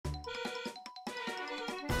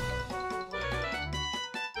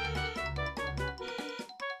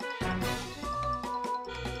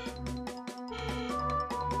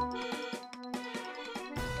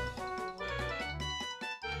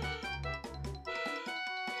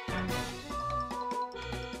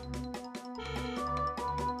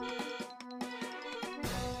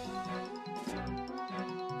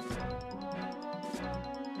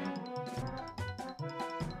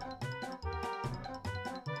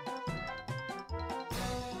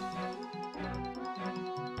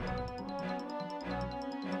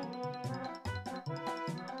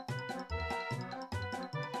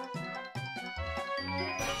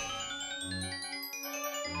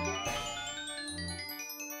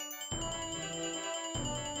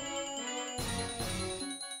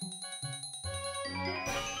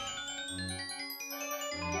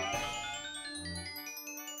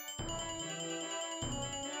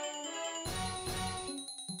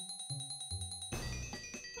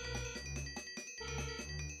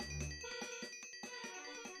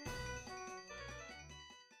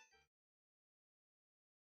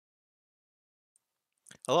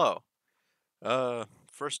Hello.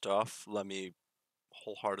 First off, let me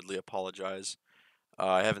wholeheartedly apologize.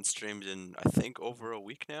 I haven't streamed in, I think, over a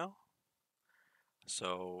week now.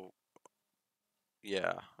 So,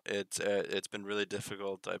 yeah, it's been really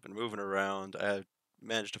difficult. I've been moving around. I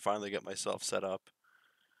managed to finally get myself set up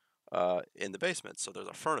in the basement. So there's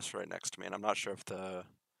a furnace right next to me, and I'm not sure if the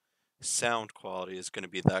sound quality is going to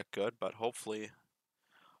be that good, but hopefully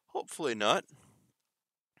not.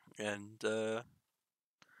 And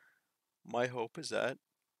my hope is that,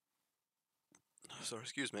 so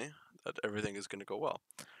excuse me, that everything is going to go well.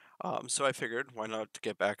 So I figured, why not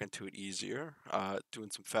get back into it easier?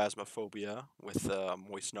 Doing some Phasmophobia with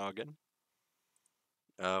MoistNoggin.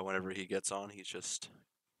 Whenever he gets on, he's just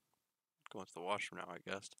going to the washroom now, I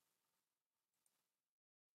guess.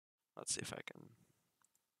 Let's see if I can.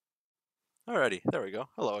 Alrighty, there we go.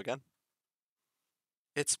 Hello again.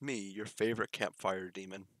 It's me, your favorite campfire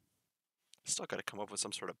demon. Still gotta come up with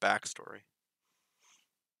some sort of backstory.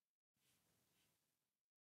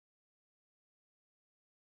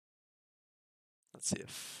 Let's see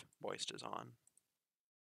if Moist is on.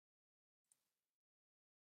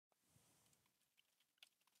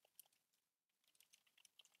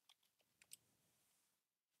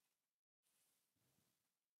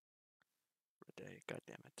 Day, god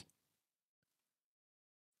damn it.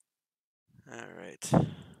 Alright.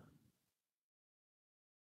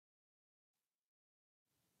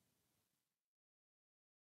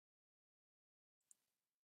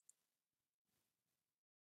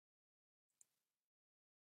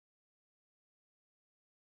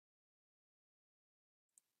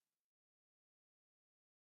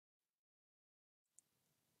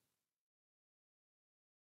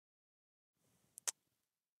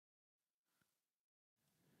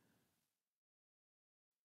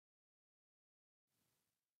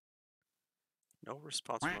 No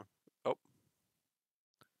response from. Oh,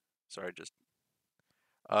 sorry, just.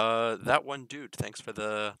 That one dude, thanks for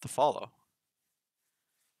the follow.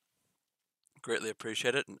 Greatly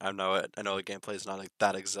appreciate it. I know the gameplay is not like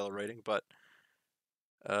that exhilarating, but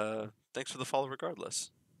thanks for the follow regardless.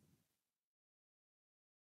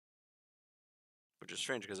 Which is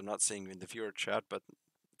strange because I'm not seeing you in the viewer chat, but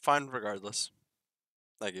fine regardless.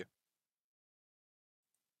 Thank you.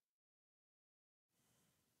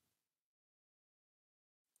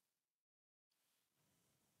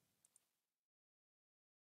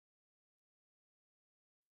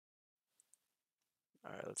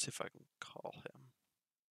 All right, let's see if I can call him.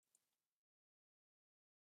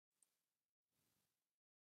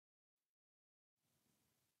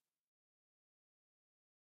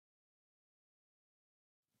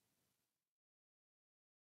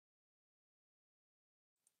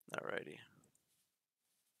 Alrighty.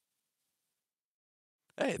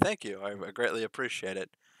 Hey, thank you. I greatly appreciate it.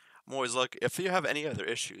 I'm always look if you have any other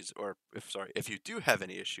issues, or if you do have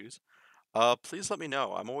any issues, please let me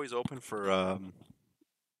know. I'm always open for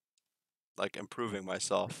like improving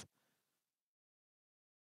myself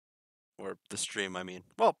or the stream. I mean,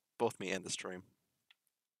 well, both me and the stream.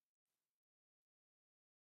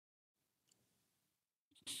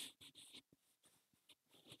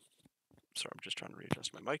 Sorry, I'm just trying to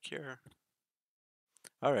readjust my mic here.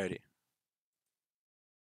 Alrighty.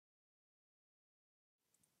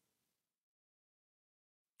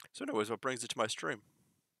 So, anyways, what brings it to my stream?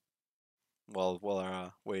 While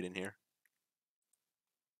waiting here.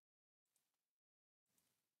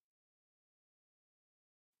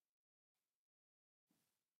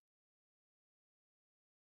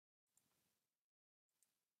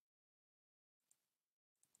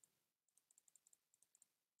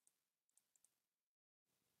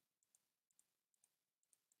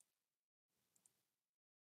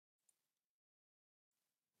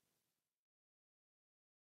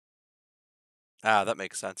 Ah, that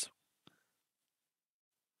makes sense.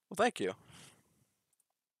 Well, thank you.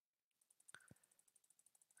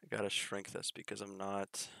 I gotta shrink this because I'm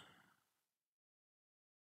not.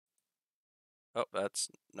 Oh, that's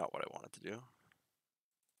not what I wanted to do.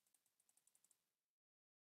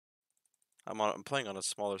 I'm playing on a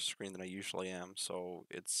smaller screen than I usually am, so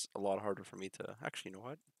it's a lot harder for me to. Actually, you know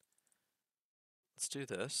what? Let's do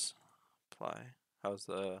this. Apply. How's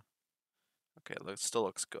the? Okay, it still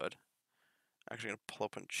looks good. Actually, gonna pull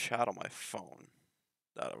up and chat on my phone.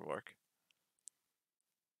 That'll work.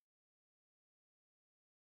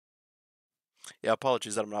 Yeah,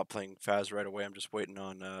 apologies that I'm not playing Faz right away. I'm just waiting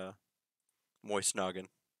on MoistNoggin.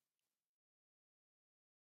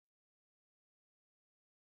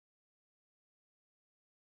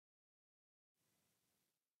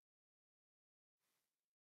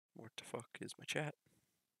 What the fuck is my chat?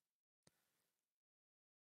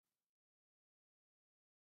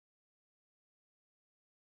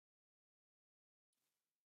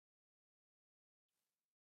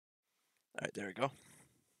 Alright, there we go.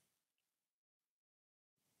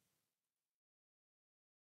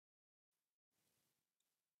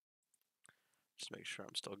 Just make sure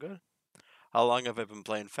I'm still good. How long have I been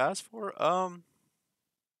playing Phas for?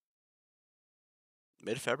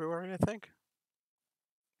 Mid-February, I think.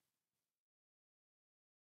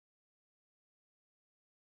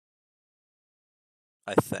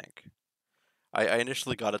 I think. I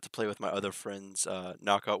initially got it to play with my other friends,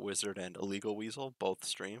 Knockout Wizard and Illegal Weasel, both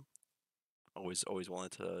stream. Always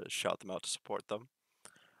wanted to shout them out to support them.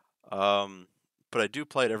 But I do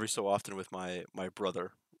play it every so often with my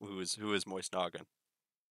brother, who is MoistNoggin.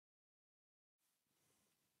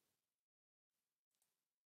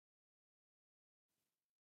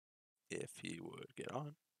 If he would get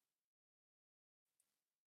on.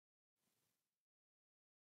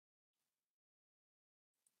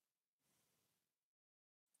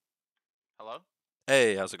 Hello?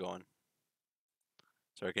 Hey, how's it going?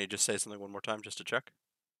 Sorry, can you just say something one more time just to check?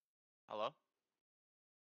 Hello?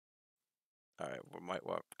 Alright, we're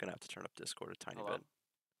gonna have to turn up Discord a tiny Hello? bit.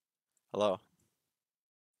 Hello?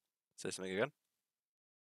 Say something again?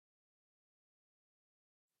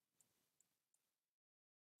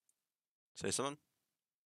 Say something?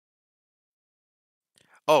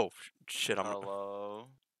 Oh, shit, Hello?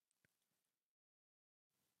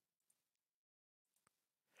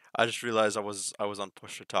 I just realized I was on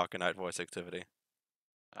push to talk and night voice activity.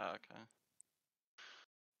 Okay.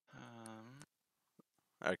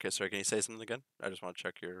 Okay, sorry, can you say something again? I just want to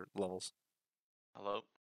check your levels. Hello?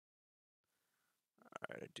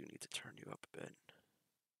 Alright, I do need to turn you up a bit.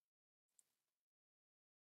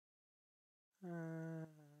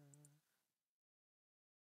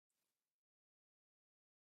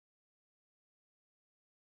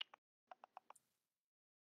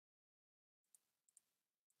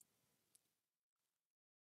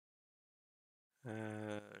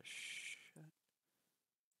 Shit.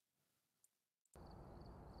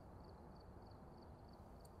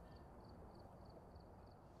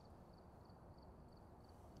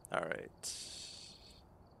 Alright.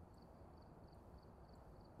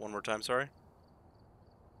 One more time, sorry?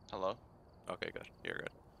 Hello? Okay, good. You're good.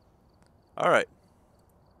 Alright.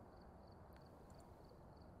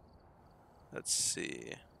 Let's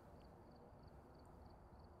see.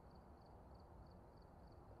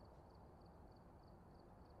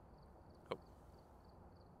 Oh.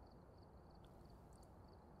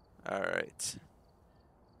 Alright.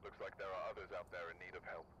 Looks like there are others out there in need of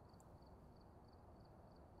help.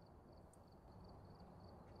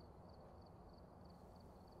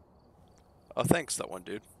 Oh, thanks, that one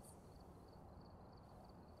dude.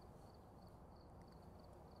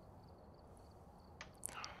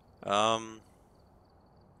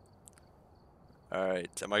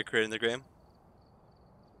 Alright, am I creating the game?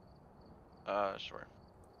 Sure.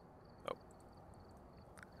 Oh.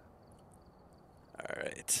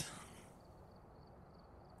 Alright.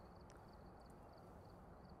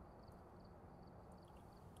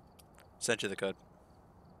 Sent you the code.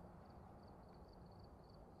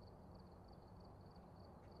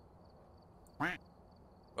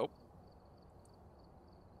 Oh.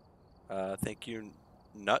 Thank you,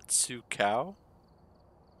 Nutsu Cow,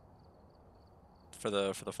 for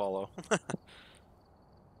the follow.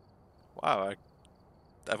 Wow,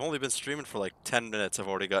 I've only been streaming for like 10 minutes. I've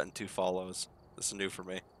already gotten 2 follows. This is new for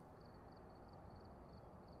me.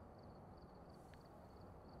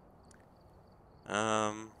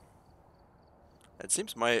 Um, it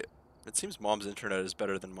seems mom's internet is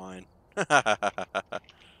better than mine.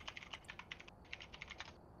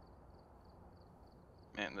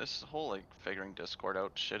 Man, this whole, like, figuring Discord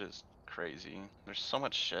out shit is crazy. There's so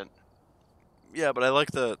much shit. Yeah, but I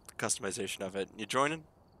like the customization of it. You joining?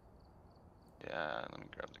 Yeah, let me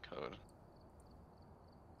grab the code.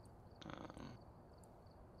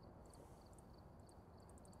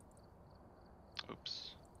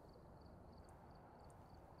 Oops.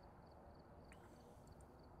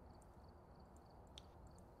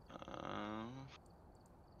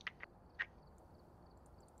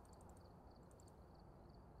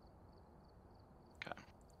 Okay.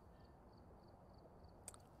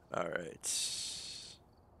 All right.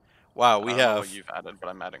 Wow, I we don't know what have. you've added, but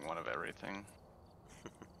I'm adding one of everything.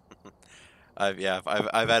 I've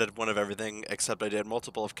added one of everything except I did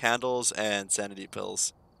multiple of candles and sanity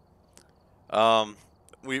pills. Um,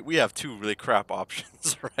 we have 2 really crap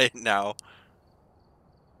options right now.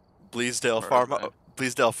 Where are they?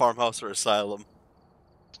 Bleasdale Farmhouse or Asylum.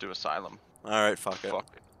 Let's do Asylum. All right, fuck it.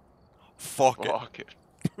 Fuck it. Fuck it.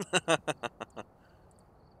 Fuck it.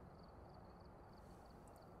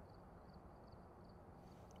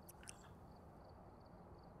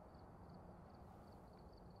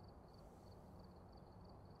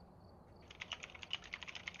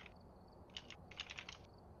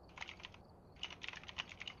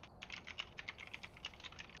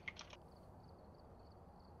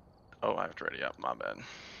 Oh, I have to ready up. My bad.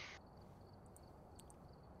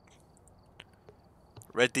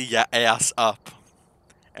 Ready your ass up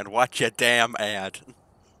and watch your damn ad.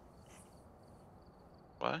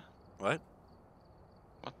 What? What?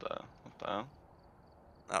 What the? What the? Hell?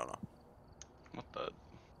 I don't know. What the?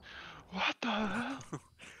 What the hell?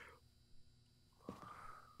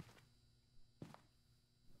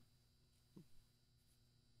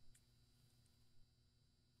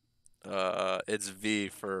 It's V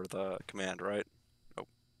for the command, right? Oh,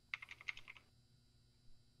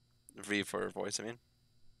 V for voice, I mean.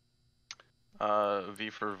 V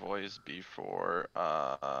for voice, B for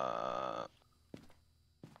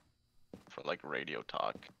like radio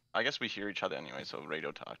talk. I guess we hear each other anyway, so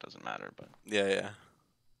radio talk doesn't matter. But Yeah, yeah.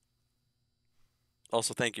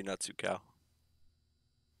 Also, thank you, Nutsu Cow.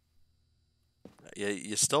 Yeah,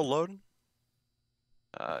 you still loading?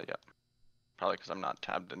 yeah, probably because I'm not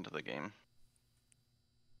tabbed into the game.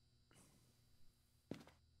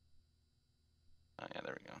 Yeah,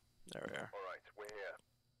 there we go. There we are. Alright, we're here.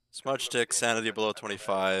 Smudge stick, sanity below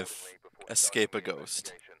 25, escape a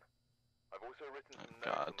ghost. I've also written Oh, some notes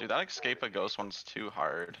God, on dude, the that escape a ghost one's too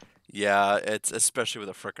hard. Yeah, it's especially with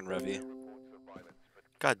a frickin' Revy. reports of violence, but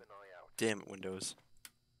keep God an eye out. damn it, Windows.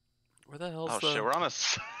 Where the hell's Oh the... shit, we're on a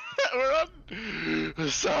we're on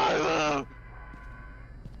asylum.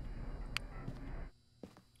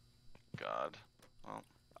 God. Well,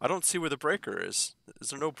 I don't see where the breaker is.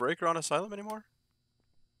 Is there no breaker on Asylum anymore?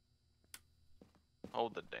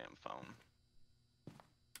 hold the damn phone.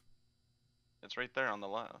 It's right there on the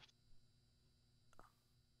left.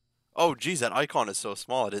 Oh, geez, that icon is so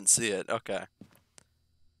small, I didn't see it. Okay.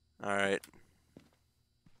 Alright.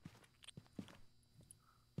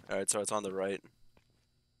 Alright, so it's on the right.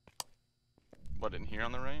 What, in here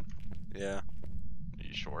on the right? Yeah. Are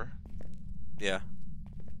you sure? Yeah.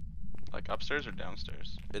 Like upstairs or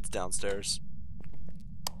downstairs? It's downstairs.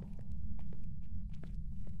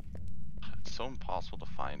 It's so impossible to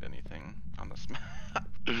find anything on this map.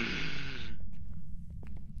 I'm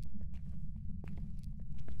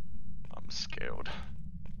scared.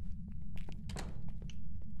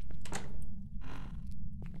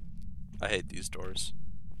 I hate these doors.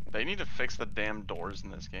 They need to fix the damn doors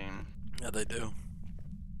in this game. Yeah, they do.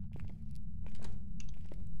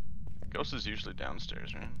 Ghost is usually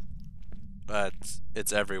downstairs, right? But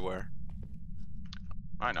it's everywhere.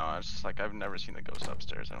 I know, it's just like I've never seen the ghost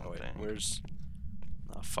upstairs, I Oh, don't wait, think. where's...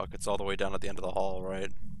 Oh, fuck, it's all the way down at the end of the hall,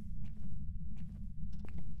 right?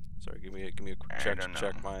 Sorry, give me a quick I check don't to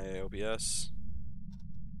check know. my OBS.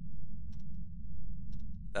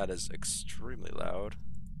 That is extremely loud.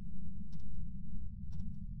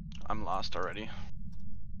 I'm lost already.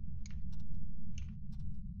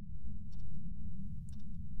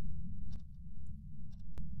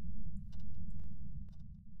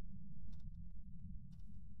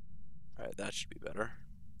 Alright, that should be better.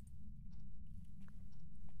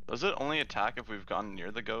 Does it only attack if we've gone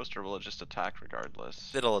near the ghost, or will it just attack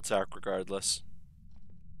regardless? It'll attack regardless.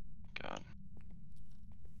 God.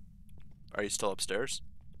 Are you still upstairs?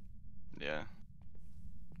 Yeah.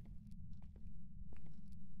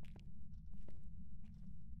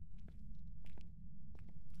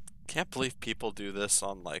 Can't believe people do this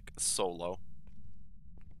on, like, solo.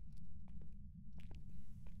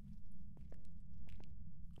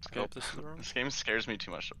 I hope this is the room. This game scares me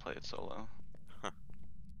too much to play it solo. Huh.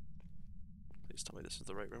 Please tell me this is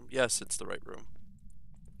the right room. Yes, it's the right room.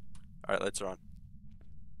 Alright, lights are on.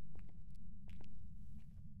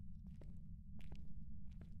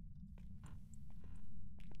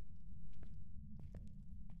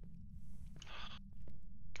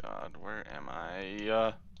 God, where am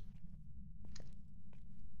I?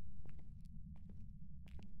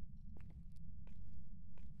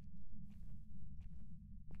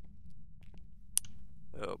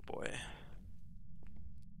 Oh boy.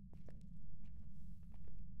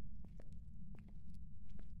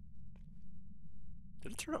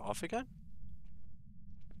 Did it turn it off again?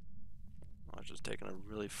 Oh, it's just taking a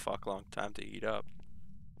really fuck long time to eat up.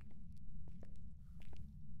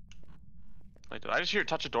 Wait, did I just hear it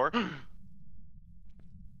touch a door?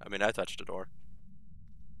 I mean, I touched a door.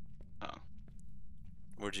 Oh,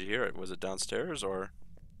 Where'd you hear it? Was it downstairs or?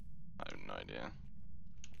 I have no idea.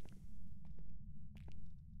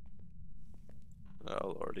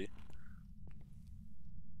 Oh lordy.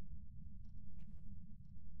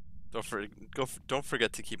 Don't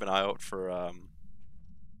forget to keep an eye out for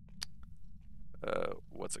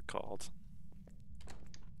what's it called?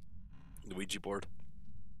 The Ouija board.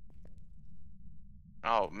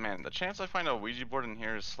 Oh man, the chance I find a Ouija board in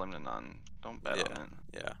here is slim to none. Don't bet on it.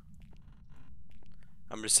 Yeah.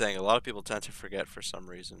 I'm just saying, a lot of people tend to forget for some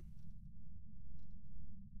reason.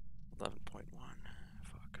 11.1.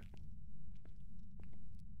 Fuck.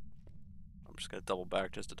 I'm just gonna double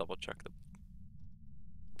back just to double check the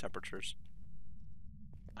temperatures.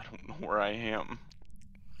 I don't know where I am.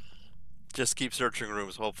 Just keep searching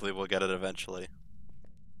rooms. Hopefully we'll get it eventually.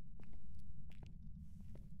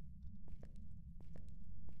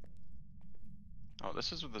 Oh,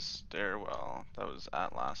 this is with the stairwell that was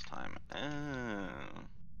at last time.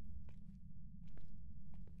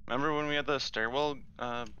 Remember when we had the stairwell,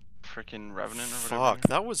 freaking revenant or whatever? Fuck,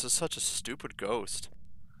 that was such a stupid ghost.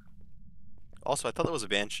 Also, I thought that was a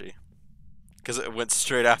banshee. Because it went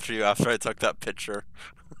straight after you after I took that picture.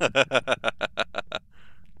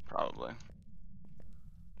 Probably.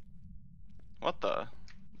 What the?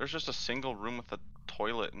 There's just a single room with a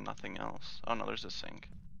toilet and nothing else. Oh no, there's a sink.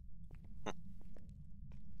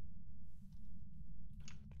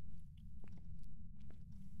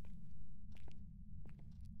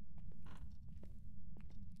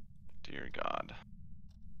 Dear God.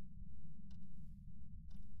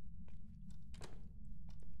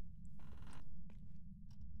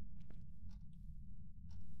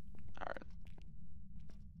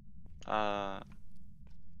 Alright.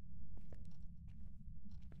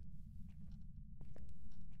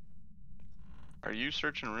 Are you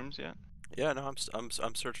searching rooms yet? Yeah, no,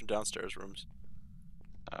 I'm searching downstairs rooms.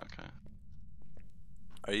 Okay.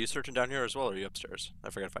 Are you searching down here as well, or are you upstairs? I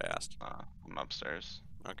forget if I asked. I'm upstairs.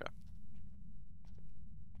 Okay.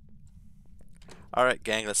 Alright,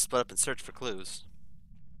 gang, let's split up and search for clues.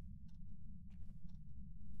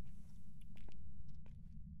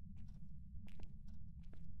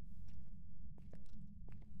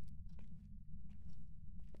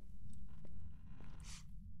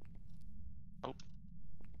 Oh.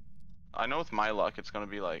 I know with my luck it's gonna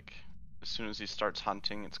be like, as soon as he starts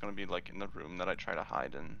hunting, it's gonna be like in the room that I try to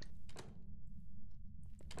hide in.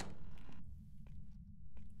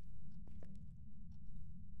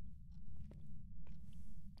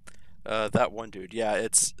 That one dude, yeah,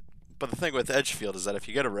 it's... But the thing with Edgefield is that if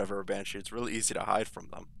you get a River or Banshee, it's really easy to hide from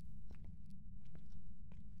them.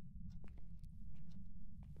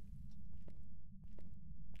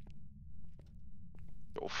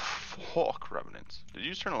 Oh fuck, revenants. Did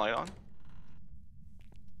you just turn a light on?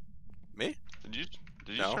 Me? Did you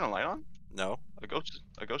No. just turn a light on? No. A ghost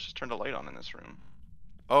just turned a light on in this room.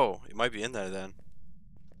 Oh, it might be in there then.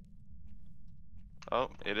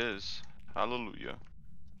 Oh, it is. Hallelujah.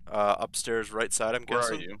 Upstairs right side, I'm Where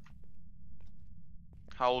guessing. are you?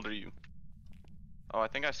 How old are you? Oh, I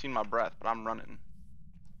think I seen my breath, but I'm running.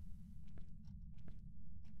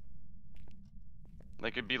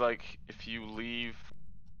 Like, it'd be like if you leave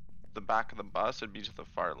the back of the bus, it'd be to the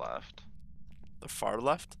far left. The far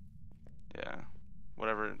left? Yeah.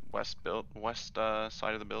 Whatever, west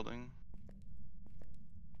side of the building.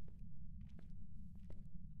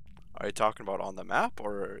 Are you talking about on the map,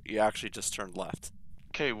 or you actually just turned left?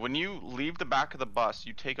 Okay, when you leave the back of the bus,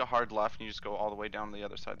 you take a hard left and you just go all the way down the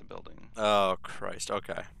other side of the building. Oh, Christ,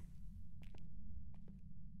 okay.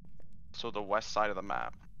 So the west side of the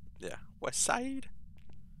map. Yeah, west side.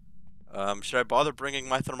 Should I bother bringing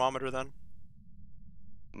my thermometer then?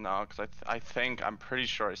 No, because I'm pretty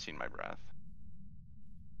sure I seen my breath.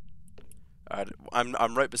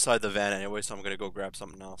 I'm right beside the van anyway, so I'm gonna go grab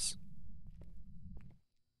something else.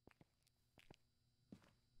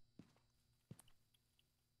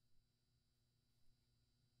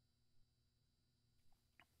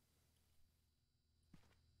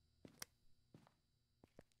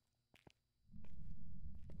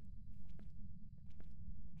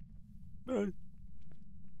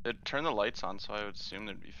 It turned the lights on, so I would assume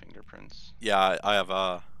there'd be fingerprints. Yeah, I have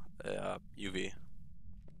UV.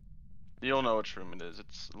 You'll know which room it is.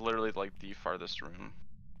 It's literally like the farthest room.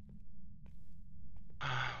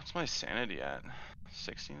 What's my sanity at?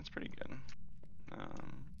 16. That's pretty good.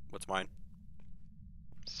 What's mine?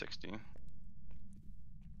 60. Okay,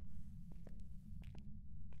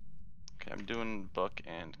 I'm doing book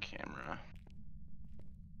and camera.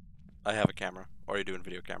 I have a camera. Or are you doing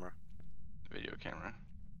video camera? Video camera.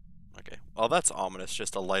 Okay. Well, that's ominous.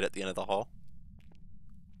 Just a light at the end of the hall.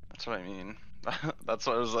 That's what I mean. That's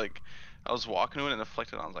what I was like. I was walking to it and it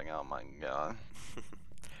flicked it on. I was like, oh my god.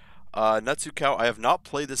 Natsuko, I have not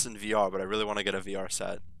played this in VR, but I really want to get a VR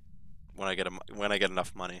set when I get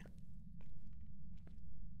enough money.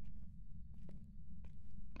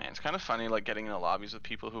 Man, it's kind of funny like getting into lobbies with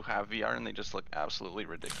people who have VR and they just look absolutely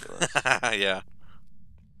ridiculous. Yeah.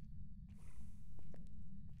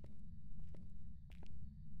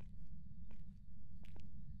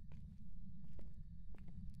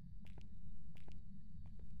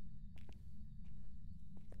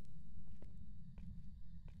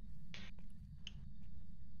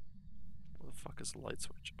 fuck is the light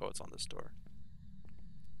switch? Oh, it's on this door.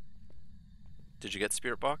 Did you get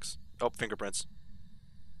spirit box? Oh, fingerprints.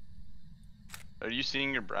 Are you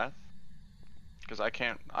seeing your breath? Because I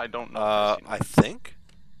can't. I don't know if I see I think.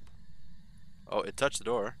 Oh, it touched the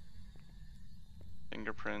door.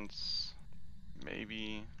 fingerprints.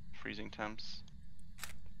 Maybe freezing temps.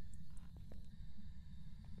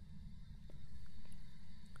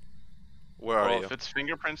 Where are Well, you? if it's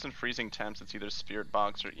fingerprints and freezing temps, it's either spirit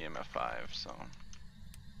box or EMF 5. So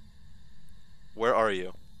Where are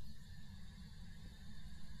you?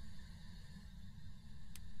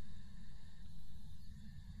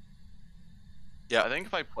 Yeah. I think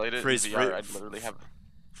if I played it Freeze, in VR, I'd literally have.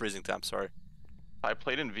 freezing temp. Sorry. If I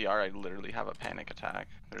played in VR, I'd literally have a panic attack.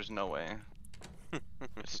 There's no way.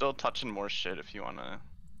 It's still touching more shit if you wanna.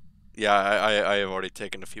 Yeah, I have already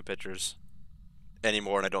taken a few pictures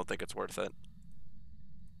anymore, and I don't think it's worth it.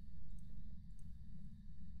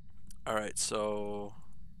 All right, so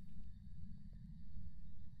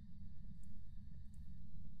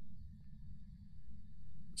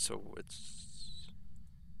it's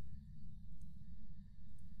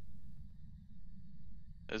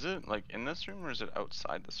Is it like in this room or is it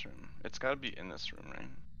outside this room? It's gotta be in this room, right?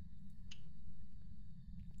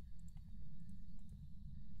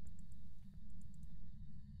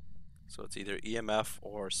 either EMF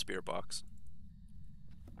or spirit box.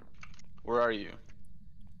 Where are you?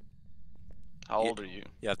 How old are you?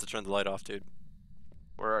 You have to turn the light off, dude.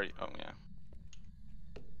 Where are you? Oh yeah.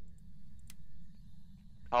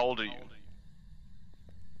 How old are you?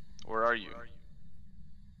 Where are you?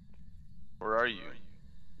 Where are you?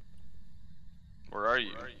 Where are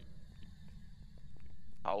you?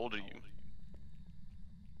 How old are you?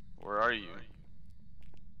 Where are you?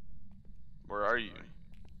 Where are you?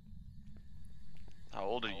 How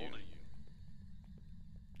old are you?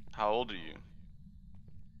 How old are you?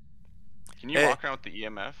 Can you Hey. walk around with the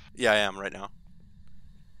EMF? Yeah, I am right now.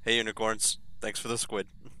 Hey, unicorns. Thanks for the squid.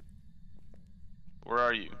 Where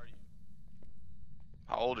are you?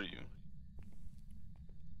 How old are you?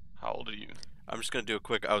 How old are you? I'm just gonna do a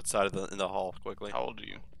quick outside of in the hall quickly. How old are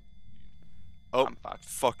you? Oh, I'm fucked.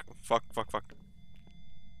 fuck.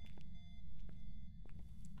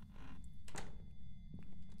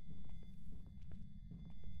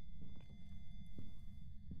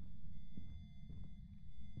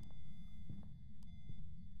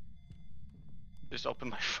 Just open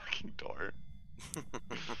my fucking door.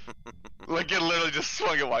 Like it literally just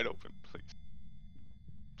swung it wide open. Please.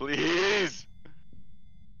 Please!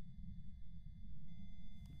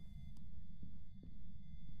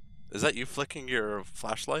 Is that you flicking your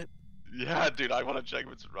flashlight? Yeah, dude, I want to check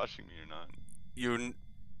if it's rushing me or not.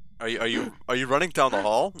 Are you running down the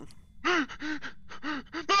hall?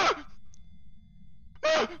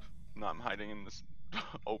 No, I'm hiding in this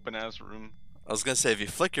open ass room. I was gonna say, if you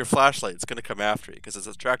flick your flashlight, it's gonna come after you because it's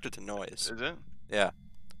attracted to noise. Is it? Yeah,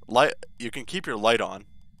 light. You can keep your light on.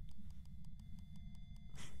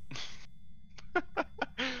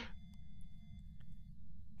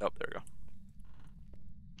 Oh, there we go.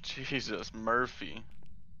 Jesus, Murphy.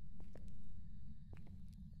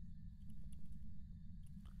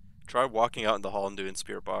 Try walking out in the hall and doing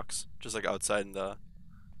spirit box, just like outside in the.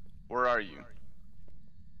 Where are you?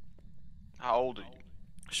 How old are you?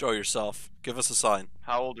 Show yourself. Give us a sign.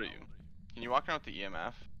 How old are you? Can you walk around with the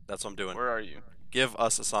EMF? That's what I'm doing. Where are you? Give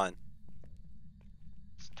us a sign.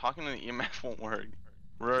 Talking to the EMF won't work.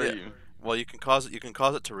 Where are Yeah. you? Well, you can cause it. You can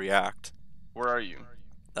cause it to react. Where are you?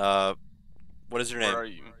 What is your name? Where are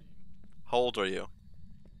you? How old are you?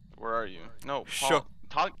 Where are you? No, Sure.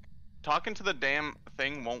 Paul, talking to the damn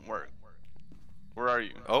thing won't work. Where are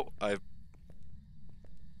you? Oh,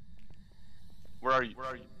 Where are you?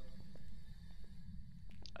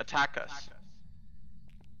 Attack us.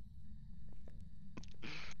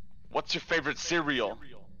 What's your favorite cereal?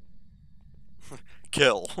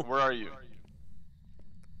 kill. Where are you?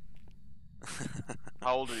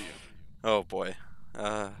 How old are you? Oh boy.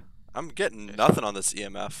 I'm getting nothing on this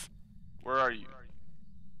EMF. Where are you?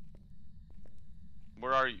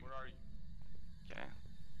 Where are you? Okay.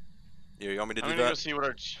 You want me to I'm do gonna go that? see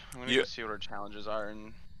what our challenges are,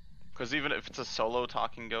 and because even if it's a solo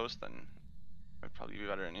talking ghost, then it'd probably be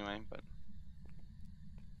better anyway. But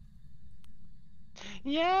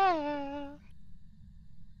yeah.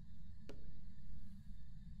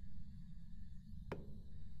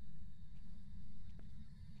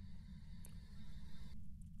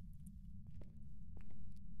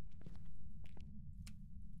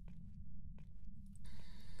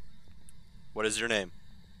 What is your name?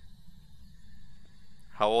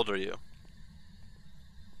 How old are you?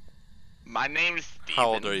 My name is Steven. How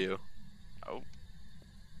old are you? Oh.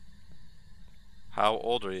 How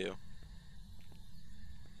old are you?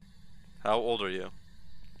 How old are you?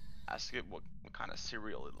 Ask it what kind of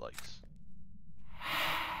cereal it likes.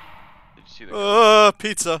 Did you see the ghost?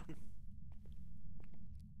 Pizza. You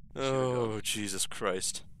see the Oh, ghost? Jesus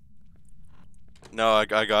Christ. No, I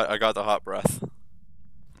got the hot breath.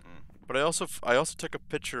 Mm. But I also took a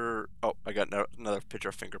picture. Oh, I got another picture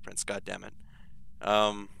of fingerprints. God damn it.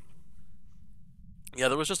 Yeah,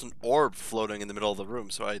 there was just an orb floating in the middle of the room,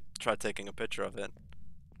 so I tried taking a picture of it.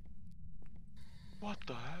 What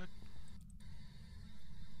the heck?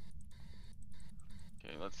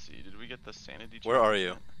 Okay, let's see. Did we get the sanity check? Where are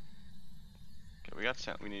you? Okay, we got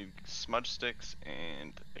we need smudge sticks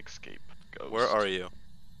and escape ghost. Where are you?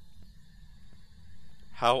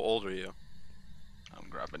 How old are you? I'm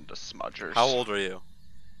grabbing the smudgers. How old are you?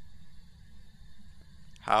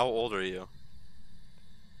 How old are you?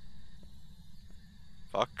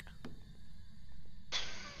 Fuck.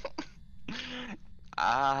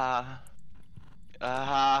 Ah.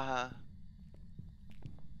 Ah.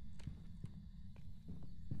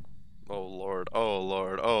 Oh lord, oh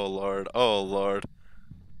lord, oh lord, oh lord.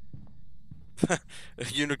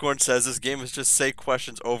 Unicorn says this game is just say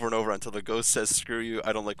questions over and over until the ghost says screw you,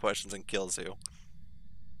 I don't like questions, and kills you.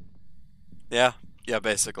 Yeah,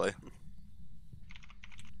 basically.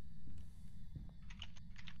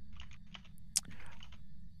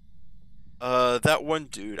 That one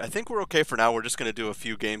dude. I think we're okay for now. We're just gonna do a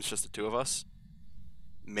few games, just the two of us.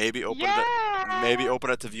 Maybe open it. Maybe open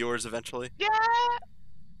it to viewers eventually. Yeah.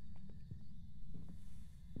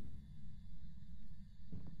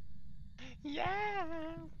 Yeah.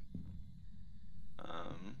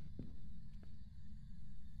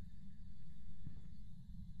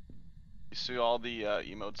 You see all the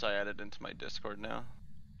emotes I added into my Discord now?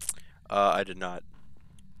 I did not.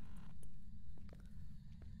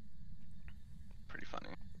 Pretty funny.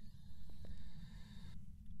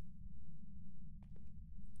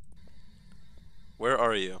 Where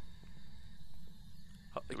are you?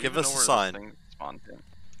 Do we Give even us know a where sign. This thing spawned in?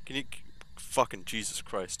 Can you? Fucking Jesus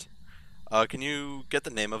Christ. Can you get the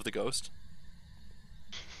name of the ghost?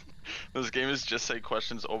 This game is just say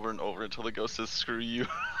questions over and over until the ghost says screw you.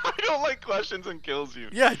 I don't like questions and kills you.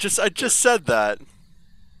 Yeah, I just said that.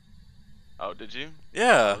 Oh, did you? I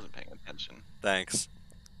Yeah. wasn't paying attention. Thanks.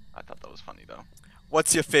 I thought that was funny though.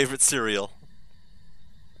 What's your favorite cereal?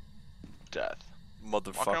 Death.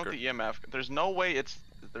 Motherfucker. Walk around with the EMF. There's no way it's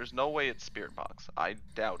Spirit Box. I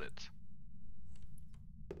doubt it.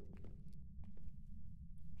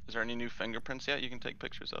 Is there any new fingerprints yet you can take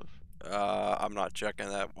pictures of? I'm not checking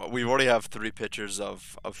that. Well, we already have 3 pictures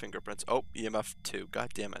of fingerprints. Oh, EMF 2. God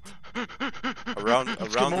damn it. Around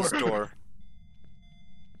this door.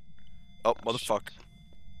 Oh, Oh, motherfucker. shit.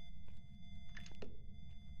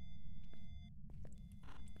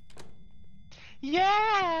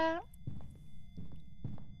 Yeah.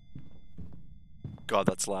 God,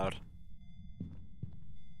 that's loud.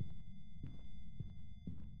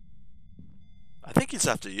 I think he's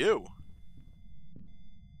after you.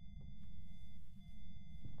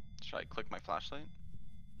 Should I click my flashlight?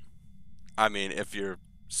 I mean, if you're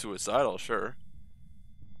suicidal, sure.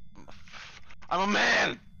 I'm a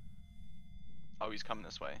man. Oh, he's coming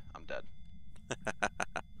this way. I'm dead.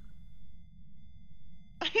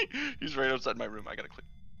 He's right outside my room. I gotta click.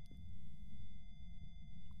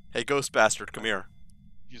 Hey, ghost bastard, come here.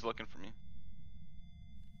 He's looking for me.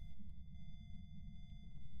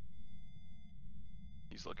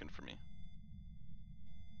 He's looking for me.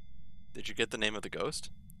 Did you get the name of the ghost?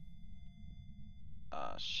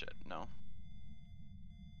 Shit, no.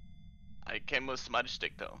 I came with smudge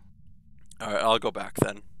stick though. Alright, I'll go back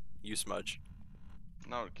then. You smudge.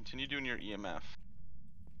 No, continue doing your EMF.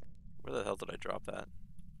 Where the hell did I drop that?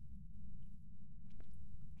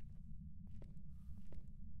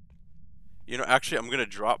 You know, actually, I'm gonna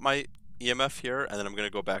drop my EMF here, and then I'm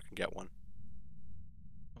gonna go back and get one.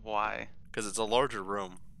 Why? Because it's a larger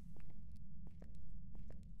room.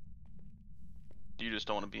 You just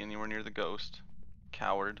don't want to be anywhere near the ghost.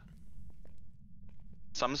 Coward.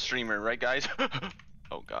 Some streamer, right guys?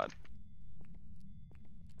 Oh god.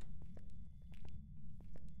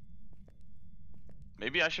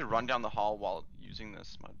 Maybe I should run down the hall while using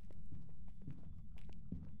this mud.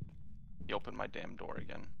 He opened my damn door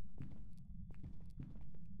again.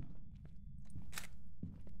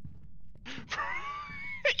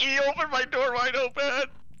 He opened my door wide open!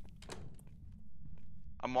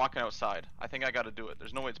 I'm walking outside. I think I gotta do it.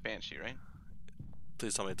 There's no way it's Banshee, right?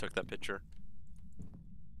 Please tell me I took that picture.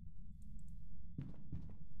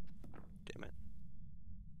 Damn it.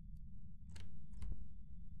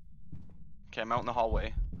 Okay, I'm out in the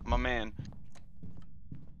hallway. I'm a man.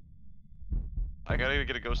 I gotta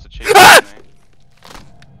get a ghost to chase me anyway.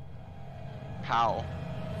 How?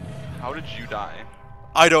 How did you die?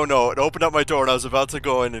 I don't know. It opened up my door and I was about to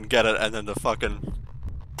go in and get it, and then the fucking...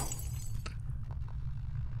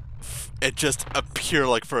 It just appeared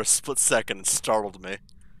like for a split second and startled me.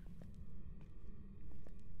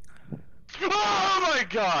 Oh my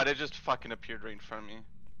god! It just fucking appeared right in front of me.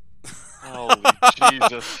 Holy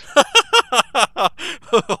Jesus.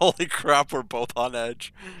 Holy crap, we're both on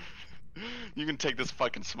edge. You can take this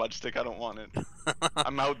fucking smudge stick, I don't want it.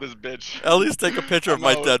 I'm out this bitch. At least take a picture of I'm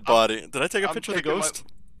my out. dead body. Did I take a I'm picture of the taking my- ghost?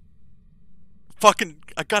 Fucking,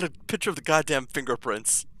 I got a picture of the goddamn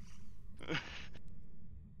fingerprints.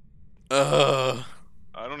 Ugh.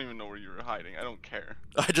 I don't even know where you were hiding. I don't care.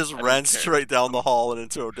 I just don't ran care. straight down the hall and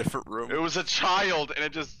into a different room. It was a child, and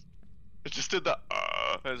it just did the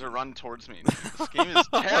as it run towards me. This game is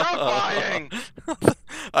terrifying.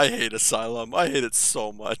 I hate Asylum. I hate it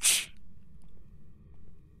so much.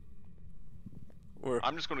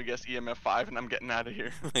 I'm just gonna guess EMF 5, and I'm getting out of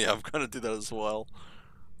here. Yeah, I'm gonna do that as well.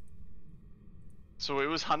 So it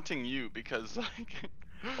was hunting you because like.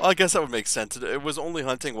 Well, I guess that would make sense. It was only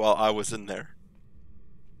hunting while I was in there.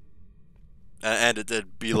 And it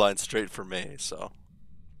did beeline straight for me, so.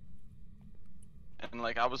 And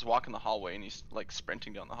like I was walking the hallway and he's like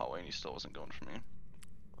sprinting down the hallway and he still wasn't going for me.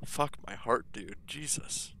 Fuck my heart, dude.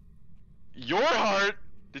 Jesus. Your heart?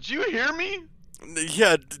 Did you hear me?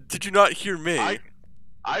 Yeah, did you not hear me?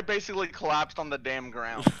 I basically collapsed on the damn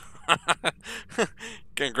ground.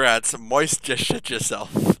 Congrats, Moist just shit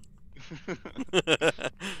yourself. Get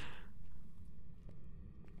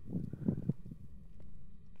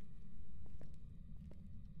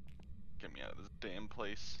me out of this damn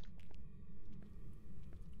place.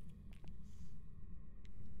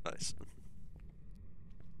 Nice.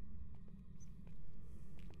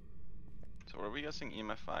 So were we guessing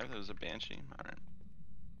EMF 5? That was a Banshee? Alright.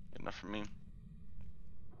 Good enough for me.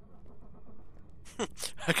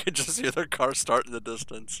 I could just hear their car start in the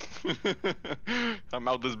distance. I'm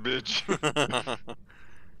out this bitch.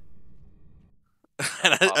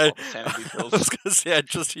 And All the sanity I pills. was gonna say, I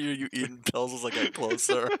just hear you eating pills as I get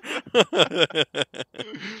closer.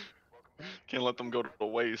 Can't let them go to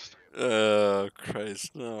waste. Oh,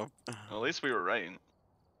 Christ, no. Well, at least we were right.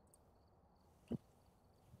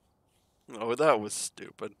 Oh, that was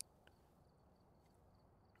stupid.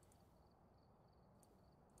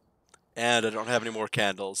 And I don't have any more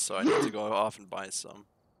candles, so I need to go off and buy some.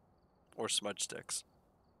 Or smudge sticks.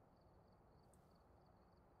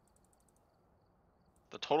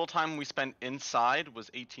 The total time we spent inside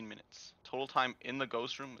was 18 minutes. Total time in the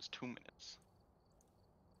ghost room was 2 minutes.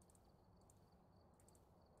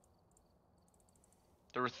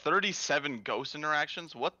 There were 37 ghost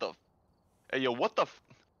interactions? What the Hey, yo, what the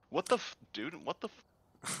dude, what the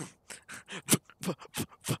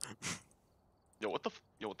Yo, what the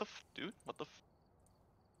dude, what the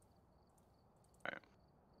Alright.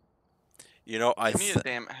 You know, Give me a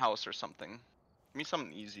damn house or something. Give me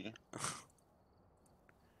something easy.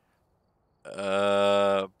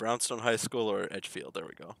 Brownstone High School or Edgefield, there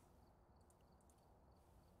we go.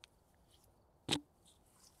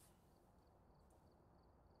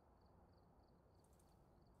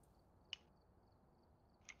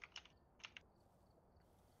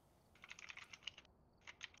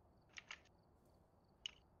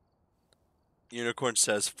 Unicorn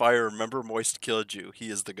says, "Fire, remember Moist killed you. He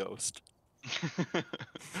is the ghost."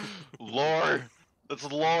 Lore! That's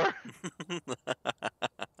lore!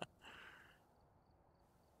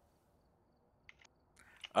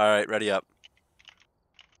 Alright, ready up.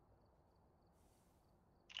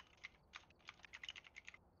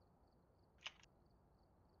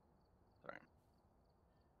 Sorry.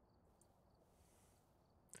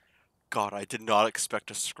 God, I did not expect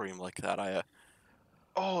a scream like that.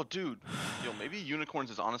 Oh, dude. Yo, maybe Unicorns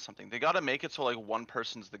is onto something. They gotta make it so, like, one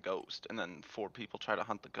person's the ghost, and then 4 people try to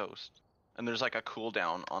hunt the ghost. And there's, like, a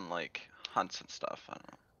cooldown on, like, hunts and stuff. I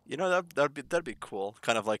don't know. You know, that'd be cool.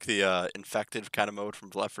 Kind of like the infected kind of mode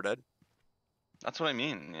from Left 4 Dead. That's what I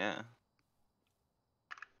mean, yeah.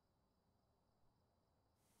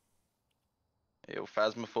 Yo,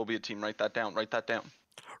 Phasmophobia team, write that down, write that down.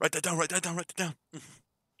 Write that down, write that down, write that down.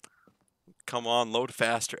 Come on, load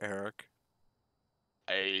faster, Eric.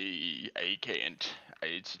 I can't.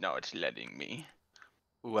 It's not letting me.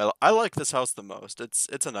 Well, I like this house the most.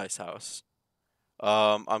 It's a nice house.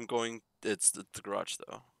 I'm going. It's the garage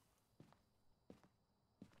though.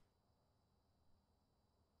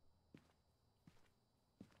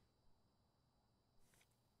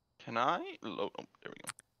 Can I load? Oh, there we go.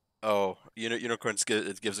 Oh, Unicorns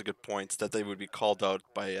it gives a good point that they would be called out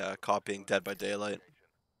by copying Dead by Daylight.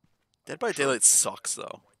 Dead by True. Daylight sucks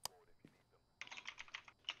though.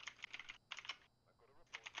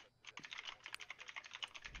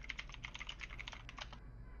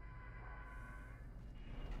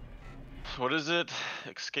 What is it?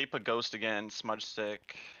 Escape a ghost again, smudge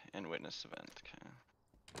stick, and witness event.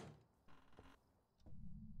 Okay.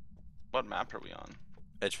 What map are we on?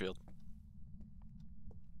 Edgefield.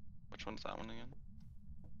 Which one's that one again?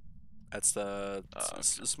 That's the Okay.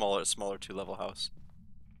 smaller 2-level house.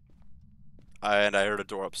 And I heard a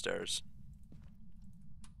door upstairs.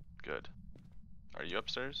 Good. Are you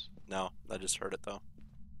upstairs? No, I just heard it though.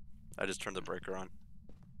 I just turned the breaker on.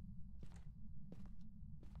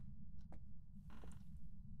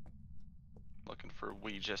 Looking for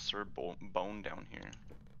Ouija Sir Bone down here.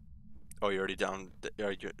 Oh, you're already down.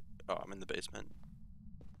 Oh, I'm in the basement.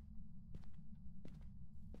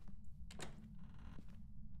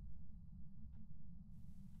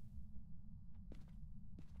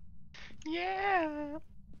 Yeah.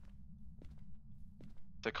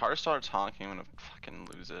 The car starts honking, I'm gonna fucking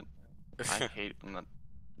lose it. I hate when that.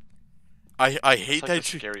 I It's hate like the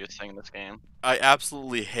that you. scariest thing in this game. I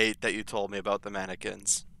absolutely hate that you told me about the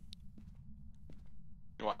mannequins.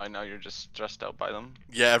 Why now you're just stressed out by them?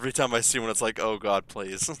 Yeah, every time I see one, it's like, oh god,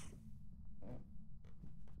 please.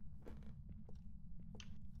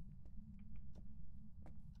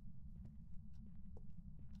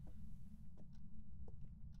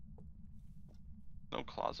 No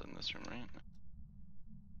closet in this room, right?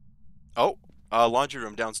 Oh, laundry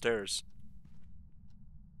room downstairs.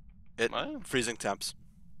 What? Freezing temps.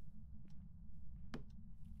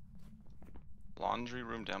 Laundry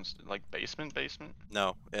room downstairs, like basement?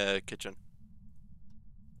 No, kitchen.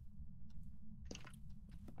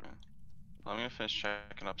 I'm gonna finish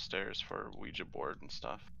checking upstairs for Ouija board and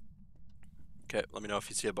stuff. Okay, let me know if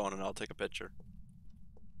you see a bone and I'll take a picture.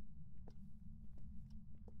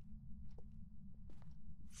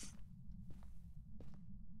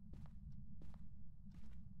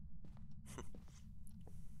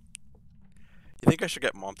 You think I should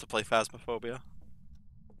get Mom to play Phasmophobia?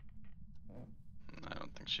 I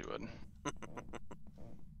don't think she would.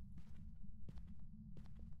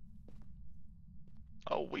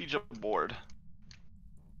 Oh, Ouija board.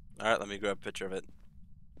 Alright, let me grab a picture of it.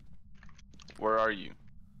 Where are you?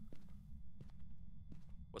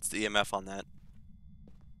 What's the EMF on that?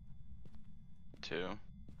 2.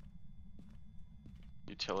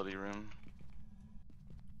 Utility room.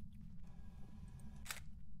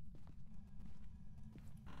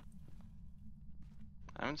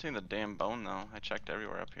 I haven't seen the damn bone though. I checked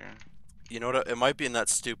everywhere up here. You know what? It might be in that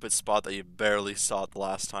stupid spot that you barely saw it the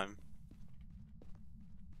last time.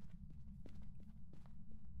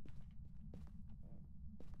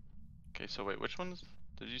 Okay, so wait, which ones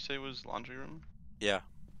did you say was laundry room? Yeah.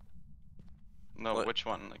 No, What? which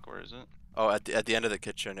one? Like, where is it? Oh, at the end of the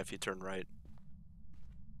kitchen, if you turn right.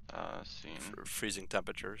 Scene. Freezing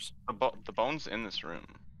temperatures. The bone's in this room.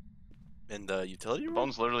 In the utility The room?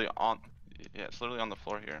 bone's literally on. Yeah, it's literally on the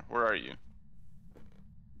floor here. Where are you?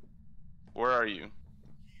 Where are you?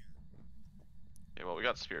 Okay, well, we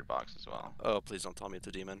got spirit box as well. Oh, please don't tell me it's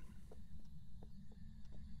a demon.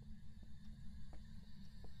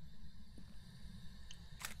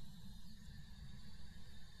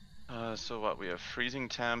 So what? We have freezing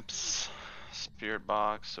temps, spirit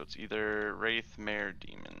box. So it's either wraith, mare,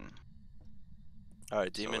 demon.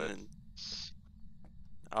 Alright, So demon and it's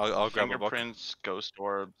I'll grab a book. fingerprints, ghost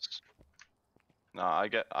orbs. No, I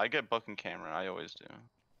get book and camera. I always do.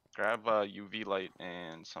 Grab a UV light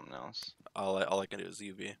and something else. All I can do is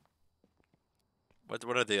UV. What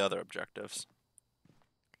are the other objectives?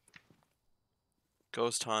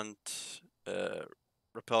 Ghost hunt,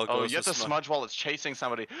 repel Oh, ghosts you have with to smudge while it's chasing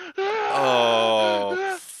somebody.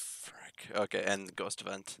 Oh, frick. Okay, and ghost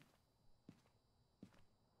event.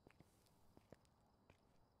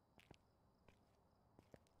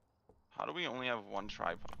 How do we only have one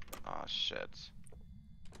tripod? Oh shit.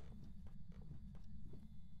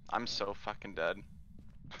 I'm so fucking dead.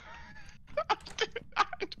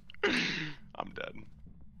 I'm dead.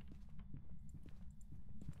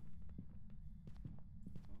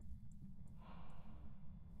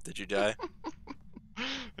 Did you die?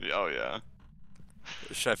 Oh yeah.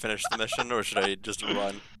 Should I finish the mission or should I just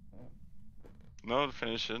run? No,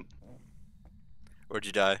 finish it. Where'd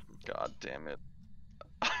you die? God damn it.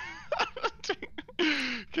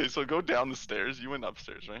 Okay, so go down the stairs. You went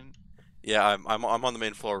upstairs, right? Yeah, I'm on the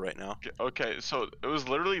main floor right now. Okay, so it was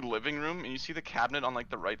literally living room, and you see the cabinet on like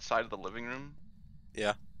the right side of the living room?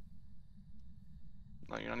 Yeah.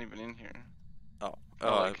 No, you're not even in here. Oh,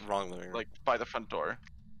 No, like, wrong living room. Like by the front door.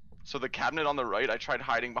 So the cabinet on the right, I tried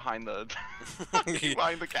hiding behind the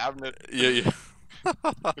behind the cabinet. Yeah, yeah.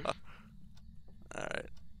 Alright.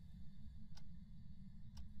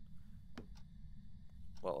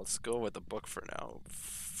 Well, let's go with the book for now.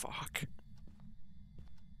 Fuck.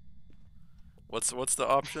 What's the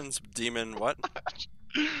options? Demon what?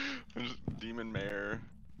 Demon Mayor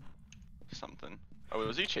something. Oh,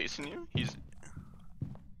 was he chasing you? He's.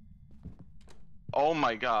 Oh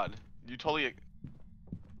my god. You totally.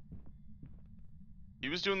 He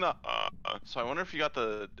was doing the. So I wonder if you got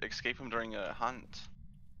the escape him during a hunt.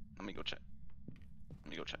 Let me go check.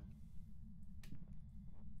 Let me go check.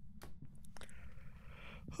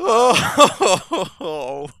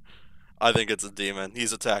 Oh, I think it's a demon.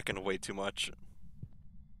 He's attacking way too much.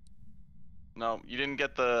 No, you didn't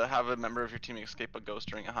get the have a member of your team escape a ghost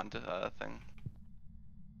during a hunt thing.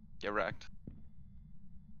 Get wrecked.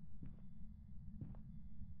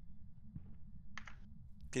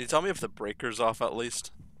 Can you tell me if the breaker's off at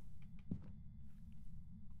least?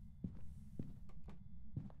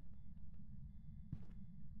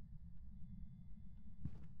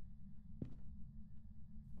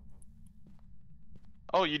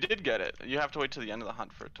 Oh, you did get it. You have to wait till the end of the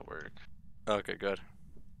hunt for it to work. Okay, good.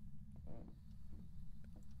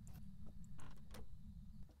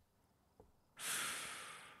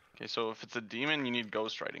 Okay, so if it's a demon, you need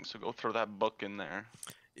ghost writing. So go throw that book in there.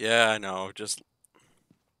 Yeah, I know. Just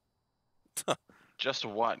Just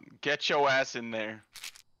what? Get your ass in there.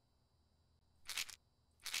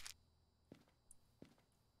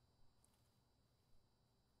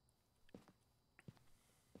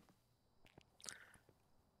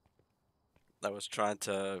 I was trying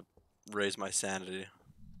to raise my sanity.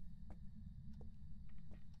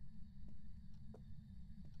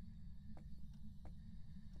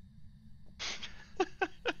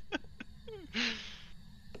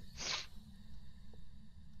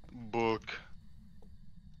 Book.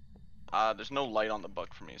 There's no light on the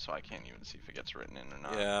book for me, so I can't even see if it gets written in or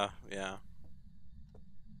not. Yeah, yeah.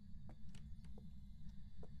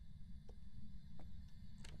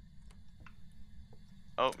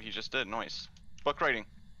 Oh, he just did. Nice. Book writing.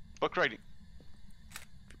 Book writing.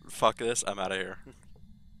 Fuck this. I'm out of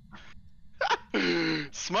here.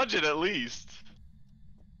 Smudge it at least.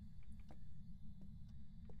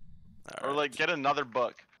 All Or right. like get another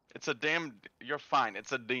book. It's a damn. You're fine.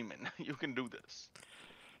 It's a demon. You can do this.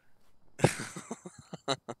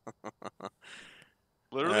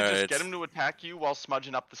 Literally, just get Alright. him to attack you while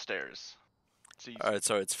smudging up the stairs. It's easy. Alright,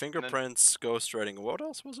 so it's And then fingerprints, ghostwriting. What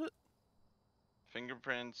else was it?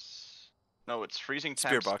 fingerprints. No, it's freezing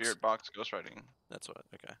Spirit temp, box. spirit box, ghostwriting. That's what.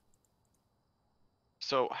 Okay.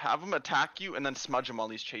 So have him attack you and then smudge him while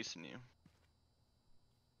he's chasing you.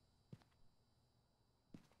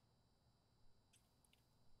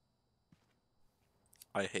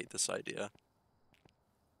 I hate this idea.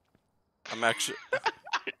 I'm actually.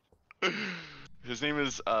 His name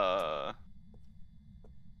is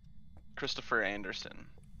Christopher Anderson.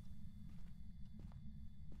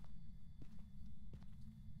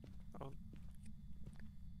 Oh.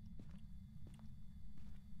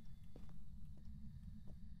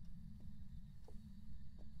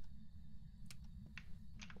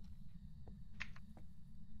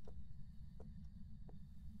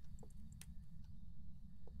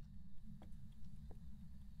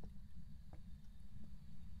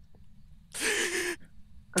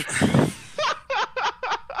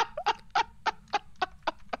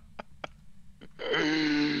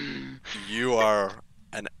 You are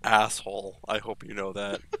an asshole. I hope you know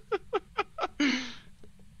that.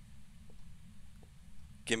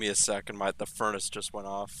 Give me a second. The furnace just went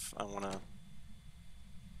off. I wanna.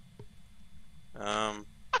 I'm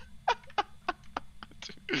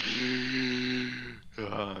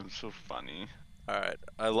so funny. Alright.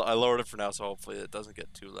 I lowered it for now, so hopefully it doesn't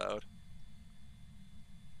get too loud.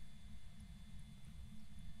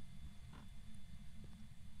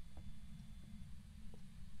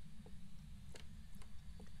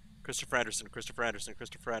 Christopher Anderson, Christopher Anderson,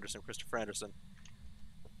 Christopher Anderson, Christopher Anderson.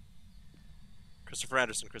 Christopher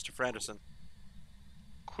Anderson, Christopher Anderson.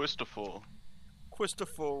 Christopher.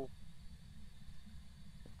 Christopher.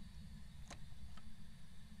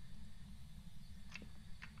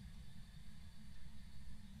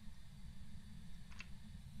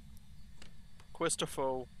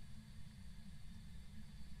 Christopher.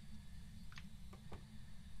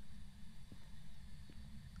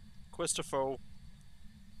 Christopher.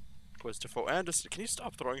 Christopher Anderson. Can you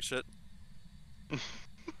stop throwing shit?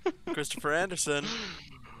 Christopher Anderson.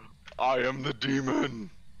 I am the demon.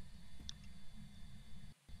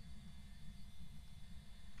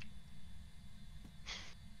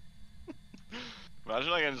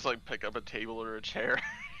 Imagine I can just like pick up a table or a chair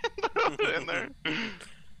and throw it in there.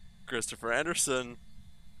 Christopher Anderson.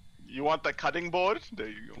 You want the cutting board? There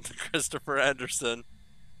you go. Christopher Anderson.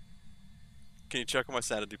 Can you check on my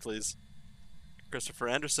sanity, please? Christopher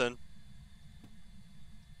Anderson.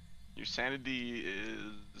 Your sanity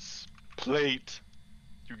is plate.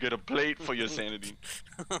 You get a plate for your sanity.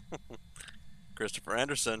 Christopher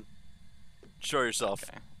Anderson. Show yourself.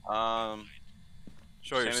 Okay.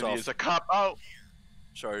 Show Sanity yourself. is a cop out.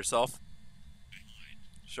 Show yourself.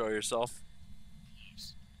 Show yourself.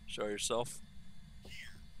 Show yourself.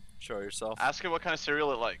 Show yourself. Ask it what kind of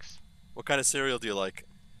cereal it likes. What kind of cereal do you like?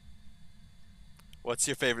 What's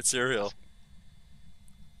your favorite cereal?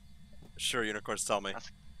 Sure, unicorns, tell me.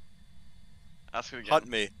 Ask it again. Hunt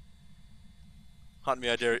me. Hunt me,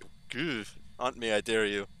 I dare you. Goo. Hunt me, I dare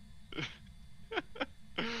you.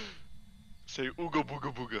 Say ooga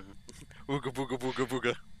booga booga. Ooga booga booga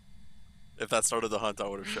booga. If that started the hunt, I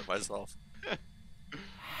would have shit myself.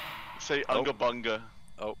 Say Oh. unga bunga.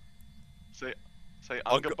 Oh. Say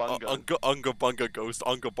unga bunga. Unga bunga ghost.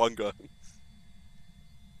 Unga bunga.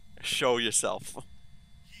 Show yourself.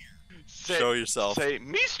 Show yourself. Say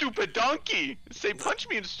me stupid donkey. Say punch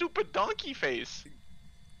me in stupid donkey face.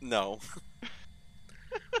 No.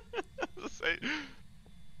 Say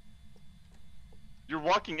you're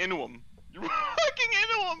walking into him. You're walking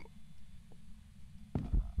into him.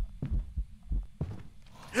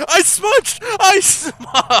 I smudged! I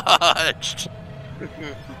smudged!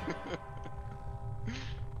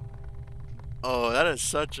 Oh, that is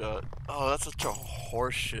such a... Oh, that's such a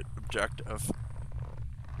horseshit objective.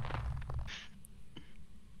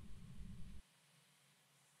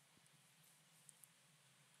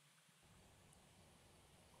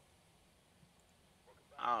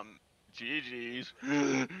 GG's.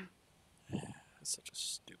 That's such a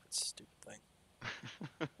stupid thing.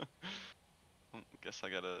 Guess I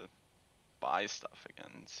gotta buy stuff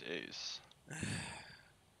again. Jeez.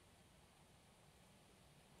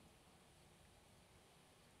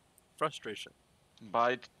 Frustration.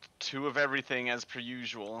 Buy 2 of everything as per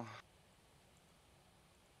usual.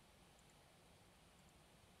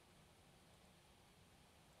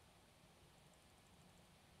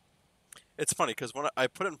 It's funny, because when I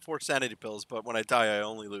put in 4 sanity pills, but when I die, I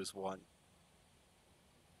only lose 1.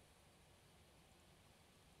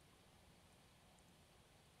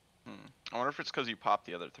 I wonder if it's because you popped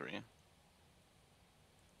the other 3.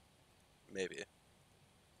 Maybe.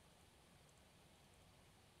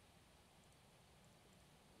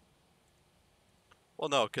 Well,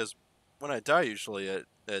 no, because when I die, usually, I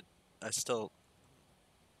still...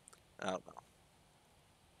 I don't know.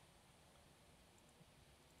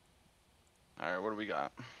 Alright, what do we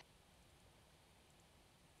got?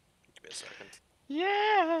 Give me a second.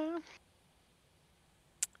 Yeah.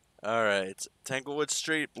 Alright. Tanglewood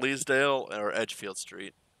Street, Bleasdale, or Edgefield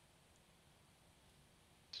Street?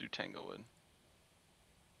 Let's do Tanglewood.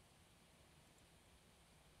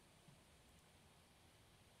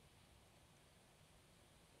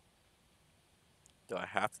 Do I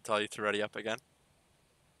have to tell you to ready up again?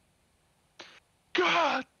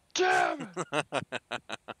 God damn it!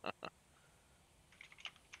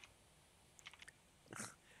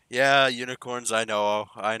 Yeah, unicorns, I know.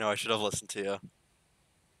 I should have listened to you.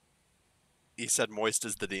 He said Moist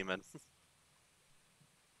is the demon.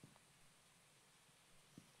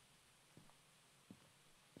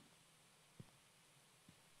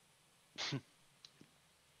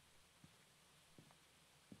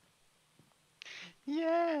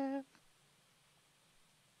 Yeah.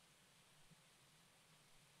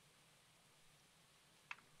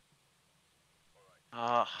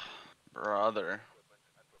 Ah, brother.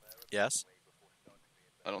 Yes?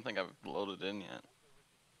 I don't think I've loaded in yet.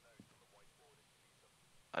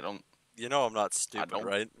 I don't You know I'm not stupid, don't-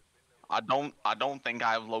 right? I don't think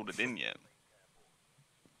I've loaded in yet.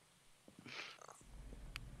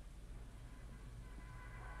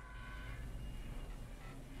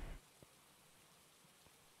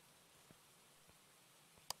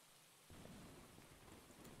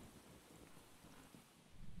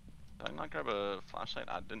 Did I not grab a flashlight?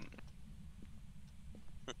 I didn't.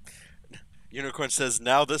 Unicorn says,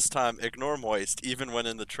 now this time, ignore Moist, even when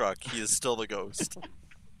in the truck. He is still the ghost.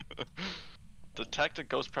 Detect a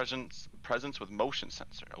ghost presence with motion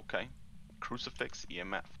sensor. Okay. Crucifix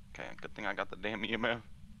EMF. Okay, good thing I got the damn EMF.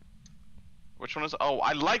 Which one is? Oh,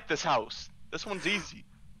 I like this house. This one's easy.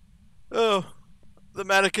 Oh, the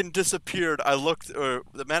mannequin disappeared. I looked, or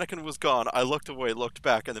the mannequin was gone. I looked away, looked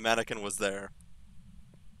back, and the mannequin was there.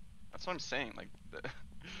 That's what I'm saying. Like,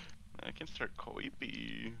 I can start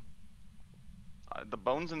creepy. The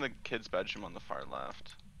bone's in the kid's bedroom on the far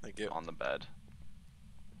left. Thank you. On the bed.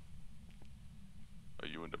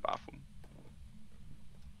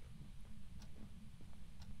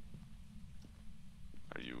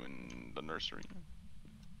 nursery.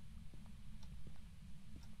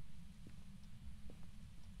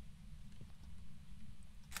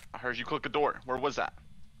 I heard you click a door. Where was that?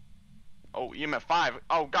 Oh, EMF 5.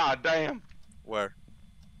 Oh, god damn. Where?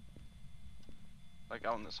 Like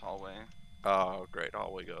out in this hallway. Oh, great.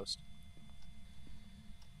 Hallway ghost.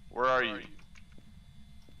 Where are you?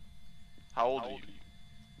 How old are you?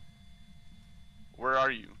 Where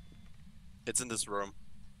are you? It's in this room.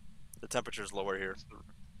 The temperature's lower here.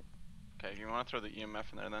 Okay, you want to throw the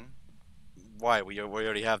EMF in there then? Why? We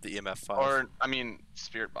already have the EMF 5. Or, I mean,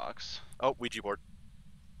 spirit box. Oh, Ouija board.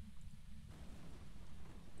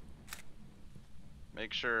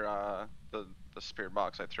 Make sure the spirit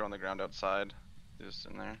box I threw on the ground outside is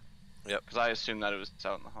in there. Yep. Because I assumed that it was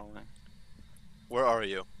out in the hallway. Where are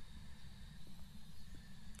you?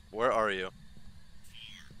 Where are you?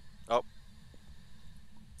 Oh.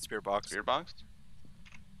 Spirit box. Spirit box?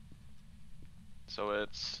 So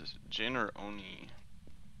it's Jin or Oni.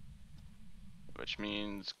 Which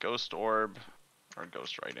means ghost orb or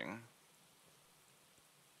ghost writing.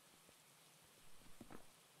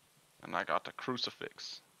 And I got the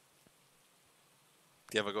crucifix.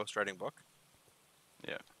 Do you have a ghost writing book?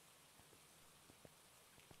 Yeah.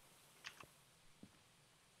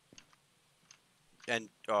 And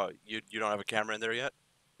you don't have a camera in there yet?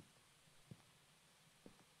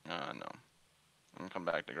 No. I'm gonna come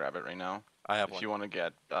back to grab it right now. I have If one. you want to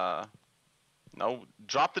get no,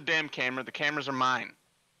 drop the damn camera. The cameras are mine.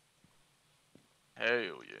 Hell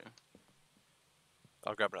yeah.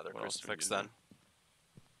 I'll grab another What else do we crucifix need to then.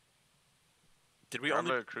 Did we Grab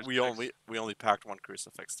only a crucifix. we only packed one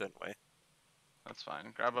crucifix, didn't we? That's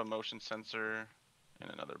fine. Grab a motion sensor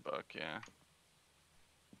and another book, yeah.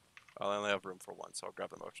 I only have room for one, so I'll grab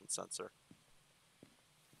the motion sensor.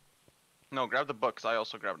 No, grab the book, 'cause I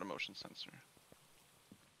also grabbed a motion sensor.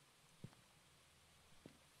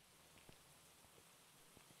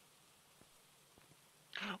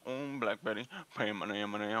 Oh, Black Betty. Pay my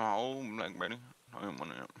name, oh, Black Betty. Pay my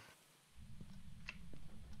name.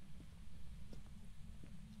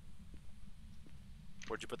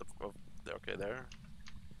 Where'd you put the? Oh, okay, there.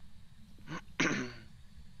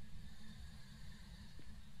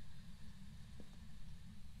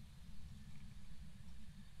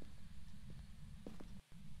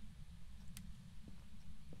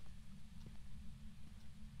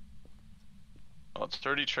 Well, it's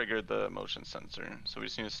already triggered the motion sensor, so we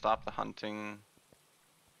just need to stop the hunting.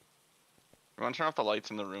 You want to turn off the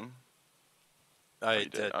lights in the room? I You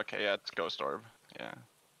did. Okay, yeah, it's Ghost Orb. Yeah.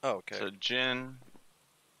 Oh, okay. So Jin.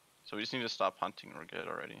 So we just need to stop hunting. We're good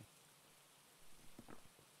already.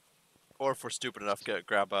 Or if we're stupid enough,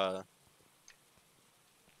 grab more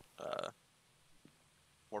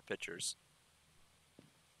pictures.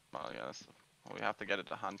 Well, yeah, well, we have to get it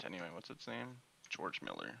to hunt anyway. What's its name? George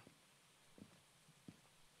Miller.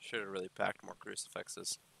 Should have really packed more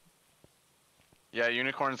crucifixes. Yeah,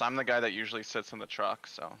 unicorns. I'm the guy that usually sits in the truck,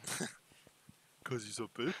 so. 'Cause he's a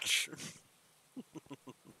bitch.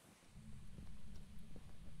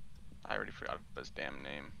 I already forgot his damn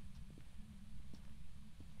name.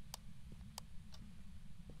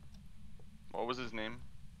 What was his name?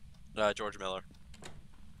 George Miller.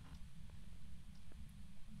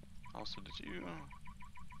 Also, did you?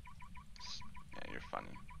 Yeah, you're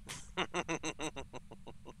funny.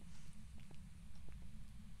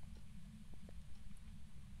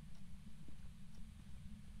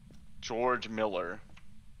 George Miller.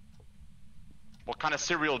 What kind of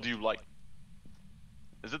cereal do you like?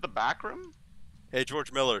 Is it the back room? Hey,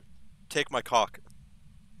 George Miller, take my cock.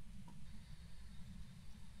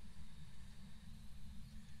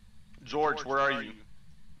 George, where are you?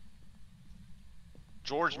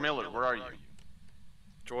 George Miller, where are you?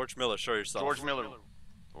 George Miller, show yourself. George Miller,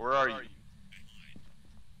 where are you?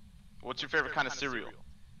 What's your favorite kind of cereal?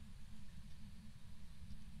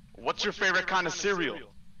 What's your favorite kind of cereal?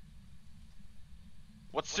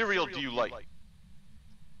 What cereal do you like?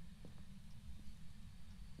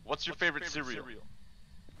 What's your favorite cereal?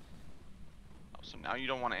 Oh, so now you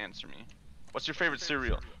don't want to answer me. What's your favorite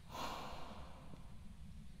cereal?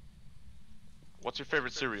 What's your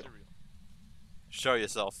favorite cereal? Show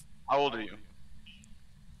yourself. How old are you?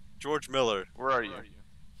 George Miller. Where are you?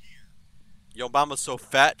 Yo, mama's so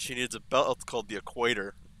fat she needs a belt called the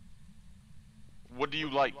equator. What do you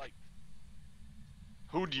like?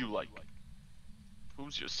 Who do you like?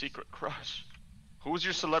 Who's your secret crush? Who's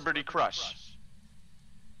your celebrity crush?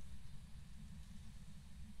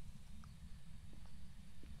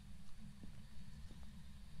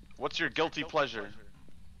 What's your guilty pleasure?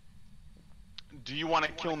 Do you want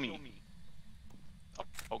to kill me?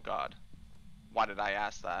 Oh God. Why did I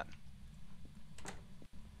ask that?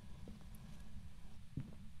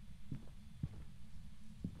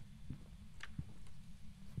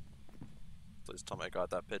 Please tell me I got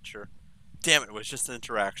that picture. Damn it was just an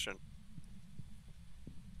interaction.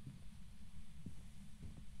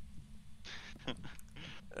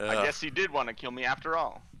 I guess he did want to kill me after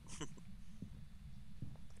all.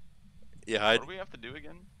 Yeah, What do we have to do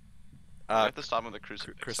again? We have to stop him with the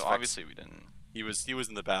crucifix. So crucifix. obviously we didn't. He was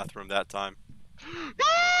in the bathroom that time.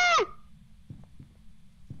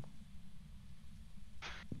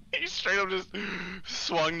 He straight up just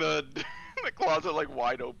swung the the closet like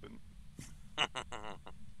wide open.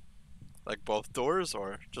 Like both doors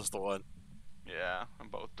or just the one? Yeah, on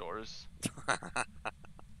both doors.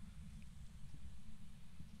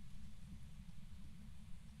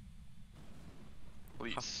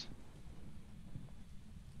 Please.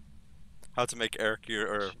 How to make Eric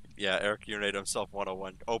urinate himself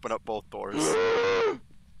 101. Open up both doors.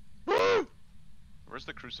 Where's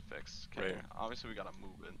the crucifix? Okay, Right. obviously we gotta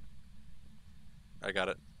move it. I got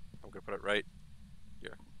it. I'm gonna put it right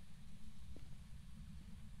here.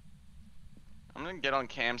 I'm gonna get on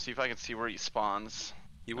cam, see if I can see where he spawns.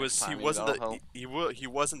 He Next was time, he maybe wasn't that'll the help. he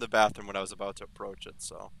was in the bathroom when I was about to approach it,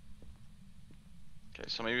 so. Okay,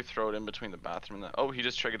 so maybe throw it in between the bathroom and the. Oh, he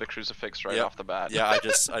just triggered the crucifix right Yep. off the bat. Yeah, I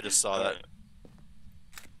just saw that. Alright.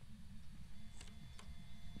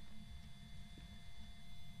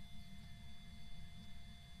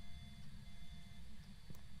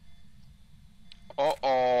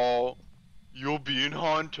 Uh-oh. You're being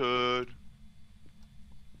haunted.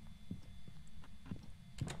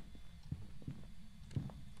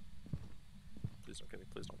 Please don't get me.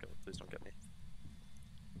 Please don't get me. Please don't get me.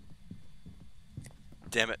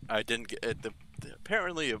 Damn it! I didn't get it.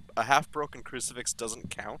 Apparently, a half-broken crucifix doesn't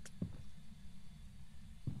count.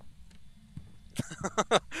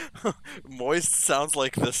 Moist sounds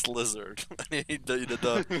like this lizard. he did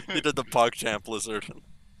the PogChamp lizard.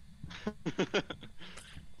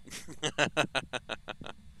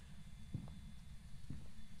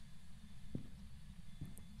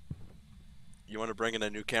 You want to bring in a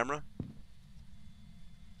new camera?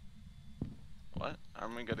 What?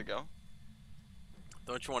 Aren't we good to go?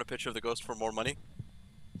 Don't you want a picture of the ghost for more money?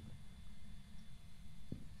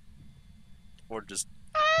 Or just...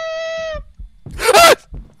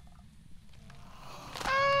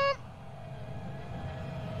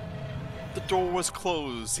 The door was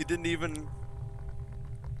closed. He didn't even... Did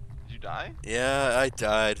you die? Yeah, I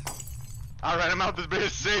died. Alright, I'm out this bitch.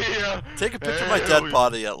 See ya. Take a picture of my dead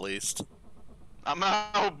body at least. I'm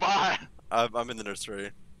out. Bye. I'm in the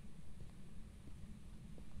nursery.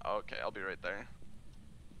 Okay, I'll be right there.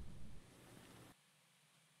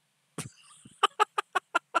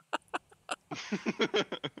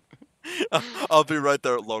 I'll be right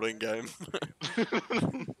there at loading game.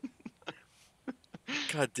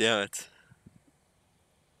 God damn it.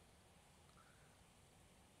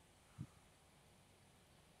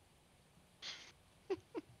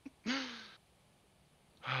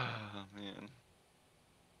 Oh, man.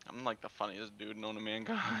 I'm like the funniest dude known to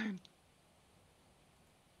mankind.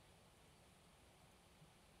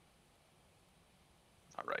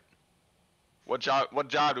 Alright. What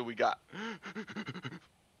job do we got?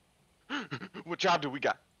 What job do we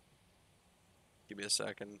got? Give me a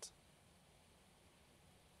second.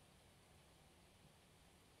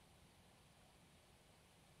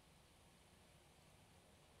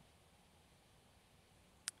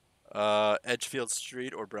 Edgefield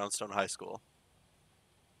Street or Brownstone High School?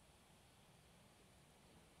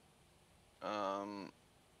 No,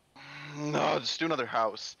 let's do another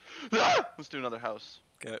house. Let's do another house.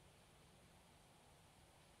 Okay.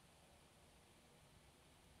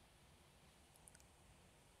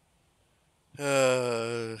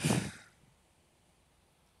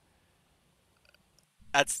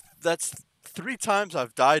 That's 3 times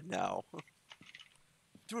I've died now.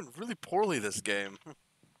 Doing really poorly this game.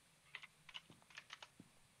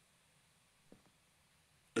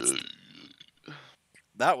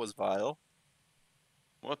 That was vile.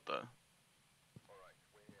 What the?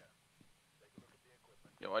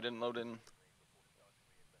 Yo, I didn't load in.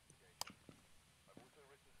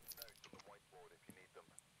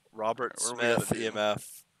 Robert Alright, what do we Smith, gotta do?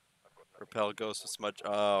 EMF. Repel ghost with smudge.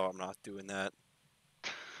 Oh, I'm not doing that.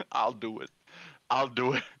 I'll do it. I'll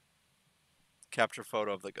do it. Capture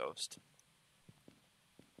photo of the ghost.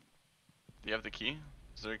 Do you have the key?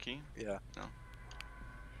 Is there a key? Yeah. No.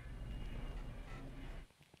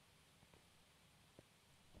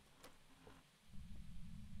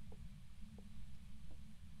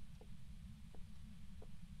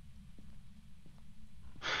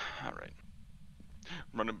 Alright.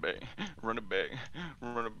 Run it back. Run it back.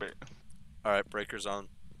 Run it back. Alright, breaker's on.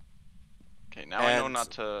 Okay, now I know And-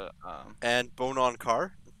 not to. And bone on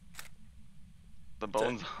car? The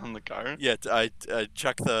bones on the car? Yeah, I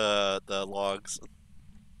check the logs.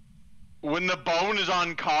 When the bone is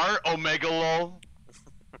on car, Omega lol.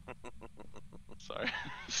 Sorry.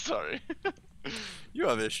 Sorry. You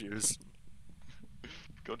have issues.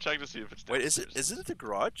 Go check to see if it's Wait, downstairs. is it at the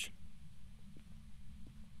garage?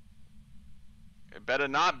 It better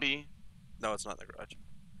not be. No, it's not in the garage.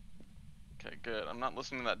 Okay, good. I'm not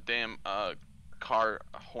listening to that damn car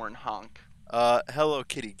horn honk. Hello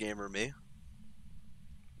kitty gamer me.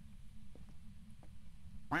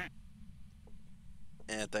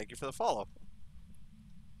 And thank you for the follow.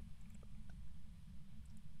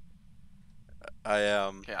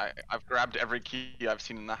 Okay, I've grabbed every key I've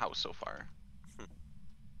seen in the house so far.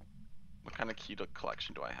 What kind of key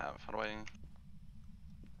collection do I have? How do I?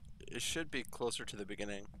 It should be closer to the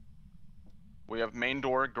beginning. We have main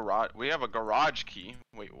door, garage. We have a garage key.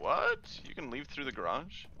 Wait, what? You can leave through the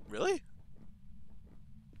garage? Really?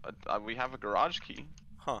 We have a garage key.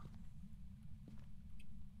 Huh.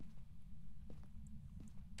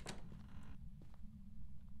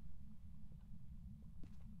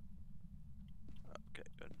 Okay,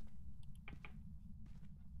 good.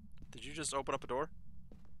 Did you just open up a door?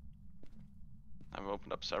 I've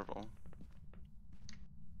opened up several.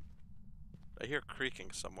 I hear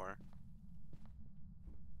creaking somewhere.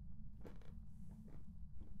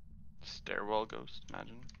 Stairwell ghost,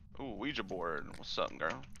 imagine. Ooh, Ouija board. What's up,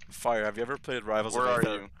 girl? Fire, have you ever played Rivals Where of are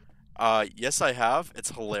Aether? you? Yes I have.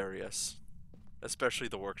 It's hilarious. Especially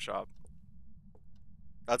the workshop.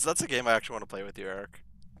 That's a game I actually want to play with you, Eric.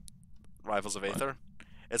 Rivals of What? Aether.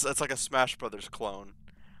 It's like a Smash Brothers clone.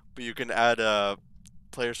 But you can add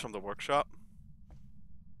players from the workshop.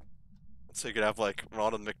 So you could have like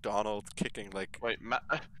Ronald McDonald kicking like Wait,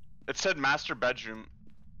 it said master bedroom,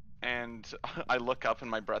 and I look up and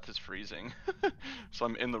my breath is freezing. So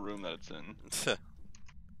I'm in the room that it's in.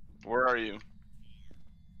 Where are you?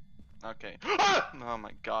 Okay. Oh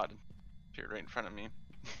my god. You're right in front of me.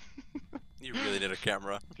 You really need a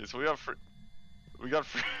camera. Okay, so we got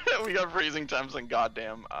we got freezing temps and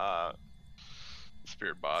goddamn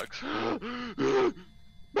spirit box.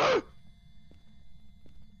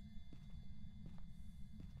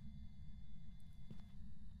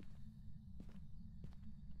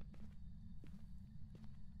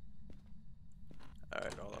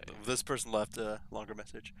 Alright, hold on. Okay. This person left a longer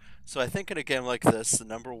message. So I think in a game like this, the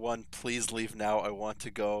number one, please leave now, I want to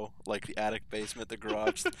go, like the attic, basement, the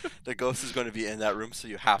garage, the ghost is going to be in that room, so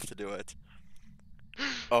you have to do it.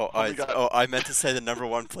 I meant to say the number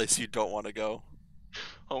one place you don't want to go.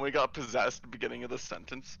 Homie got possessed at the beginning of the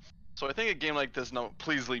sentence. So I think a game like this, no,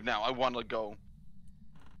 please leave now, I want to go.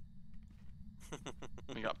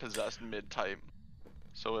 We got possessed mid-type.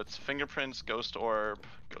 So it's fingerprints, ghost orb,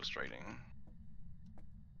 ghost writing.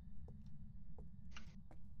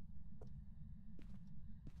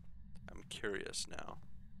 I'm curious now.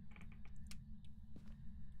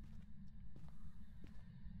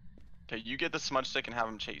 Okay, you get the smudge stick and have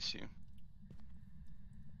him chase you.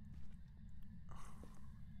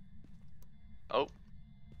 Oh.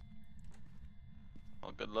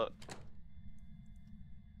 Well, good luck.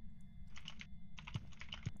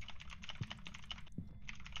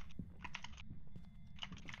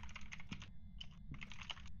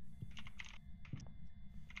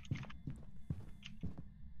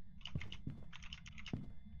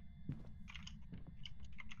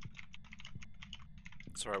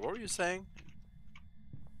 Sorry, what were you saying?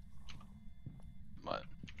 What?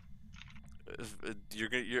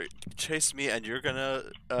 You're chase me and you're gonna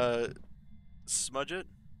smudge it?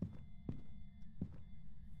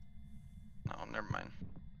 No, never mind.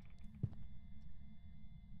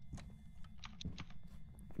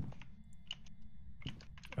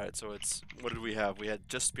 Alright, so it's what did we have? We had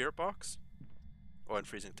just spirit box? Oh, and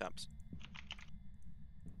freezing temps.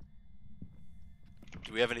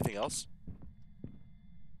 Do we have anything else?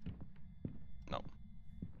 No.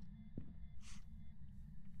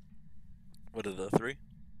 What are the three?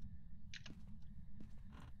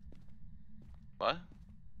 What?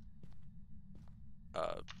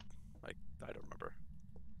 I don't remember.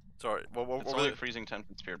 Sorry, what It's were only the... freezing temp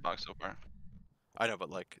and spirit box so far. I know, but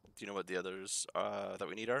like, do you know what the others that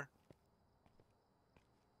we need are?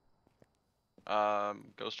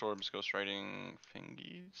 Ghost orbs, ghost writing,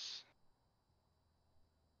 fingies.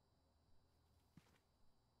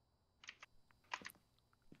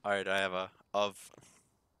 Alright, I have a of.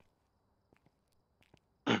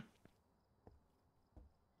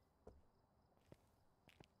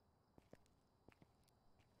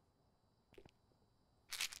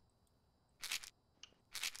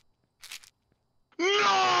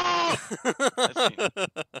 No!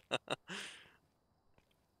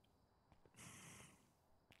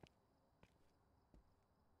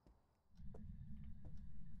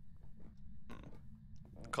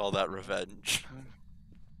 Call that revenge.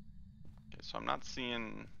 Okay, so I'm not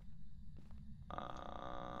seeing.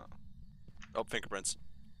 Oh, fingerprints.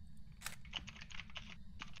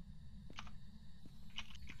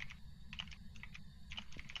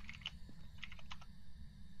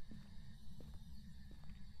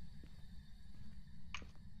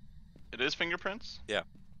 It is fingerprints? Yeah.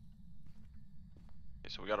 Okay,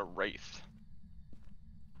 so we got a wraith.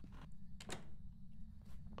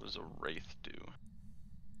 What does a wraith do?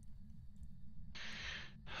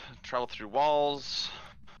 Travel through walls.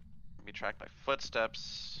 Be tracked by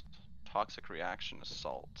footsteps. Toxic reaction,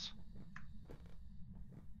 assault.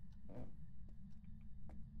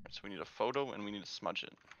 So we need a photo and we need to smudge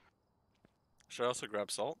it. Should I also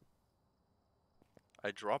grab salt?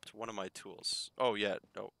 I dropped one of my tools. Oh, yeah.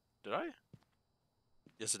 Oh, did I?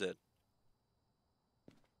 Yes, it did.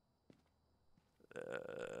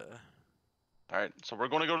 Alright, so we're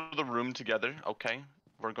gonna go to the room together, okay?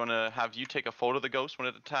 We're gonna have you take a photo of the ghost when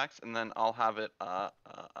it attacks, and then I'll have it,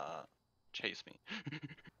 chase me.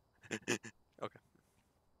 Okay.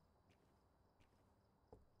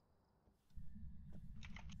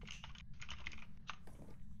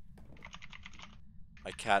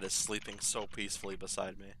 My cat is sleeping so peacefully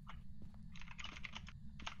beside me.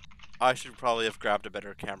 I should probably have grabbed a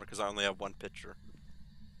better camera because I only have one picture.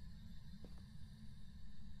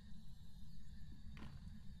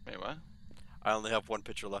 Wait, what? I only have one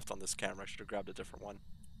picture left on this camera. I should have grabbed a different one.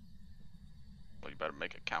 Well, you better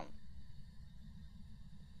make it count.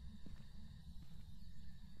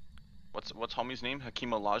 What's homie's name?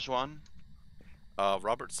 Hakeem Olajuwon?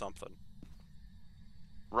 Robert something.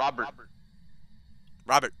 Robert.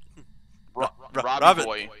 Robert. Robbie Robert.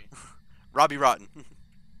 boy. Robbie Rotten.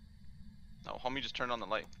 No, homie just turned on the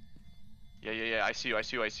light. Yeah. I see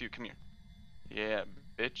you. Come here. Yeah,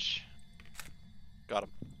 bitch. Got him.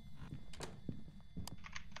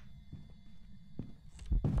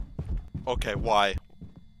 Okay, why?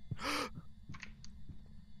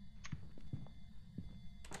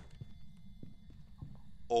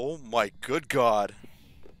 Oh my good god.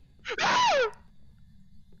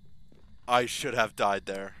 I should have died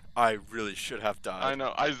there. I really should have died. I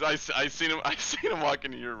know. I seen him. I seen him walk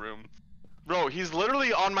into your room. Bro, he's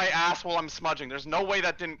literally on my ass while I'm smudging. There's no way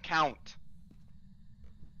that didn't count.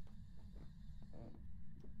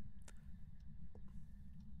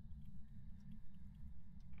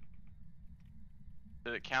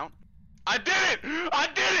 Did it count? I did it! I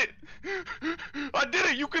did it! I did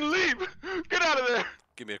it! You can leave! Get out of there!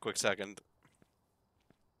 Give me a quick second.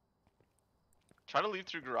 Try to leave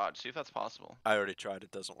through garage. See if that's possible. I already tried.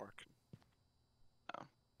 It doesn't work.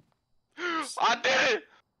 I did it!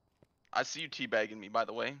 I see you teabagging me, by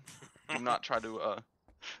the way. Do not try to,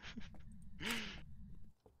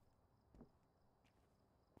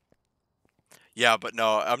 Yeah, but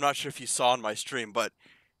no, I'm not sure if you saw on my stream, but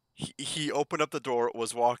he opened up the door,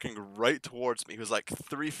 was walking right towards me. He was like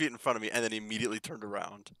 3 feet in front of me, and then immediately turned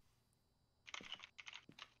around.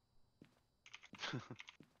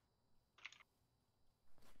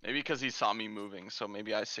 Maybe because he saw me moving, so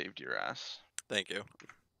maybe I saved your ass. Thank you.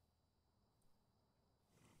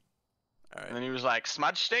 And Alright. then he was like,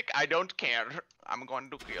 smudge stick, I don't care. I'm going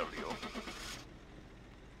to kill you.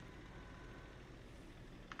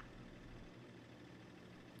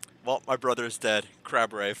 Well, my brother is dead.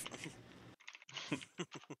 Crab rave.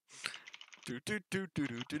 Do do do do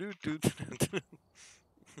do do do do.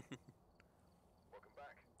 Welcome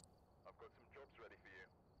back. I've got some jobs ready for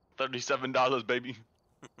you. $37, baby.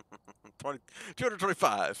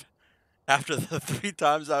 225. After the 3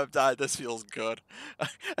 times I've died, this feels good.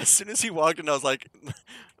 As soon as he walked in, I was like,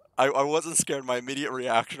 I wasn't scared. My immediate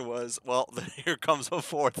reaction was, well, here comes a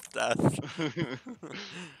 4th death.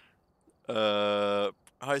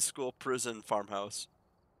 High school, prison, farmhouse.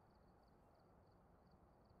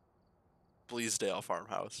 Bleasdale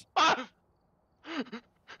farmhouse.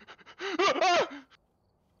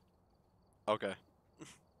 Okay.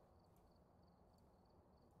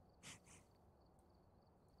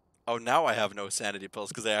 Oh, now I have no sanity pills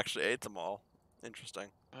because I actually ate them all. Interesting.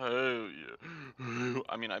 Oh yeah.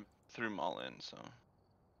 I mean, I threw them all in, so.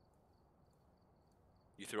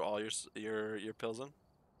 You threw all your pills in?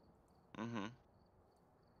 Mm-hmm.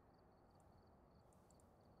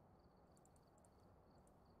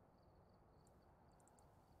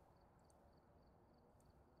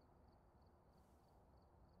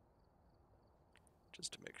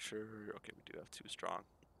 Just to make sure. Okay, we do have 2 strong.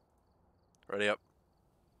 Ready up.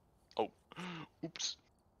 Oh. Oops.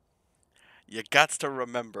 You gots to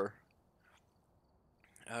remember.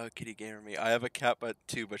 Oh, kitty gamer me. I have a cat but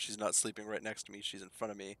too, but she's not sleeping right next to me. She's in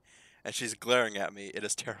front of me, and she's glaring at me. It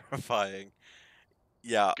is terrifying.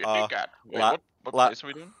 Yeah. Kitty cat. Wait, La what la place are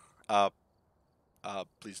we doing? uh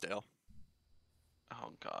Bleasdale.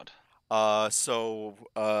 Oh God.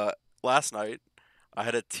 Last night I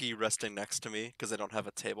had a tea resting next to me because I don't have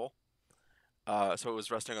a table. So it was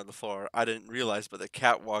resting on the floor. I didn't realize, but the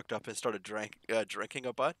cat walked up and started drinking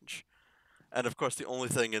a bunch. And of course, the only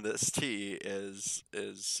thing in this tea is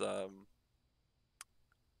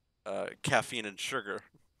caffeine and sugar.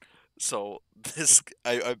 So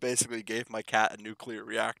I basically gave my cat a nuclear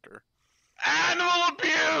reactor. Animal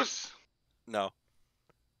abuse. No,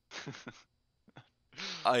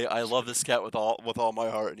 I Just love kidding. this cat with all my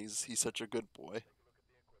heart, and he's such a good boy.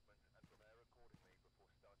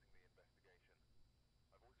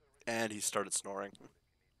 And he started snoring.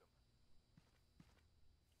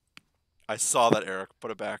 I saw that, Eric.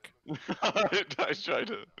 Put it back. I tried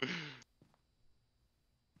to.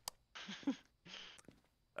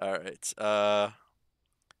 All right. I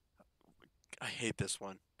hate this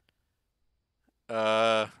one.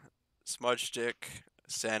 Uh, Smudge Stick,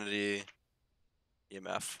 Sanity,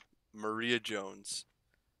 EMF, Maria Jones.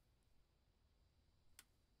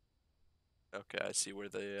 Okay, I see where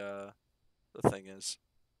the thing is.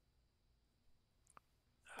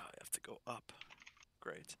 Oh, I have to go up.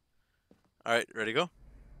 Great. All right, ready to go?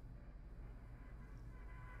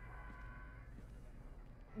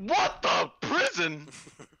 What the prison?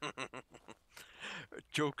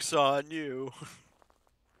 Joke's on you.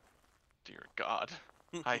 Dear God,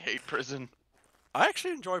 I hate prison. I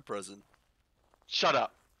actually enjoy prison. Shut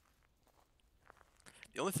up.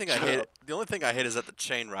 Shut up. The only thing I hate is that the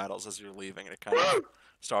chain rattles as you're leaving, and it kind of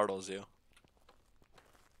startles you.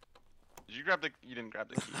 Did you grab the? You didn't grab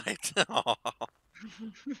the key. I know.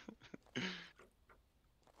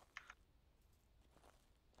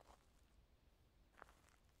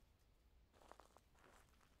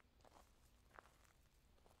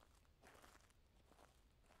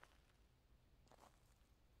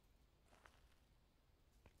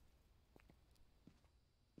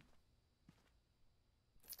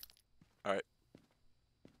 All right.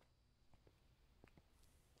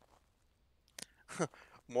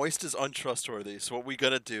 Moist is untrustworthy, so what we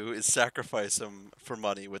gotta do is sacrifice him for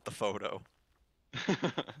money with the photo.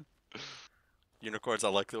 Unicorns, I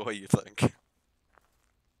like the way you think.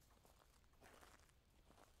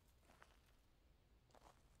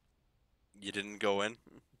 You didn't go in?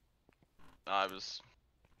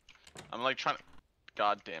 I'm like trying to.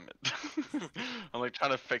 God damn it. I'm like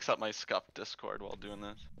trying to fix up my scuff Discord while doing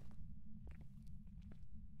this.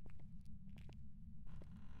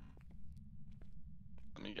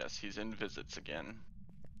 Let me guess, he's in visits again.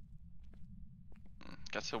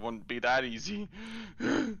 Guess it wouldn't be that easy.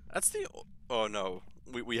 That's the. Oh no,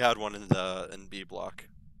 we had one in B block.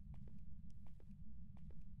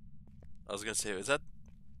 I was gonna say, is that?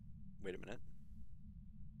 Wait a minute.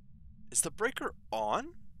 Is the breaker on?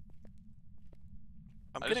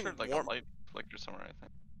 I'm I just getting heard like warm. a light flicker somewhere, I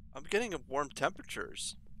think. I'm getting warm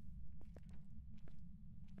temperatures.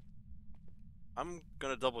 I'm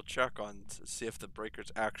gonna double check on to see if the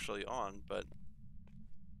breaker's actually on, but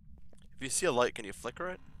if you see a light, can you flicker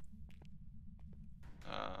it?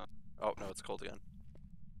 Uh, Oh no, it's cold again.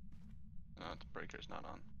 no, the breaker's not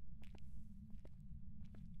on.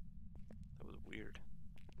 That was weird.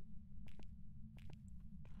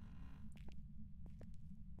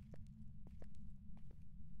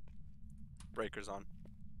 Breaker's on.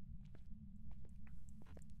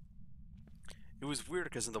 It was weird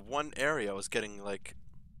because in the one area I was getting like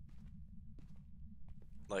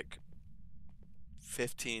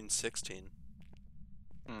 15, 16.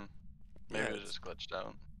 Maybe Yeah, it was just glitched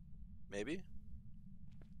out. maybe?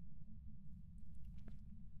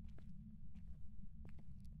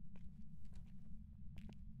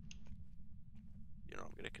 You know,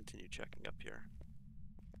 I'm gonna continue checking up here.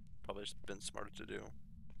 Probably just been smarter to do.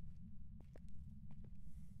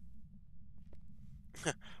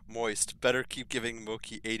 Moist, better keep giving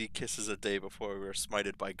Moki 80 kisses a day before we are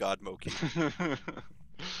smited by God Moki.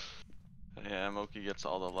 Yeah, Moki gets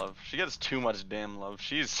all the love. She gets too much damn love.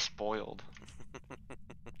 She's spoiled.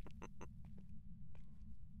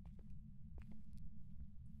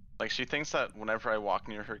 Like, she thinks that whenever I walk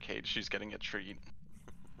near her cage, she's getting a treat.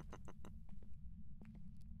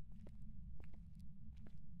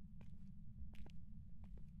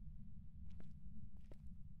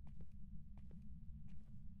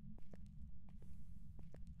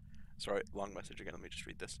 Sorry, long message again. Let me just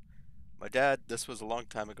read this. My dad, this was a long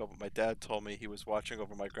time ago, but my dad told me he was watching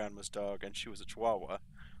over my grandma's dog, and she was a Chihuahua,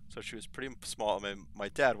 so she was pretty small. And my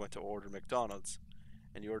dad went to order McDonald's,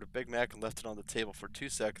 and he ordered a Big Mac and left it on the table for 2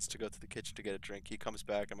 seconds to go to the kitchen to get a drink. He comes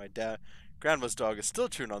back, and grandma's dog, is still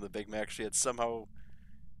chewing on the Big Mac she had somehow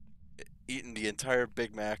eating the entire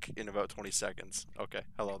Big Mac in about 20 seconds. Okay,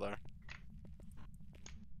 hello there.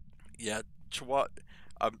 Yeah, Chihuahua.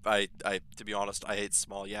 To be honest, I hate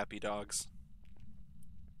small yappy dogs.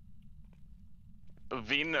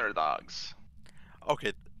 Wiener dogs.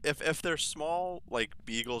 Okay, if they're small like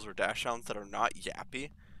beagles or dachshunds that are not yappy,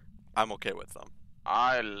 I'm okay with them.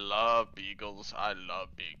 I love beagles. I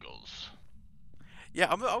love beagles. Yeah,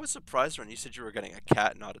 I was surprised when you said you were getting a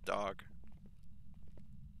cat, not a dog.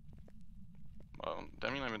 Well,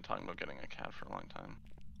 Demi and I have been talking about getting a cat for a long time.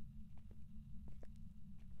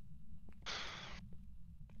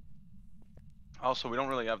 Also, we don't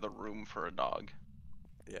really have the room for a dog.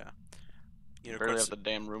 Yeah. We barely Unicorn, have the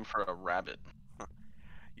damn room for a rabbit.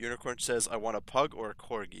 Unicorn says, I want a pug or a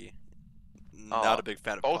corgi. Not Oh, a big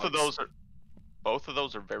fan of both of pugs.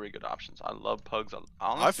 those are very good options. I love pugs. I've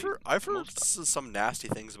Honestly, heard I've heard most. some nasty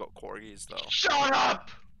things about corgis though. Shut up!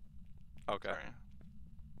 Okay. Sorry.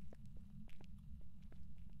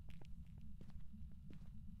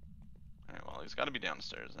 Alright, well, he's got to be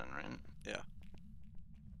downstairs then, right? Yeah.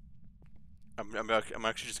 I'm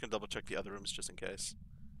actually just gonna double check the other rooms just in case.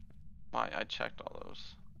 Why? I checked all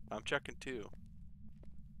those. I'm checking too.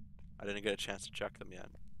 I didn't get a chance to check them yet.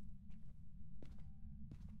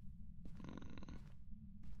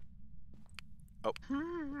 Oh,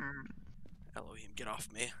 Hmm. Elohim, get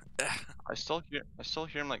off me. I still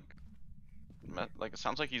hear him like it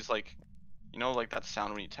sounds like he's like, you know, like that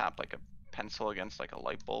sound when you tap like a pencil against like a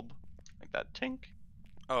light bulb, like that tink.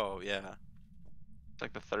 Oh yeah. It's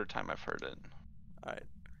like the third time I've heard it. Alright,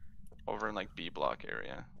 Over in like B block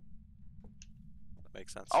area. that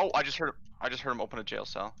makes sense. Oh, I just heard him open a jail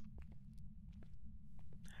cell.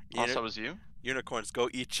 Oh, so that was you? Unicorns, go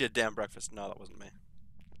eat your damn breakfast. No, that wasn't me.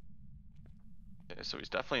 Okay, so he's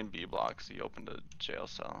definitely in B block, so he opened a jail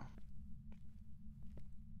cell.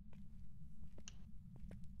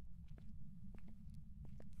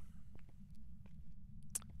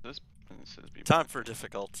 This says B Time block. for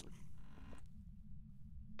difficult.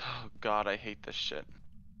 Oh god, I hate this shit.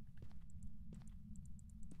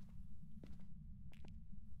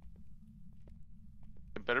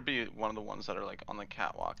 It better be one of the ones that are like on the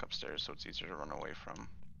catwalk upstairs so it's easier to run away from.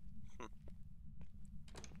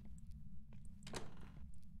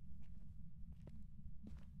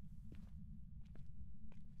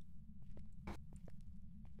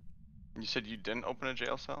 You said you didn't open a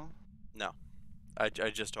jail cell? No. I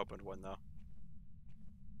just opened one though.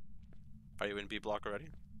 Are you in B block already?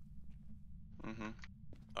 Mm-hmm.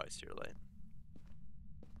 Oh, I see you're late.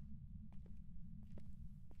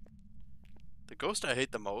 The ghost I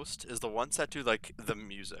hate the most is the ones that do like the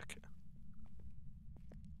music.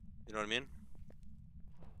 You know what I mean?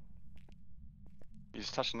 You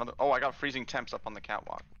just touched another. Oh, I got freezing temps up on the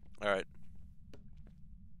catwalk. Alright.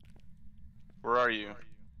 Where are you?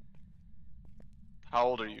 How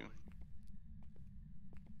old are you?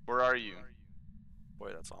 Where are you?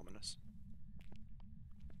 Boy, that's ominous.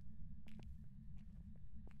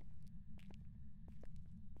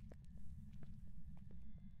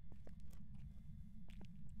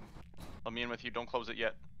 Let me in with you. Don't close it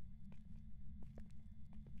yet.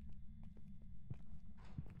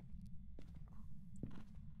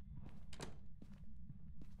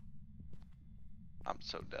 I'm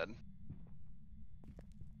so dead.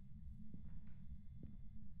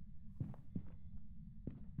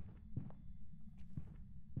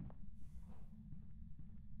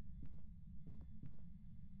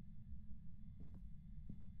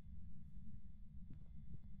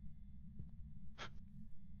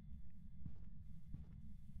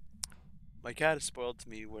 My cat is spoiled to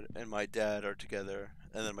me when and my dad are together,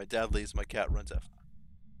 and then my dad leaves, my cat runs after.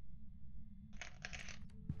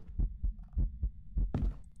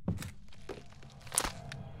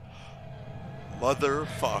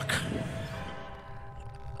 Motherfuck.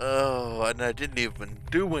 Oh, and I didn't even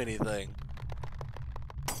do anything.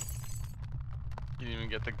 You didn't even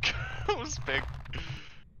get the ghost pick.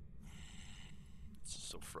 This is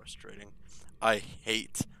so frustrating. I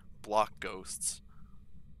hate block ghosts.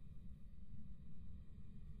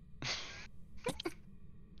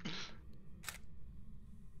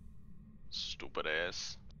 Stupid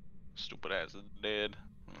ass. Stupid ass is dead.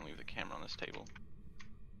 I'm gonna leave the camera on this table.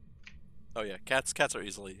 Oh yeah, cats are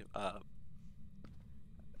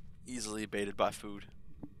easily baited by food.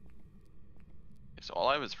 Okay, so all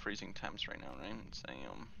I have is freezing temps right now, right? It's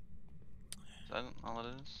is that all it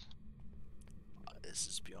is? This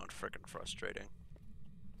is beyond frickin' frustrating.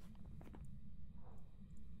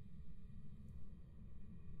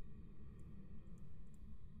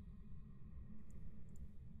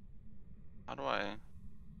 How do I?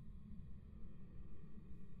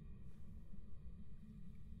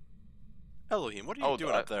 Elohim, what are you Oh,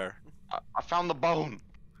 doing up there? I found the bone.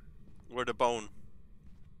 Where the bone?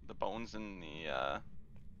 The bone's in the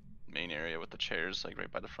main area with the chairs, like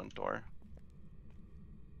right by the front door.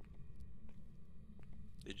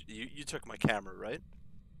 You took my camera, right?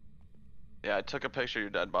 Yeah, I took a picture of your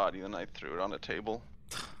dead body, then I threw it on a table.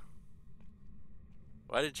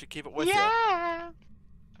 Why didn't you keep it with you? Yeah.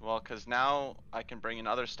 Well, cause now I can bring in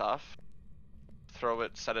other stuff, throw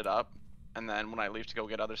it, set it up, and then when I leave to go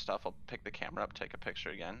get other stuff, I'll pick the camera up, take a picture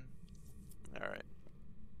again. All right.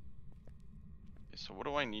 Okay, so what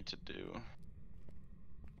do I need to do?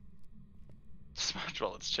 Smudge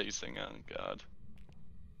while it's chasing. Oh god.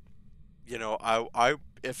 You know,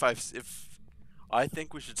 if I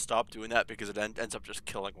think we should stop doing that because it ends up just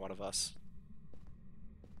killing one of us.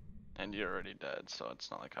 And you're already dead, so it's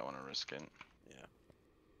not like I want to risk it. Yeah.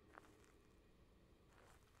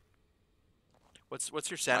 What's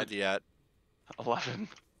your sanity at? 11.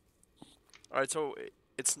 All right, so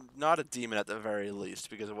it's not a demon at the very least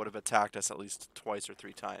because it would have attacked us at least twice or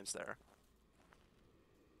three times there.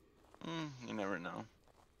 You never know.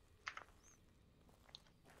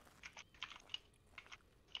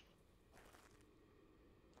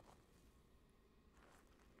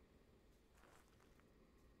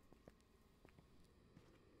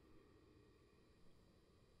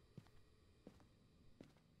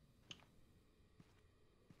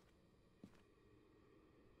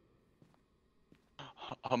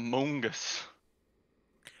 Among Us.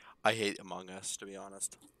 I hate Among Us, to be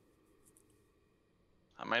honest.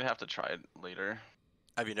 I might have to try it later.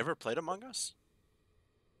 Have you never played Among Us?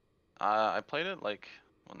 I played it like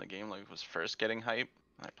when the game like was first getting hype.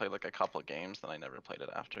 I played like a couple of games, then I never played it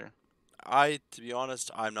after. To be honest,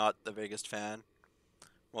 I'm not the biggest fan.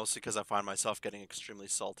 Mostly because I find myself getting extremely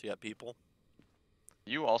salty at people.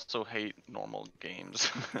 You also hate normal games.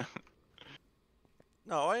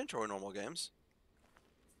 No, I enjoy normal games.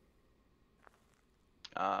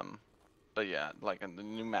 But yeah, like the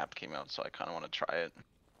new map came out, so I kind of want to try it.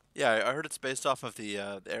 Yeah, I heard it's based off of the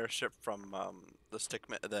airship from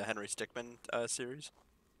the Henry Stickmin series.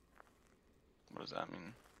 What does that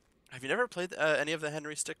mean? Have you never played any of the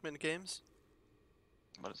Henry Stickmin games?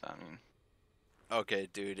 What does that mean? Okay,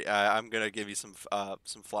 dude, I'm gonna give you some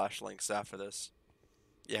flash links after this.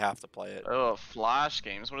 You have to play it. Oh, Flash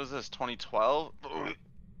games. What is this? 2012?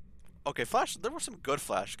 Okay, Flash. There were some good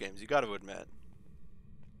Flash games. You got to admit.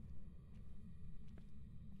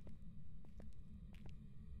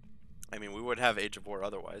 I mean, we wouldn't have Age of War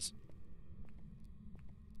otherwise.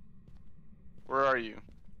 Where are you?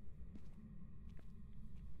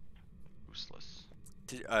 Useless.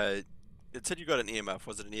 It said you got an EMF.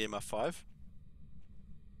 Was it an EMF 5?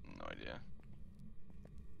 No idea.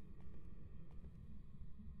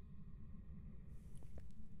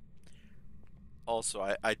 Also,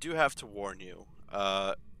 I do have to warn you.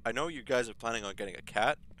 I know you guys are planning on getting a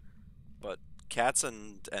cat, but cats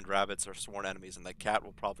and rabbits are sworn enemies, and the cat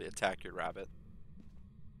will probably attack your rabbit.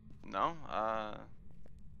 No,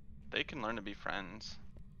 they can learn to be friends.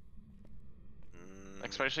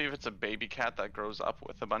 Especially if it's a baby cat that grows up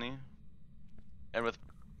with a bunny. And with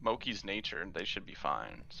Moki's nature, they should be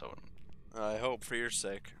fine, so... I hope for your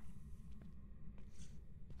sake.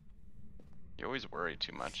 You always worry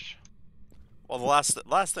too much. Well, the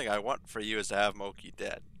last thing I want for you is to have Moki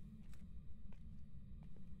dead.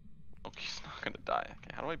 Moki's not gonna die.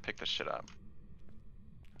 Okay, how do I pick this shit up?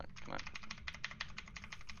 Can I...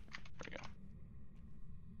 There we go.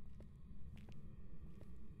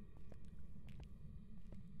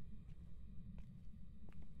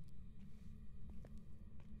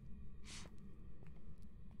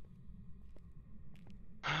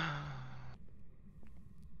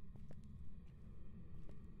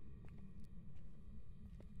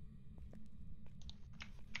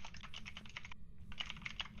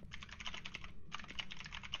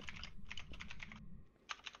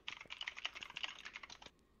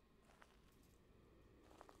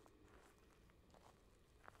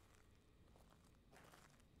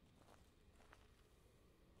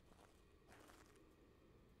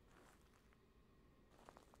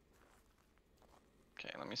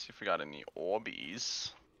 Okay, let me see if we got any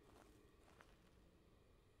orbies.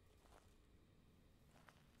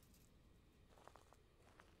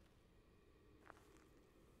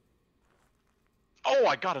 Oh,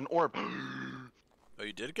 I got an orb! Oh,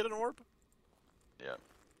 you did get an orb? Yeah.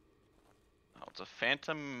 Oh, it's a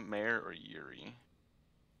Phantom, Mare, or Yuri.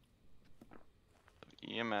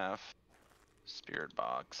 EMF, Spirit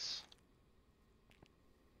Box,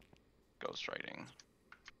 Ghostwriting.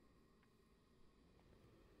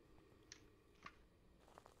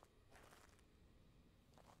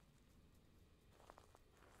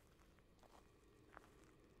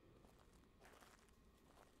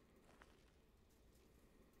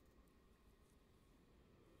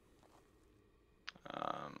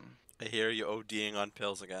 I hear you ODing on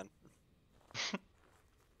pills again.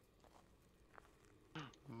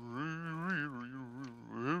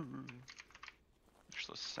 There's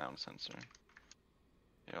the sound sensor.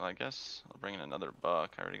 Yeah, well, I guess I'll bring in another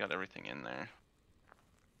buck. I already got everything in there.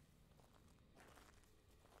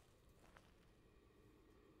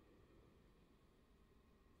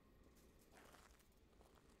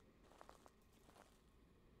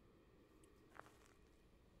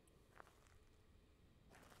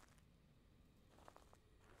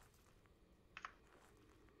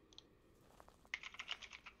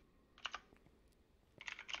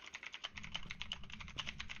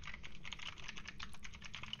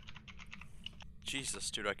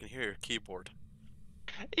 Jesus, dude, I can hear your keyboard.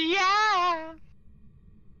 Yeah.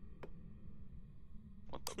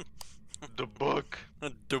 What the book?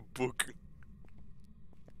 The book.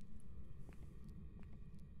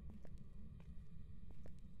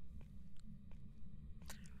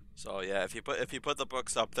 So yeah, if you put the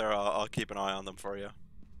books up there, I'll keep an eye on them for you.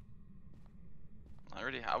 I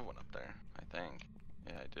already have one up there, I think.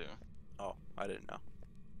 Yeah, I do. Oh, I didn't know.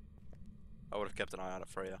 I would have kept an eye on it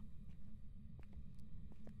for you.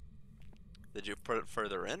 Did you put it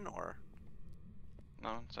further in, or?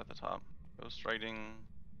 No, it's at the top. Ghostwriting.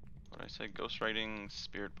 What did I say? Ghostwriting,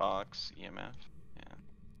 spirit box, EMF. Yeah.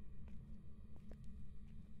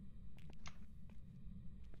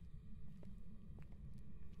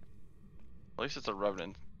 At least it's a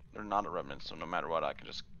revenant, or not a revenant, so no matter what, I can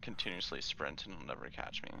just continuously sprint and it'll never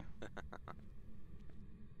catch me.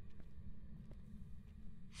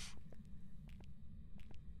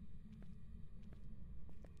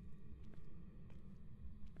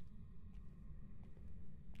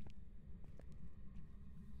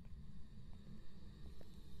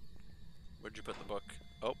 Where'd you put the book?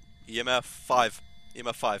 Oh, EMF 5.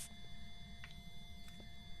 EMF 5.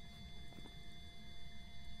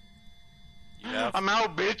 You have I'm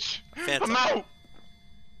out, bitch! Phantom. I'm out!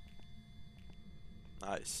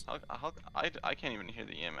 Nice. I can't even hear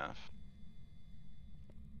the EMF.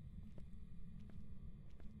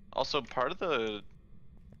 Also, part of the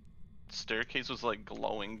staircase was like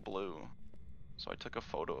glowing blue. So I took a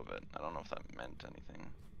photo of it. I don't know if that meant anything.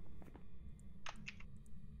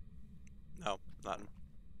 No, nothing.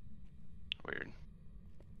 Weird.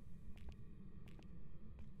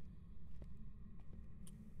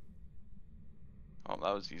 Oh,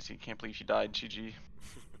 that was easy. Can't believe you died, GG.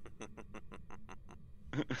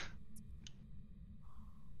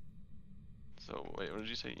 So, wait, what did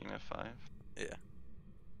you say? EMF 5? Yeah.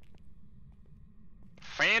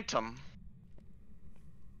 Phantom!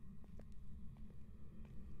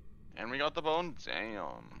 And we got the bone?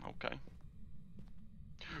 Damn, okay.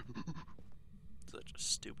 Such a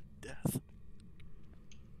stupid death.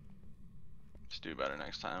 Just do better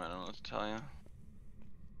next time, I don't know what to tell you.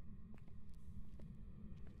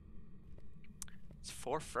 It's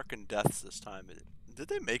 4 frickin' deaths this time. Did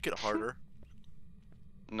they make it harder?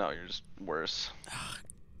 No, you're just worse.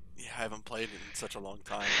 Yeah, I haven't played it in such a long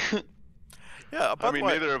time. Yeah, I mean,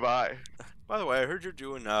 neither have I. by the way, I heard you're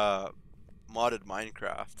doing modded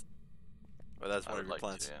Minecraft. Or that's I one of would your like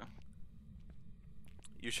plans. to, yeah.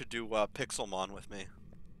 You should do Pixelmon with me.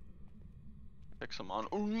 Pixelmon.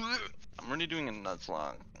 I'm already doing a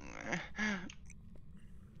Nuzlocke.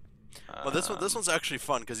 Well, this one's actually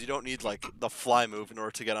fun because you don't need like the fly move in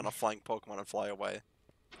order to get on a flying Pokemon and fly away.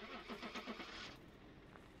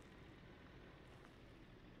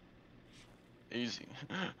 Easy.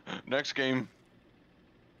 Next game.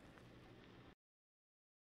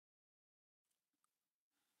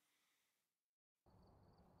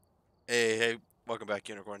 Hey, welcome back,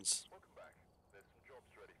 unicorns. Welcome back. There's some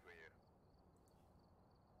jobs ready for you.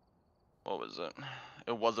 What was it?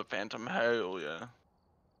 It was a phantom. Hell yeah.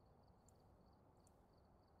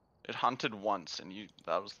 It hunted once, and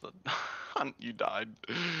that was the hunt. You died.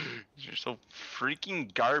 You're so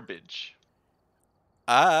freaking garbage.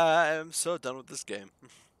 I'm so done with this game.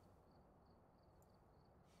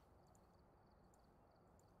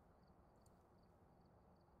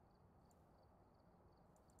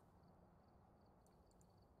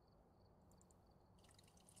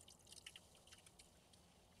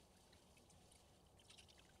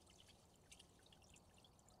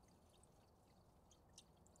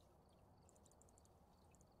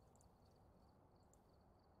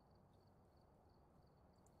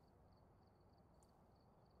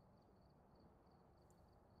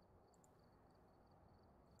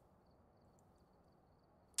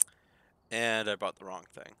 And I bought the wrong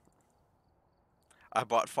thing. I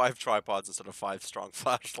bought 5 tripods instead of 5 strong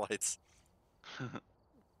flashlights.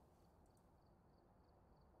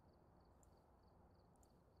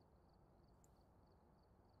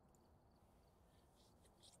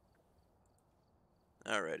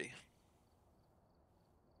 Alrighty.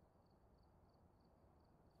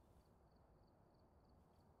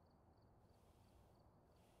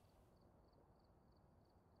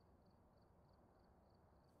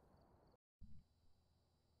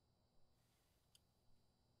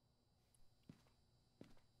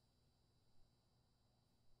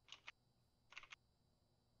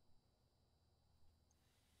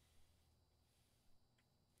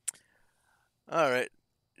 Alright.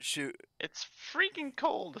 Shoot. It's freaking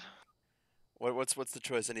cold. What's the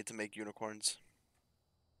choice? I need to make unicorns.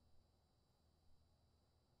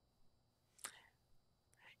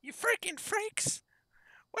 You freaking freaks!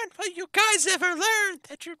 When will you guys ever learn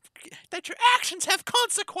that your actions have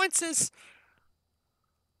consequences?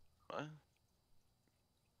 What?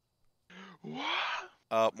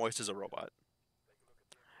 What? Moist is a robot.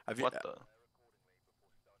 Have you? What the?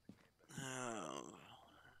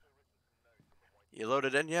 You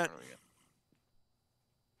loaded in yet? Where are we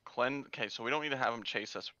at? Okay, so we don't need to have him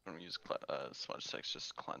chase us when we use Smudge 6,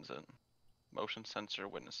 just cleanse it. Motion sensor,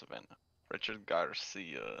 witness event. Richard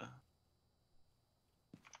Garcia.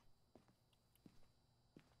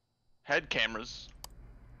 Head cameras.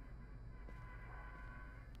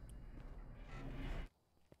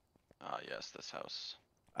 Ah, yes, this house.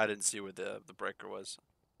 I didn't see where the breaker was.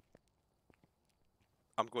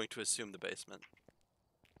 I'm going to assume the basement.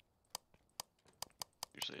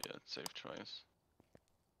 Usually a safe choice.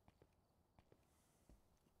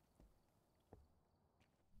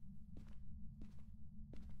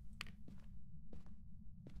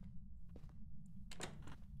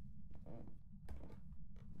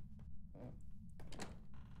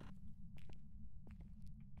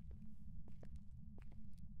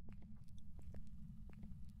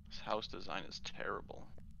 This house design is terrible.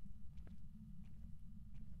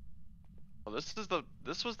 Oh, this was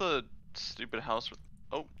the stupid house with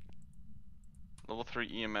level 3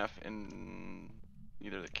 EMF in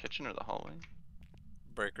either the kitchen or the hallway.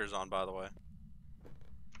 Breaker's on, by the way.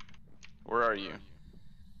 Where are you?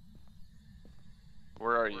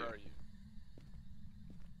 Where are you?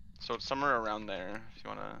 So it's somewhere around there if you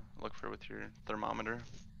wanna look for it with your thermometer.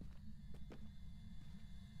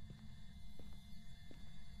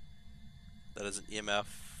 That is an EMF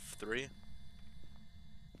 3.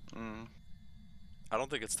 I don't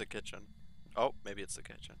think it's the kitchen. Oh, maybe it's the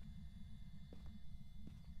kitchen.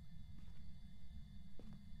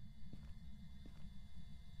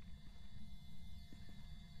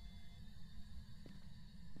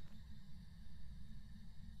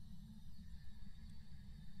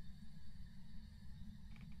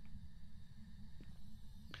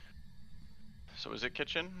 So is it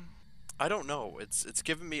kitchen? I don't know. It's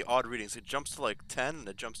giving me odd readings. It jumps to like 10 and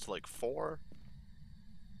it jumps to like 4.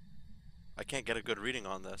 I can't get a good reading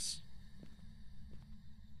on this.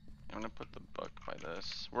 I'm gonna put the book by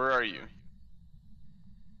this. Where are you?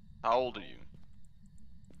 How old are you?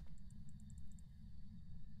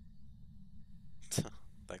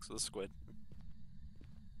 Thanks for the squid.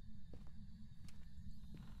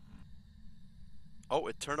 Oh,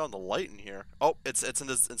 it turned on the light in here. Oh, it's in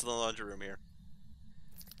the laundry room here.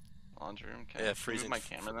 Laundry room. Okay. Yeah, Can I freezing. move my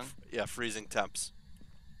camera then. Yeah, freezing temps.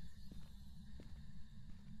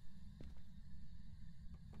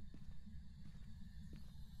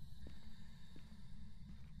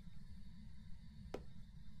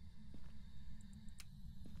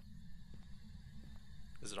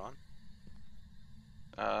 Is it on?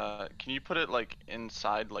 Can you put it like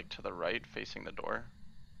inside, like to the right, facing the door?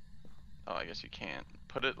 Oh, I guess you can't.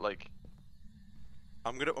 Put it like.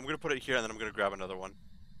 I'm gonna put it here and then I'm gonna grab another one.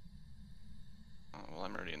 Oh, well,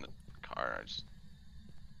 I'm already in the car. I just.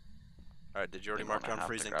 All right, did you already didn't mark wanna on have to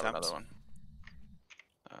freezing grab temps? another one.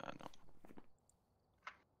 No.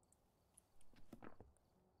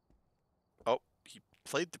 Oh, he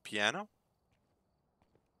played the piano?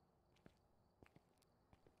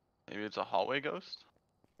 Maybe it's a hallway ghost.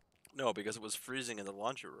 No, because it was freezing in the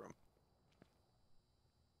laundry room.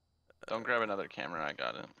 Don't grab another camera. I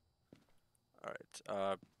got it. All right.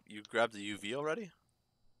 You grabbed the UV already?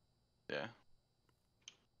 Yeah.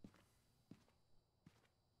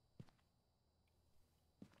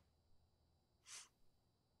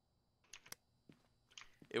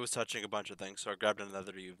 It was touching a bunch of things, so I grabbed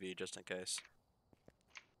another UV just in case.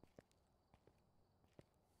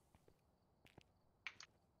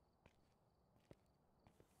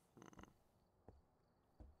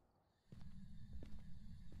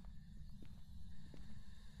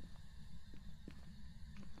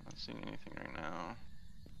 Not seeing anything right now.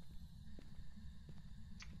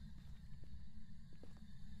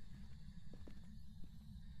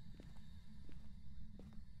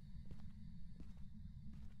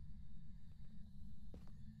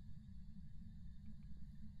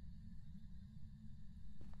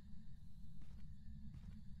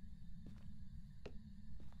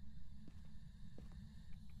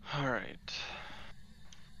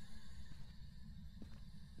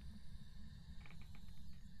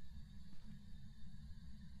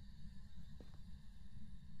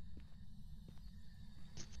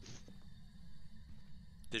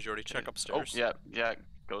 Did you already check Oh, upstairs? yeah, yeah,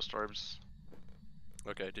 ghost orbs.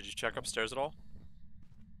 Okay, did you check upstairs at all?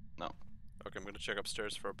 No. Okay, I'm gonna check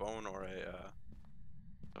upstairs for a bone or a,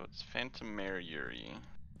 So it's Phantom Mare Yuri.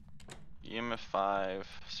 EMF 5,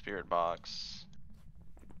 Spirit Box,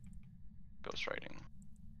 Ghost Writing.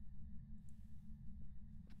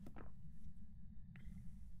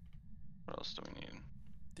 What else do we need?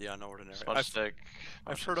 the Unordinary. Smudge Stick.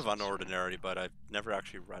 I've Motion heard of Sensor. Unordinary, but I've never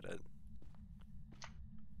actually read it.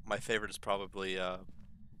 My favorite is probably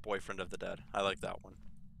Boyfriend of the Dead. I like that one.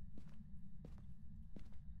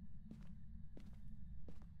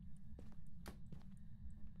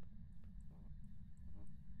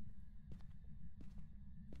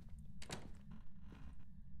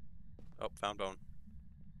 Oh, found bone.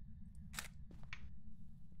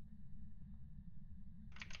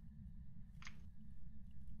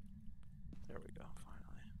 There we go,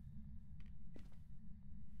 finally.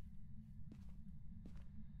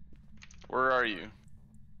 Where are you?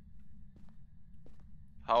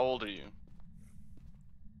 How old are you?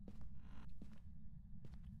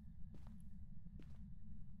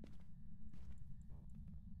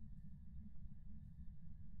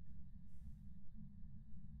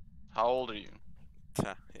 How old are you?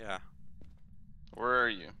 Yeah. Where are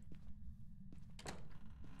you?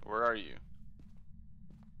 Where are you?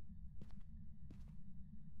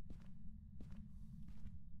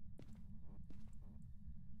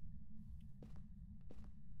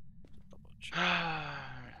 Double check.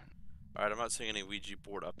 Alright, I'm not seeing any Ouija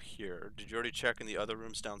board up here. Did you already check in the other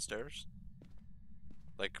rooms downstairs?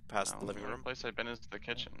 Like past the No, living the only room? place I've been is the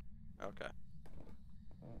kitchen. Okay.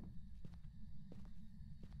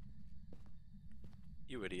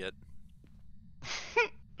 You idiot.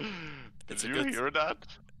 It's Did a you good hear that?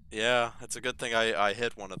 Yeah, it's a good thing I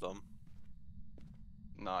hit one of them.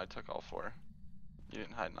 No, I took all 4. You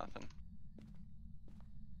didn't hide nothing.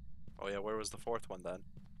 Oh yeah, where was the fourth one then?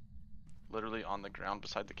 Literally on the ground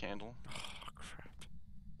beside the candle. Oh crap.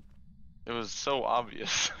 It was so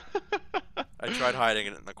obvious. I tried hiding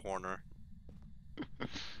it in the corner. I'm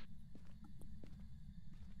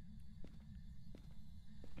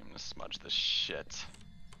gonna smudge this shit.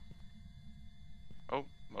 Oh,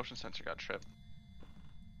 motion sensor got tripped.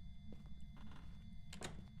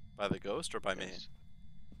 By the ghost or by me? Yes.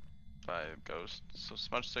 By ghost. So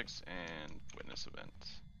smudge sticks and witness event.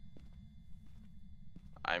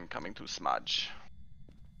 I'm coming to smudge.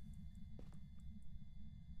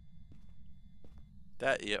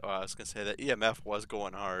 Oh, I was gonna say that EMF was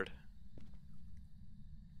going hard.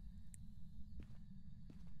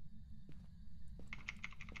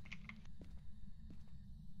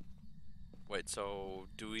 Wait, so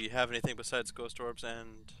do we have anything besides ghost orbs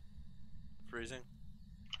and freezing?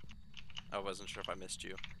 I wasn't sure if I missed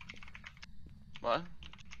you. What?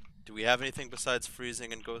 Do we have anything besides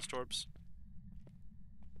freezing and ghost orbs?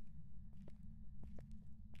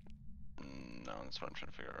 No, that's what I'm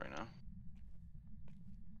trying to figure out right now.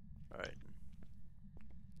 Alright.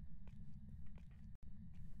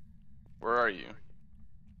 Where are you?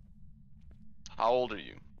 How old are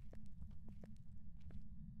you?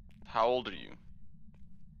 How old are you?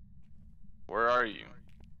 Where are you?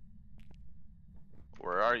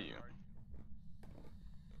 Where are you?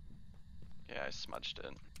 Yeah, I smudged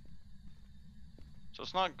it. So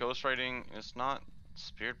it's not ghostwriting, it's not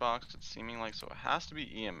spirit box, it's seeming like, so it has to be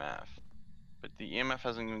EMF. But the EMF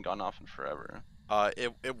hasn't even gone off in forever.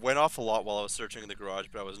 It went off a lot while I was searching in the garage,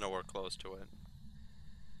 but I was nowhere close to it.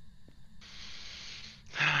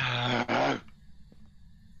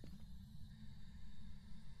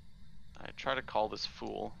 I try to call this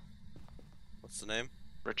fool. What's the name?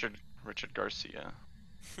 Richard Garcia.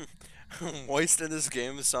 Moist in this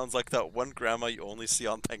game sounds like that one grandma you only see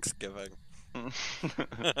on Thanksgiving.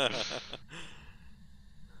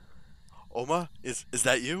 Oma, is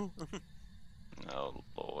that you? Oh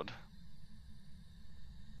lord.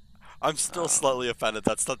 I'm still slightly offended.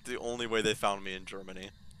 That's not the only way they found me in Germany.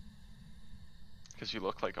 Because you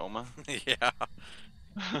look like Oma. Yeah.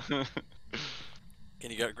 Can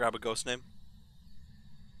you grab a ghost name?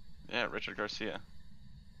 Yeah, Richard Garcia.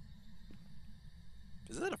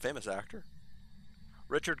 Is that a famous actor?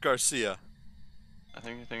 Richard Garcia. I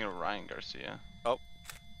think you're thinking of Ryan Garcia. Oh.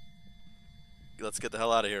 Let's get the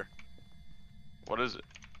hell out of here. What is it?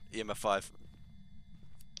 EMF 5.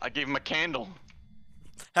 I gave him a candle.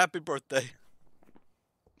 Happy birthday.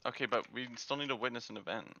 Okay, but we still need to witness an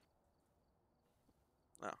event.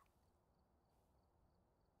 Oh.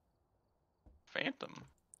 Phantom.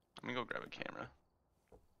 Let me go grab a camera.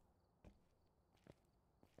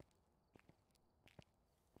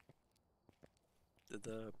 Did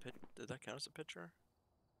that count as a picture?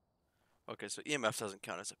 Okay, so EMF doesn't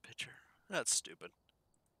count as a picture. That's stupid.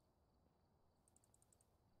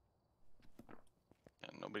 Yeah,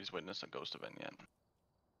 nobody's witnessed a ghost event yet.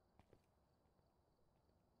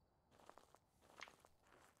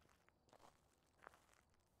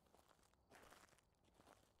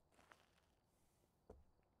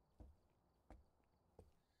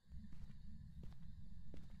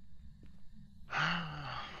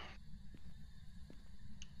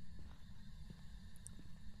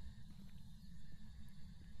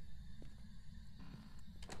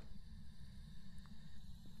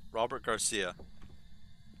 Robert Garcia.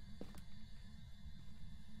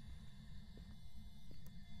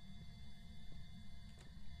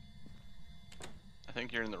 I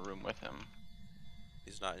think you're in the room with him.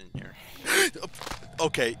 He's not in here.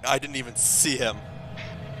 Okay, I didn't even see him.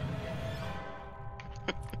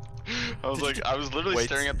 I was Did you like, I was literally wait.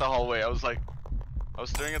 staring at the hallway. I was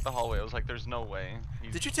staring at the hallway. I was like, there's no way.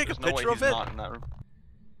 Did you take a There's no way picture of he's it? not in that room.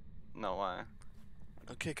 No, why?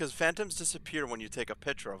 Okay, because phantoms disappear when you take a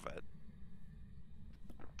picture of it.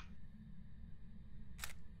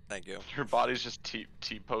 Thank you. Your body's just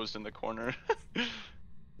T-posed in the corner.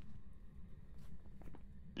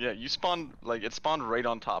 Yeah, you spawned, like, it spawned right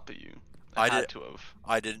on top of you. It had to have.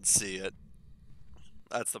 I didn't see it.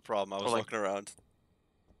 That's the problem. I was like- looking around.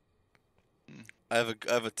 Mm. I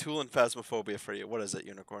have a tool in Phasmophobia for you. What is it,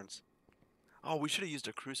 unicorns? Oh, we should have used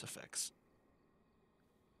a crucifix.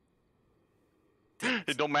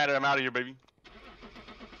 It don't matter, I'm out of here, baby.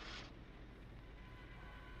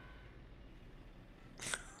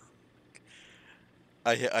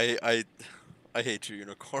 I hate you,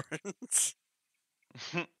 unicorns.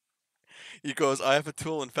 He goes, I have a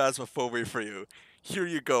tool in Phasmophobia for you. Here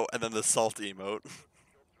you go, and then the salt emote.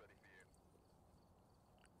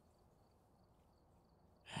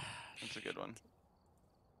 That's a good one.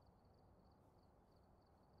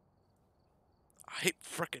 I hate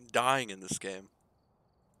frickin' dying in this game.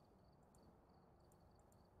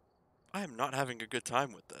 I am not having a good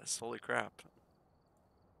time with this. Holy crap.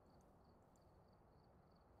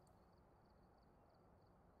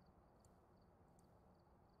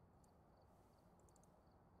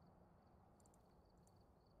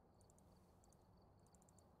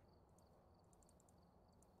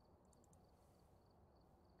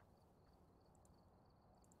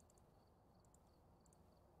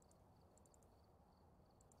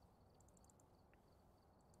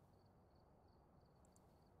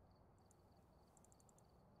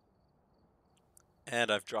 And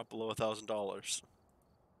I've dropped below $1,000.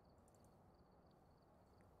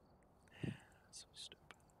 So stupid.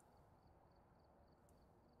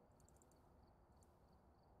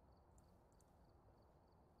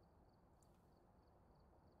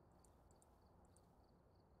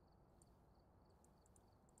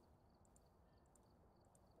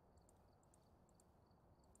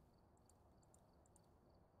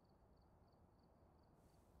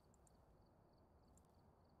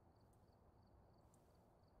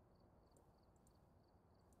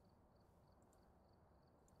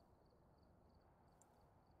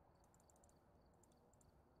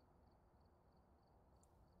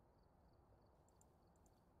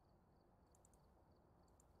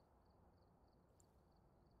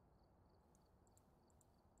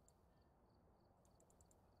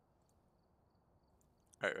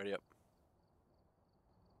 Alright, ready up.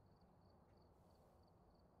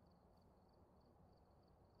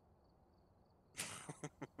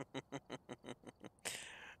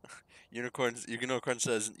 Unicorn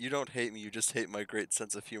says, you don't hate me, you just hate my great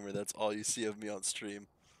sense of humor. That's all you see of me on stream.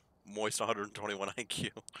 Moist 121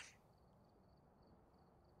 IQ.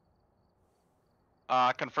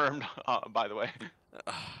 Confirmed, by the way.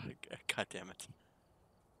 God damn it.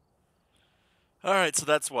 Alright, so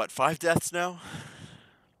that's what, 5 deaths now?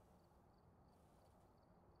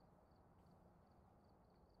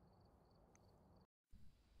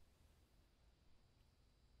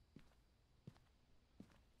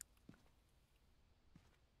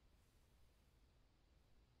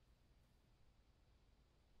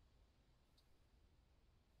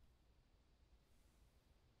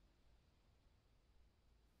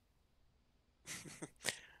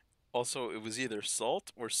 Also, it was either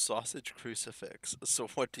salt or sausage crucifix. So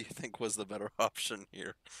what do you think was the better option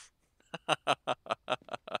here? Alright,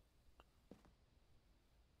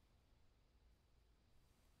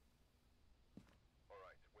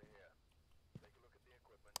 we're here. Take a look at the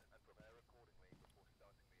equipment and prepare accordingly before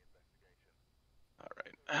starting the investigation.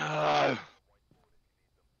 Alright. Whiteboard if you need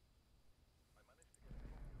them. I managed to get a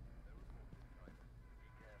copy. No report this time. Be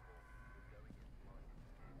careful. We're going in blind.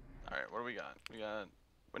 Alright, what do we got? We got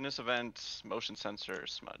witness event, motion sensor,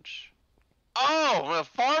 smudge. Oh, a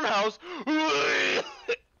farmhouse.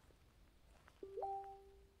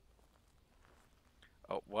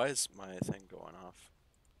 Oh, why is my thing going off?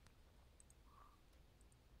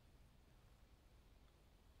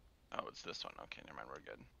 Oh, it's this one. Okay, never mind. We're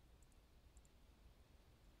good.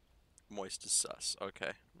 Moist is sus.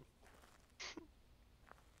 Okay.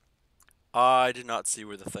 I did not see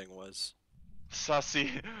where the thing was.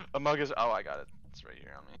 Sussy. A mug is. Oh, I got it. It's right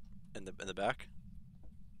here on me. In the back?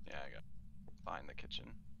 Yeah, I got it. Behind the kitchen.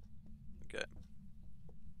 Okay.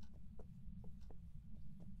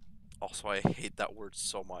 Also, I hate that word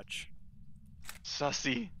so much.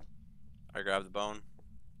 Sussy. I grab the bone.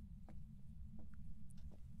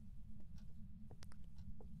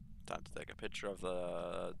 Time to take a picture of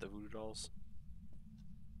the voodoo dolls.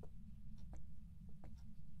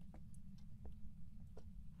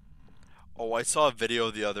 Oh, I saw a video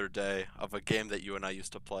the other day of a game that you and I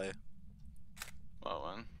used to play. What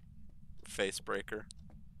one? Facebreaker.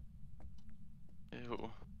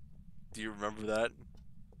 Ew. Do you remember that?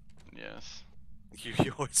 Yes.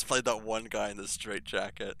 You always played that one guy in the straight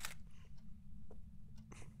jacket.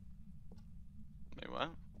 Wait,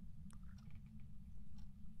 what?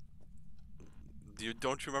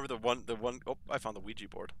 Don't you remember the one oh, I found the Ouija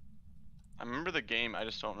board. I remember the game. I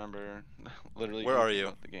just don't remember literally Where are anything you?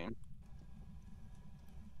 about the game.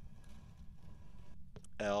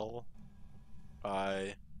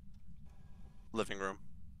 I living room.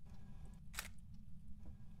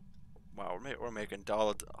 Wow, we're making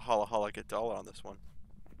holla get dollar on this one.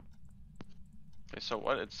 Okay, so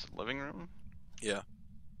what? It's living room? Yeah,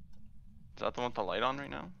 Is that the one with the light on right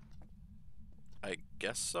now? I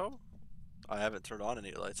guess so. I haven't turned on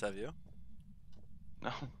any lights, have you?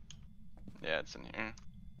 No. Yeah, it's in here.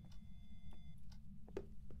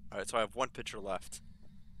 Alright, so I have one picture left.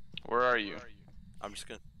 Where are you? I'm just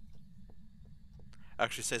gonna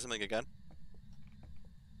actually say something again.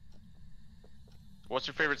 What's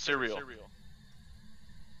your favorite cereal?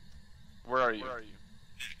 Where are you?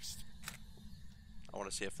 I want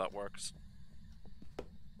to see if that works.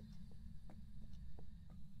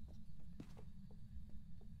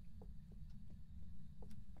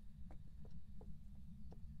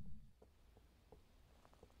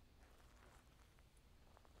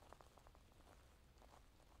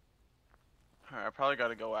 Alright, I probably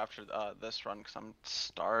gotta go after this run because I'm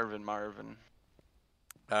starving, Marvin.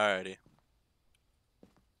 Alrighty.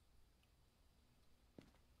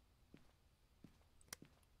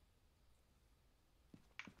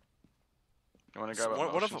 You wanna So grab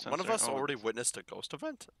a motion one of sensor? us Oh, already witnessed a ghost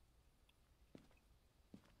event.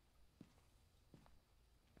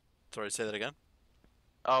 Sorry, say that again.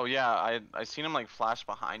 oh yeah, I seen him like flash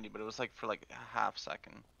behind you, but it was like for like a half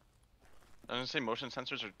second. I was gonna say motion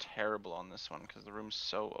sensors are terrible on this one because the room's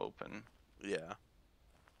so open. Yeah.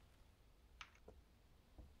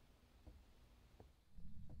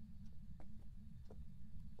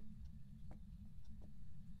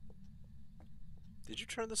 Did you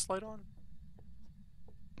turn this light on?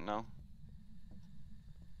 No.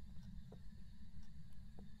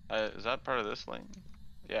 Is that part of this lane?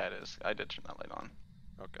 Yeah, it is. I did turn that light on.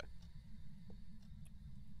 Okay.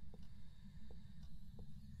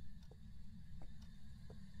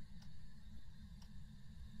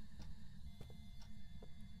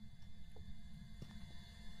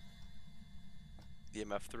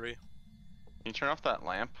 EMF 3. Can you turn off that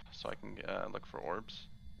lamp so I can look for orbs?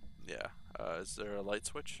 Yeah. Is there a light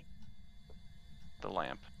switch? The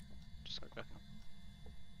lamp. Just Okay.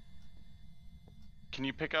 Can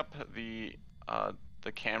you pick up the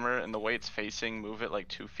camera and the way it's facing, move it like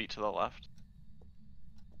 2 feet to the left?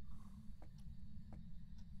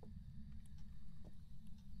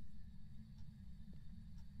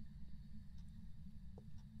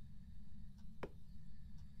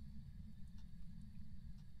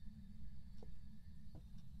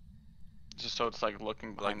 Just so it's like looking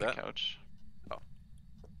Like behind the that? couch. Oh.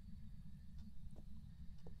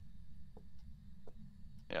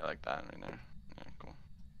 Yeah, like that right there. Yeah, cool.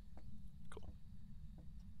 Cool.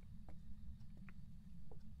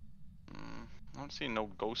 I don't see no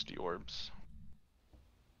ghosty orbs.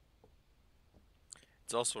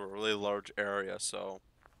 It's also a really large area, so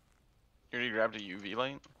You already grabbed a UV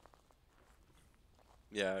light?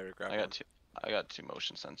 yeah, I grab I one. got two. I got 2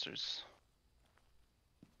 motion sensors.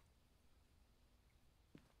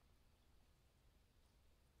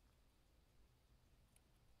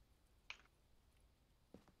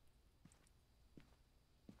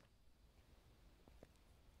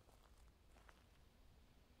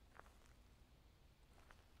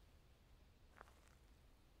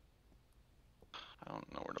 I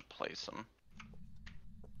don't know where to place them.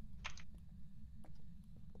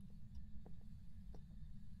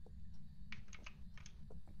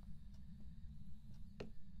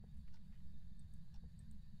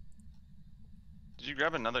 you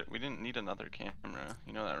grab another? We didn't need another camera.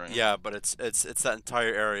 You know that, right? Yeah, but it's that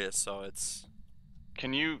entire area, so it's.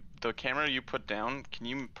 Can you, the camera you put down, can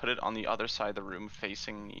you put it on the other side of the room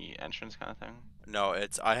facing the entrance kind of thing? No,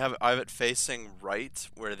 it's I have it facing right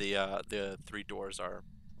where the 3 doors are.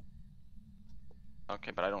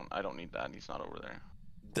 Okay, but I don't need that. He's not over there.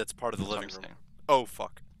 That's part of the That's what living I'm room. saying. Oh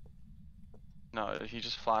fuck. No, he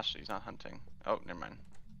just flashed. He's not hunting. Oh, never mind.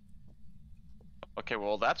 Okay,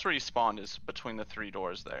 well that's where he spawned, is between the 3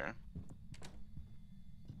 doors there.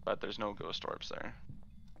 But there's no ghost orbs there.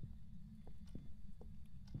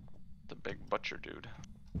 The big butcher dude.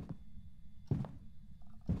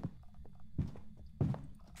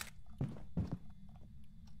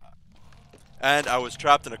 And I was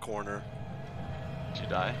trapped in a corner. Did you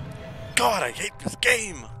die? God, I hate this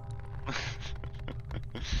game.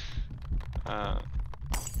 uh,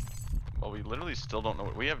 well, we literally still don't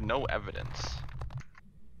know. We have no evidence.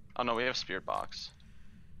 Oh no, we have spirit box.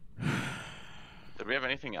 Did we have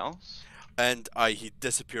anything else? And he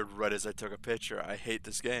disappeared right as I took a picture. I hate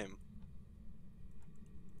this game.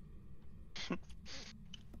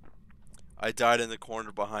 I died in the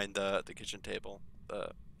corner behind the kitchen table.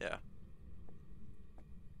 Yeah.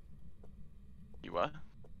 You what?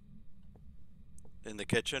 In the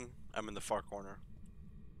kitchen, I'm in the far corner.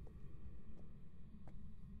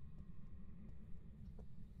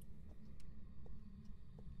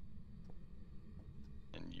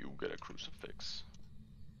 And you get a crucifix.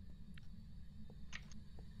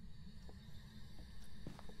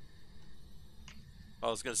 I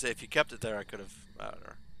was gonna say if you kept it there, I could have. I don't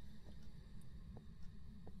know.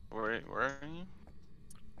 Where are you?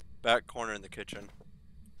 Back corner in the kitchen.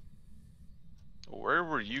 Where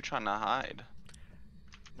were you trying to hide?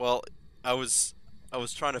 Well, I was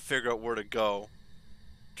trying to figure out where to go.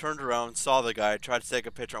 Turned around, saw the guy, tried to take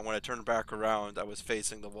a picture, and when I turned back around, I was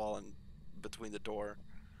facing the wall and between the door.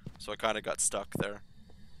 So I kind of got stuck there.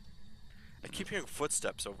 I keep hearing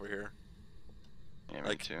footsteps over here. Yeah, me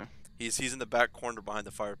Like, too. He's in the back corner behind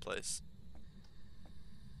the fireplace.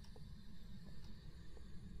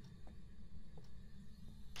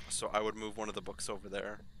 So I would move one of the books over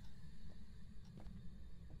there.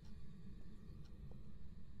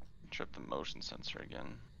 Trip the motion sensor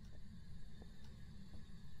again.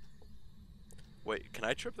 Wait, can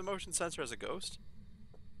I trip the motion sensor as a ghost?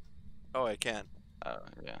 Oh, I can. Oh,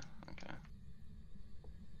 yeah, okay.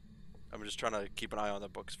 I'm just trying to keep an eye on the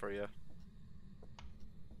books for you.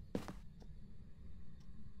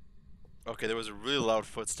 Okay, there was a really loud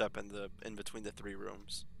footstep in between the 3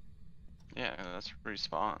 rooms. Yeah, that's where he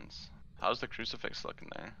spawns. How's the crucifix looking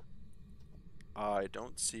there? I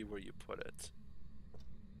don't see where you put it.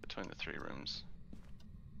 Between the 3 rooms.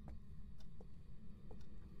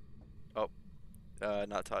 Oh,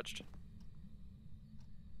 not touched.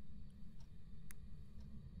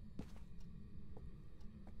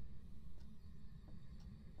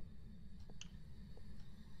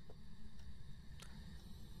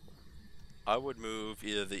 I would move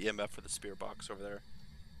either the EMF or the spear box over there.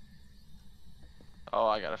 Oh,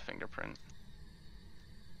 I got a fingerprint.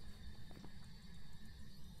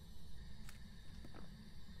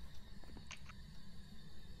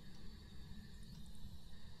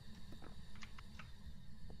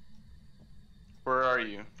 Where are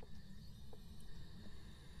you?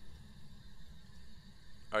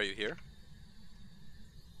 Are you here?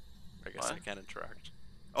 I guess What? I can't interact.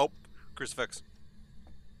 Oh, crucifix.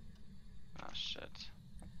 Oh shit.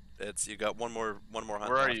 You got one more hunt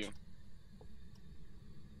Where are left. you?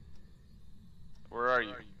 Where are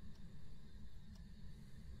you?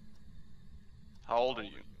 How old are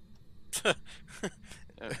you?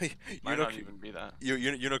 It might not even be that.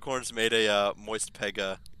 Unicorns made a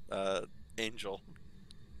MoistPega angel.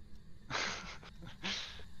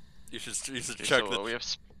 You should Okay, check so the. we have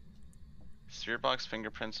spirit box,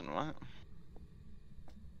 fingerprints, and what?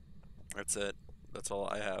 That's it. That's all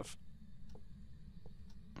I have.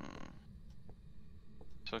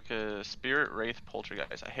 Took a spirit, wraith,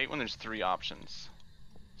 poltergeist. I hate when there's 3 options.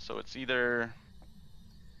 So it's either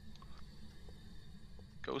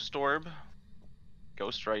ghost orb,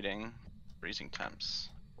 ghost writing, freezing temps.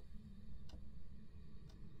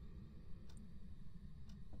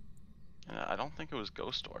 I don't think it was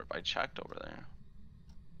ghost orb. I checked over there.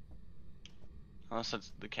 Unless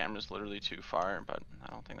it's, the camera's literally too far, but I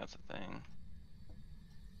don't think that's a thing.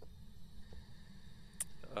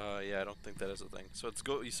 Yeah, I don't think that is a thing. So it's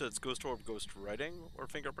you said it's ghost orb, ghost writing, or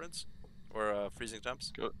fingerprints, or freezing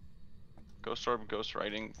temps. Ghost orb, ghost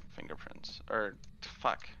writing, fingerprints. Or,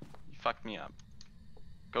 fuck. You fucked me up.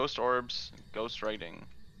 Ghost orbs, ghost writing,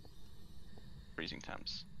 freezing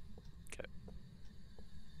temps. Okay.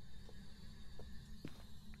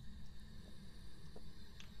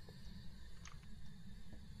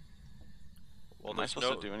 I there's supposed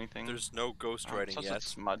to no do anything? there's no ghost Oh, I'm writing supposed to yet.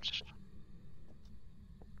 smudge.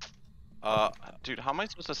 Uh Dude, how am I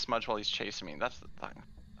supposed to smudge while he's chasing me? That's the thing.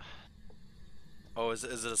 oh, is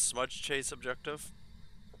it a smudge chase objective?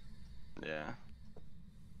 Yeah.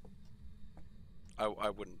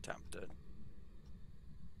 I wouldn't tempt it.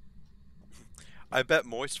 I bet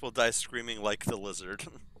Moist will die screaming like the lizard.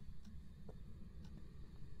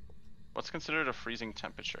 What's considered a freezing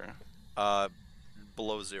temperature? uh,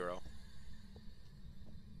 below 0.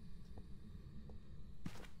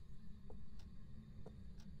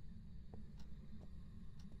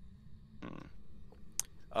 Hmm.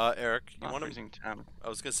 Eric, you Not want to? freezing temp. I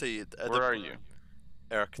was gonna say Where are you?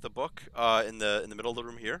 Eric, the book, in the middle of the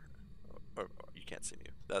room here. Or you can't see me.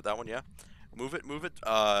 That one, yeah. Move it.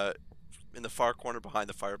 In the far corner behind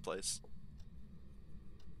the fireplace.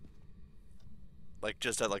 Like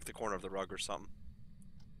just at like the corner of the rug or something.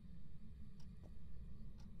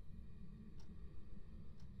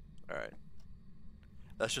 All right.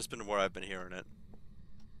 That's just been where I've been hearing it.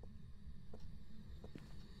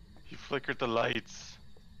 He flickered the lights.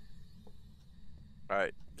 All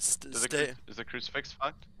right. Stay. Is the crucifix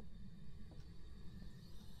fucked?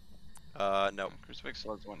 No. Crucifix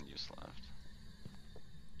still has 1 use left.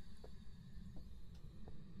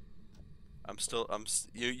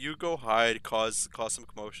 You go hide, cause some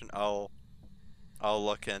commotion. I'll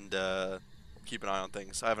look and keep an eye on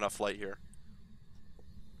things. I have enough light here.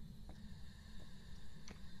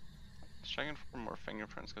 Just checking for more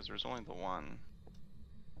fingerprints because there's only the one.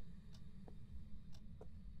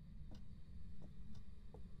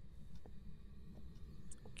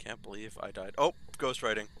 Can't believe I died. Oh, ghost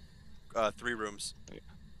writing. 3 rooms. Yeah.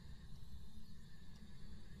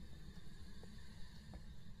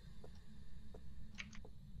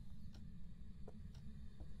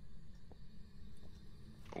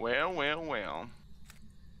 Well.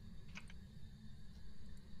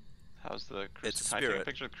 How's the It's a crucifix? Can I take a spirit.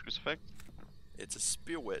 picture of the crucifix? It's a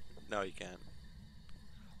spirit. No, you can't.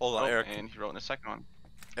 Hold on, Oh, Eric. and he wrote in the second one.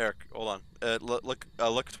 Eric, hold on.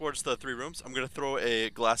 Look towards the 3 rooms. I'm gonna throw a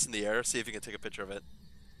glass in the air. See if you can take a picture of it.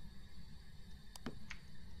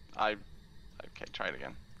 Okay, try it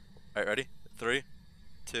again. All right, ready? 3,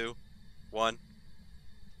 2, 1.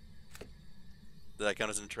 Did that count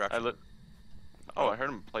as an interaction? Oh, I heard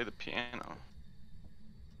him play the piano.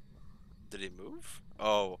 Did he move?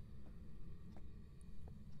 Oh.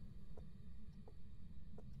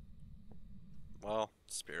 Well,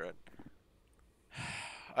 spirit.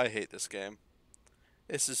 I hate this game.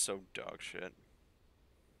 This is so dog shit.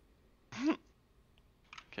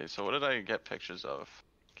 Okay, so what did I get pictures of?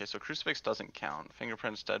 Okay, so crucifix doesn't count.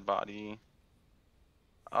 Fingerprints, dead body.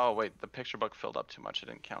 Oh wait, the picture book filled up too much. It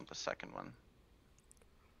didn't count the second one.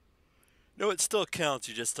 No, it still counts.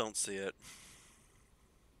 You just don't see it.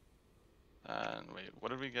 And wait, what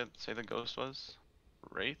did we get? Say the ghost was?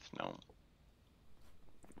 Wraith? No.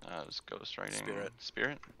 It was ghost writing. Spirit.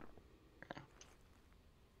 Spirit? Okay.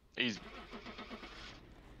 Easy.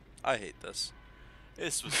 I hate this.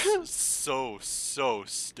 This was so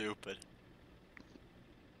stupid.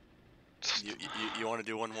 You want to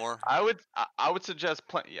do one more? I would suggest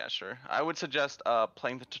yeah, sure. I would suggest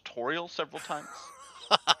playing the tutorial several times.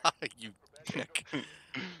 You dick.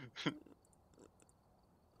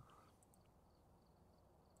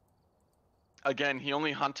 Again, he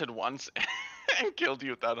only hunted once and killed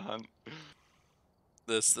you with that hunt.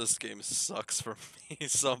 This game sucks for me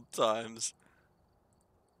sometimes.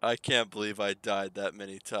 I can't believe I died that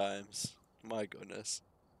many times. My goodness.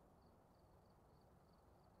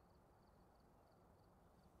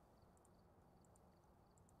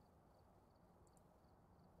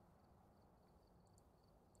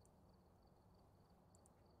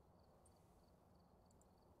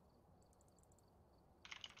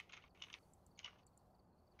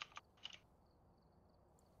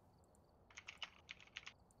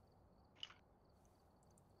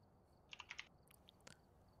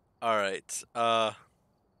 All right.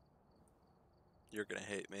 You're gonna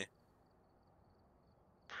hate me.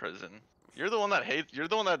 Prison. You're the one that hates. You're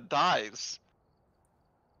the one that dies.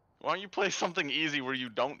 Why don't you play something easy where you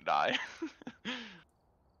don't die?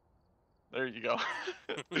 There you go.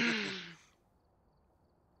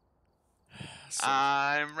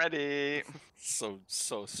 I'm ready. So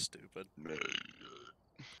stupid.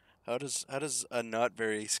 How does a not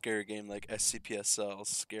very scary game like SCPSL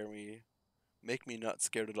scare me? Make me not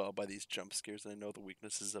scared at all by these jump scares, and I know the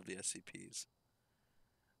weaknesses of the SCPs.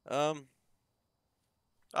 I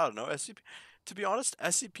don't know. To be honest,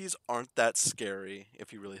 SCPs aren't that scary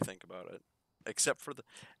if you really think about it. Except for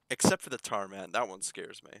the tar man. That one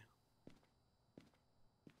scares me.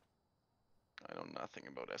 I know nothing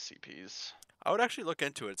about SCPs. I would actually look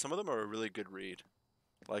into it. Some of them are a really good read.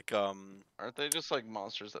 Like Aren't they just like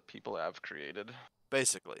monsters that people have created?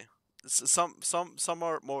 basically, some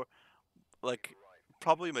are more like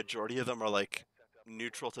probably a majority of them are like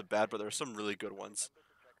neutral to bad, but there are some really good ones.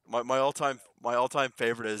 My all time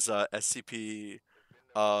favorite is uh SCP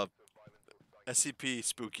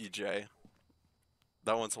Spooky J.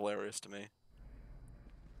 That one's hilarious to me.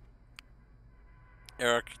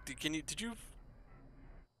 Eric,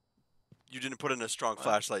 you didn't put in a strong What?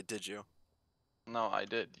 flashlight, did you? No, I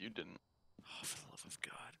did. You didn't. Oh, for the love of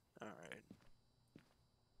God! All right.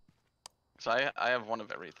 So I have one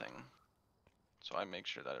of everything. So I make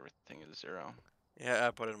sure that everything is 0. Yeah,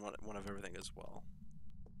 I put in one of everything as well.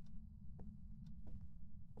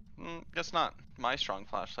 Guess not. My strong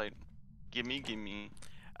flashlight. Gimme.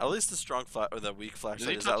 At least the strong flat or the weak Is flashlight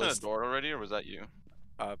he is at touching a least. door already, or was that you?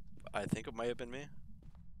 Uh, I think it might have been me.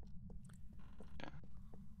 Yeah.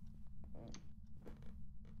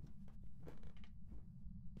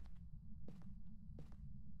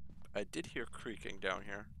 I did hear creaking down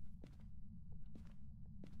here.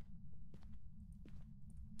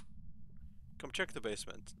 Come check the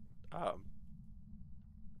basement.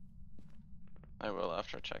 I will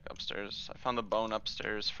after I check upstairs. I found the bone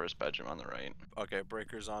upstairs, first bedroom on the right. Okay,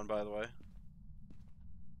 breaker's on by the way.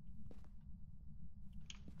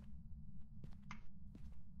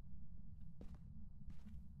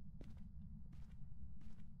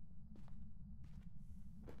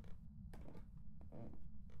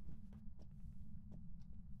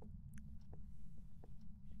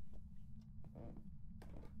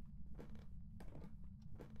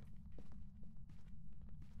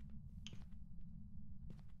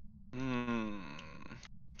 Hmm.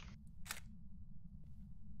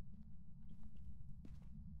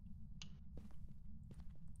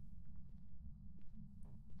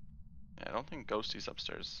 Yeah, I don't think Ghosty's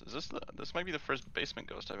upstairs. Is this might be the first basement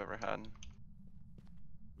ghost I've ever had.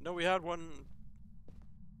 No, we had one.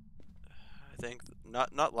 I think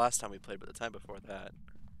not last time we played, but the time before that.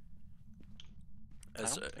 I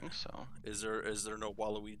As don't think so. is there no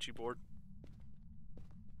Waluigi board?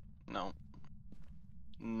 No.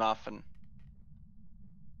 Nothing.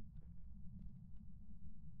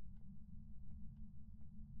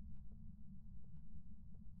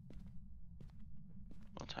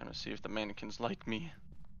 No time to see if the mannequins like me.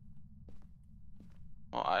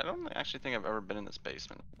 Well, I don't actually think I've ever been in this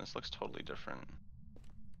basement. This looks totally different.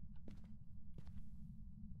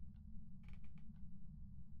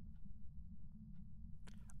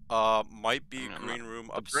 Might be I'm not. green room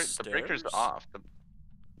The breaker's upstairs. off. The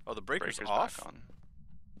Oh, the breaker's breaker's back off. on.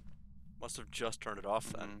 Must have just turned it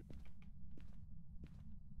off then. Mm-hmm.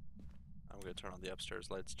 I'm gonna turn on the upstairs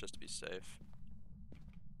lights just to be safe.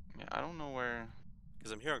 Yeah, I don't know where.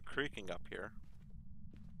 Because I'm hearing creaking up here.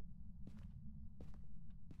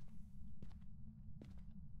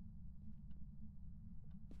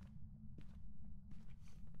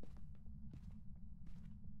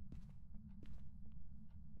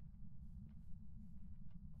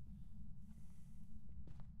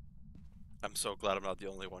 I'm so glad I'm not the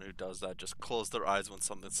only one who does that. Just close their eyes when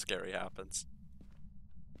something scary happens.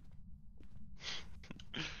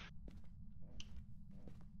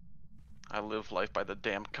 I live life by the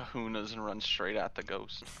damn kahunas and run straight at the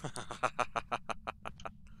ghost.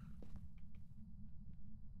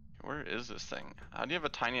 Where is this thing? How do you have a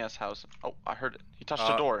tiny ass house? Oh, I heard it. He touched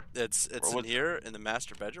a door. It's Where in was? here in the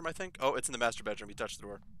master bedroom, I think. Oh, it's in the master bedroom. He touched the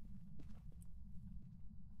door.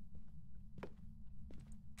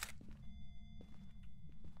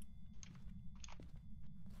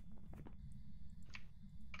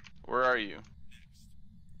 Where are you?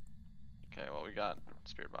 Okay, well we got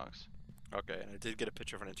spirit box. Okay, and I did get a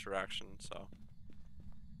picture of an interaction, so.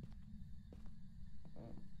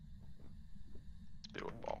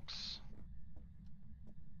 Spirit box.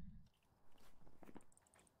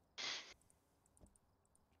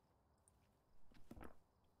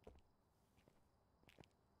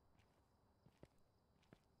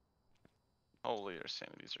 Holy, our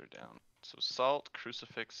sanities are down. So salt,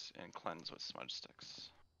 crucifix, and cleanse with smudge sticks.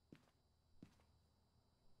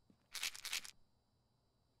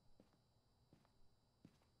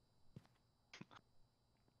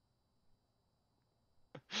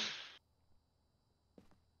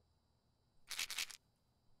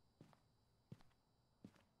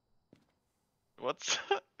 What's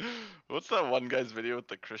what's that one guy's video with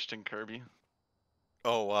the Christian Kirby?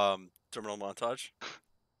 Oh, terminal montage.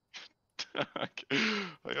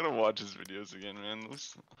 I gotta watch his videos again, man.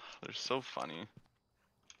 They're so funny.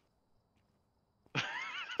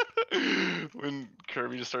 When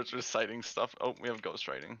Kirby just starts reciting stuff. Oh, we have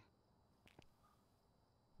ghostwriting.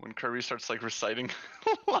 When Kirby starts like reciting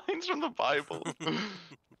lines from the Bible.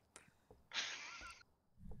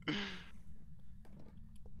 Yeah,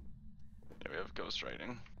 we have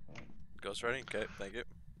ghostwriting. Ghostwriting? Okay, thank you.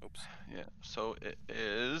 Oops. Yeah, so it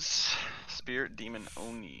is Spirit Demon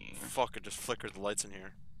Oni. Fuck, it just flickered the lights in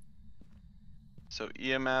here. So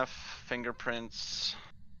EMF, fingerprints,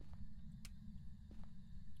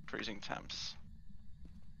 freezing temps.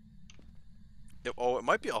 It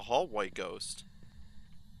might be a hallway ghost.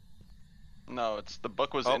 No, it's the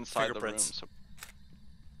book was Oh, inside the room, fingerprints. so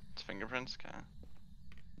it's fingerprints. Okay.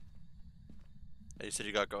 And you said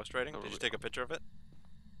you got ghostwriting? Did you take a picture of it?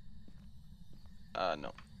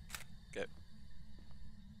 No. Okay.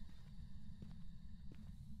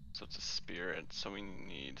 So it's a spirit. So we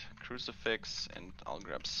need crucifix, and I'll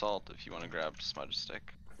grab salt if you want to grab smudge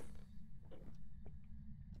stick.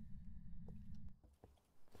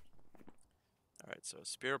 Alright, so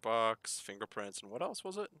spirit box, fingerprints, and what else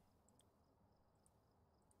was it?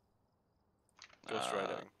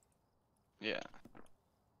 Ghostwriting. Yeah.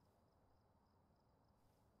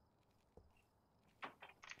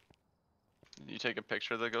 Did you take a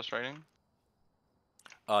picture of the ghostwriting?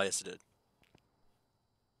 Yes, it did.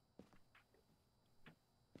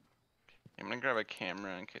 I'm gonna grab a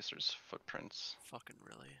camera in case there's footprints. Fucking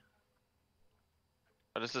really.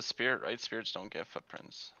 But it's a spirit, right? Spirits don't get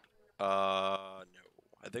footprints. No.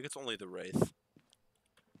 I think it's only the Wraith.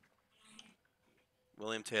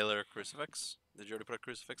 William Taylor crucifix. Did you already put a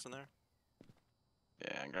crucifix in there?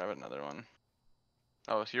 Yeah, grab another one.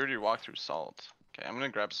 Oh, so you already walked through salt. Okay, I'm gonna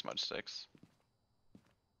grab smudge sticks.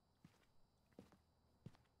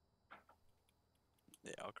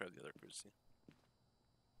 Yeah, I'll grab the other crucifix.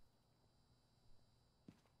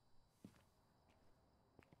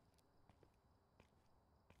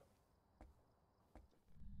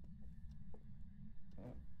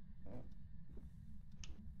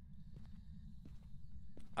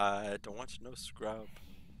 I don't want no scrub.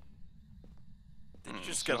 Did you As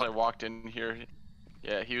just soon get as I walked in here,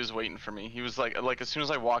 yeah, he was waiting for me. He was like as soon as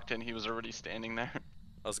I walked in, he was already standing there.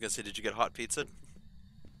 I was gonna say, did you get hot pizza?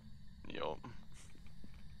 Yo.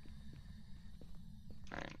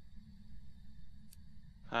 Alright.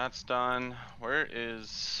 That's done. Where'd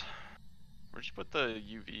you put the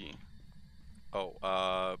UV? Oh,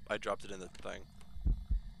 I dropped it in the thing.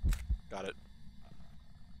 Got it.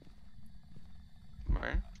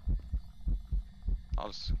 Where?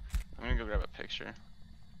 I'm gonna go grab a picture.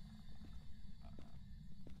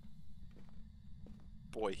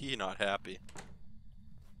 Boy, he not happy.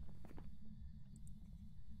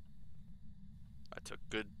 I took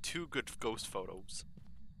two good ghost photos.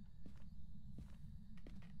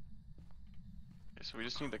 Okay, so we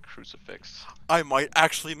just need the crucifix. I might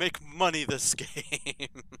actually make money this game.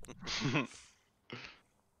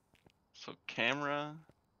 So camera.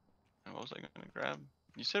 And what was I gonna grab?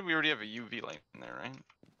 You said we already have a UV light in there, right?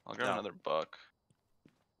 I'll grab No. another book.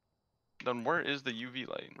 Then where is the UV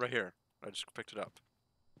light? Right here. I just picked it up.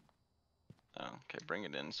 Oh, okay, bring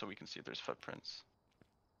it in so we can see if there's footprints.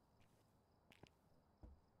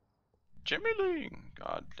 Jimmy Lee!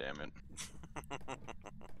 God damn it.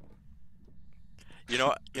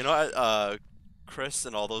 Chris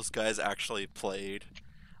and all those guys actually played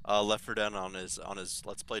Left 4 Dead on his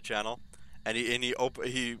Let's Play channel, and he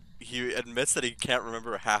admits that he can't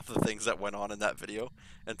remember half the things that went on in that video,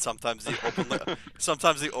 and sometimes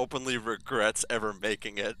he openly regrets ever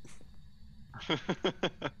making it.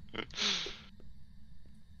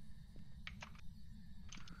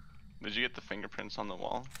 Did you get the fingerprints on the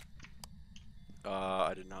wall?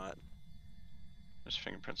 I did not. There's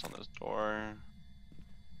fingerprints on this door.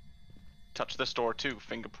 Touch this door too,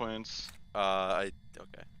 fingerprints. Okay.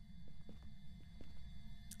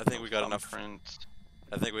 I think we got enough. Thumbprint.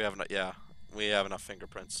 I think we have enough. Yeah, we have enough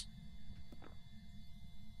fingerprints.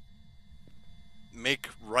 Make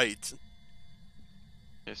right.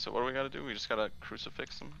 Okay, so what do we gotta do? We just gotta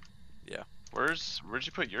crucifix them? Yeah. Where'd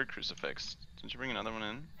you put your crucifix? Didn't you bring another one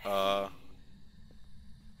in? I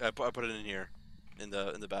put it in here, in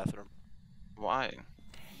the bathroom. Why?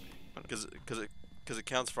 Because it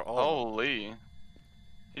counts for all. Holy!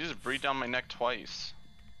 He just breathed down my neck twice.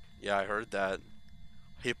 Yeah, I heard that.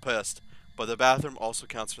 He pissed. But the bathroom also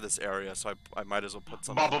counts for this area, so I might as well put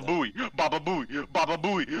something. Baba booey! Baba booey! Baba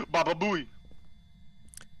booey! Baba booey!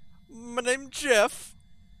 My name's Jeff.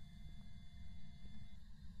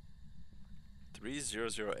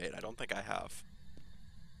 3008. I don't think I have.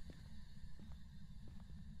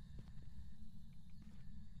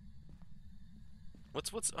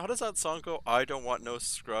 How does that song go? I don't want no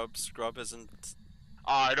scrub. Scrub isn't.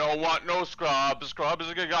 I don't want no scrub. Scrub is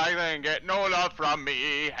a good guy that ain't get no love from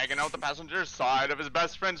me. Hanging out the passenger side of his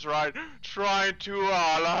best friend's ride, trying to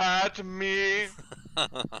holler at me.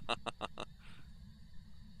 Okay,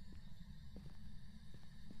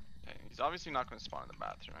 he's obviously not going to spawn in the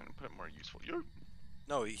bathroom. I'm going to put it more useful.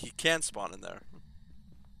 No, he can spawn in there.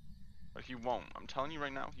 But he won't. I'm telling you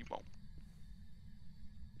right now, he won't.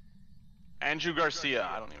 Andrew Garcia.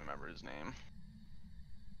 I don't even remember his name.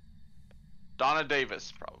 Donna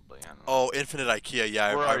Davis, probably. I don't know. Oh, Infinite IKEA.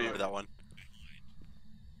 Yeah, Where I are remember you? that one.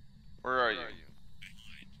 Where are you?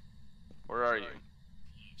 Where are you?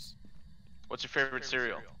 What's your favorite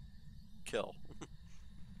cereal? Kill.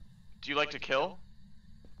 Do you like to kill?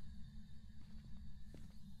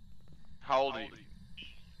 How old are you?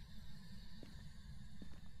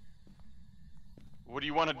 What do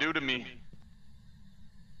you want to do to me?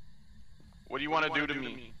 What do you want to do to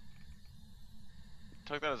me?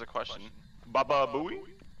 Took that as a question. Baba Booey?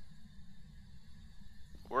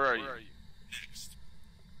 Where are you?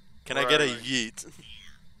 Can I get a yeet?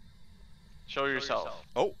 Show yourself.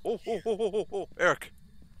 Oh, Eric.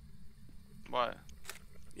 What?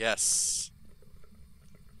 Yes.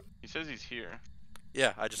 He says he's here.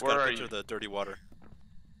 Yeah, I just Where got a are picture you? of the dirty water.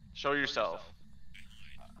 Show yourself.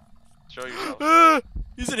 Show yourself. Ah,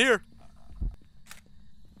 he's in here.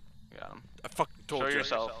 Got him. I fucking told Show you.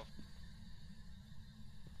 yourself.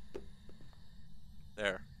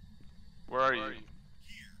 There. Where are you?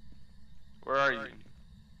 Where are you?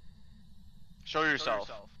 Show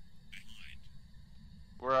yourself.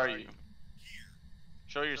 Where are you?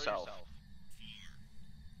 Show yourself.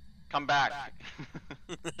 Come back.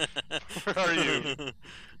 Where are you?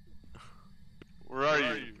 Where are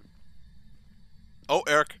you? Oh,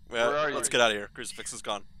 Eric. Where are Let's you? get out of here. Crucifix is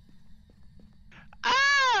gone.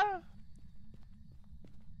 Ah!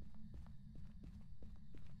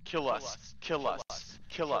 Kill us. Kill us.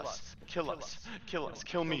 Kill us. Kill us. Kill us.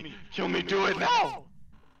 Kill me. Kill me. Do it now!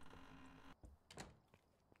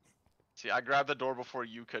 See, I grabbed the door before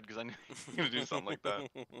you could because I knew you were going to do something like that.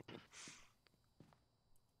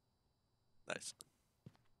 Nice.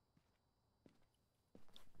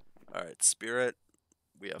 Alright, Spirit.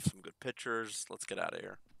 We have some good pictures. Let's get out of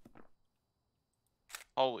here.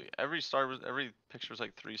 Holy, every picture was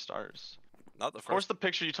like 3 stars. Not the Of course first. the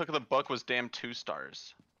picture you took of the book was damn 2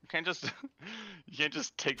 stars. You can't just you can't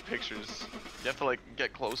just take pictures. You have to like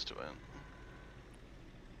get close to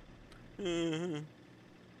it.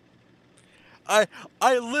 I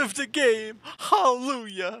lived a game.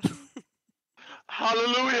 Hallelujah.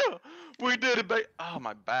 Hallelujah! We did it, babe. Oh,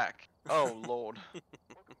 my back. Oh, Lord.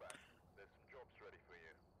 Welcome back. There's some jobs ready for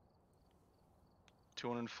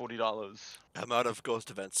you. $240. Amount of ghost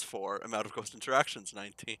events 4. Amount of ghost interactions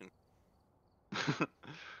 19. I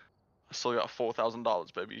still got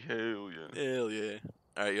 $4,000, baby. Hell yeah. Hell yeah.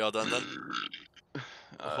 Alright, you all done then?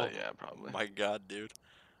 Oh, Yeah, probably. My god, dude.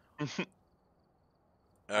 Alright,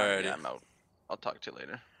 Alrighty. yeah, I'm out. I'll talk to you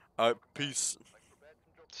later. Alright, peace. I've prepared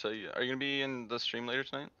some jobs. So, yeah, are you gonna be in the stream later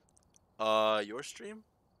tonight? Your stream?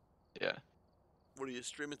 Yeah. What are you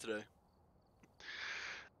streaming today?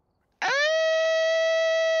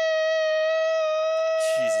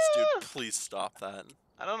 Jesus, dude, please stop that.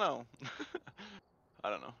 I don't know. I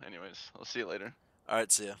don't know. Anyways, I'll see you later.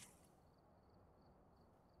 Alright, see ya.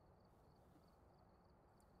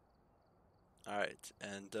 Alright,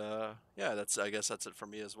 and yeah, I guess that's it for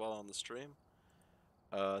me as well on the stream.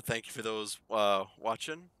 Thank you for those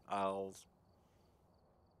watching. I'm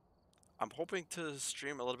hoping to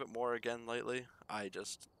stream a little bit more again lately. I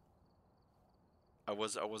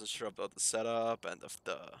wasn't sure about the setup and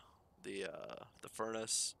the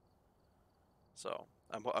furnace. So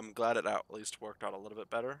I'm glad it at least worked out a little bit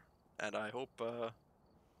better, and I hope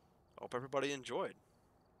everybody enjoyed.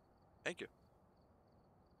 Thank you,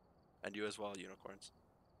 and you as well, unicorns.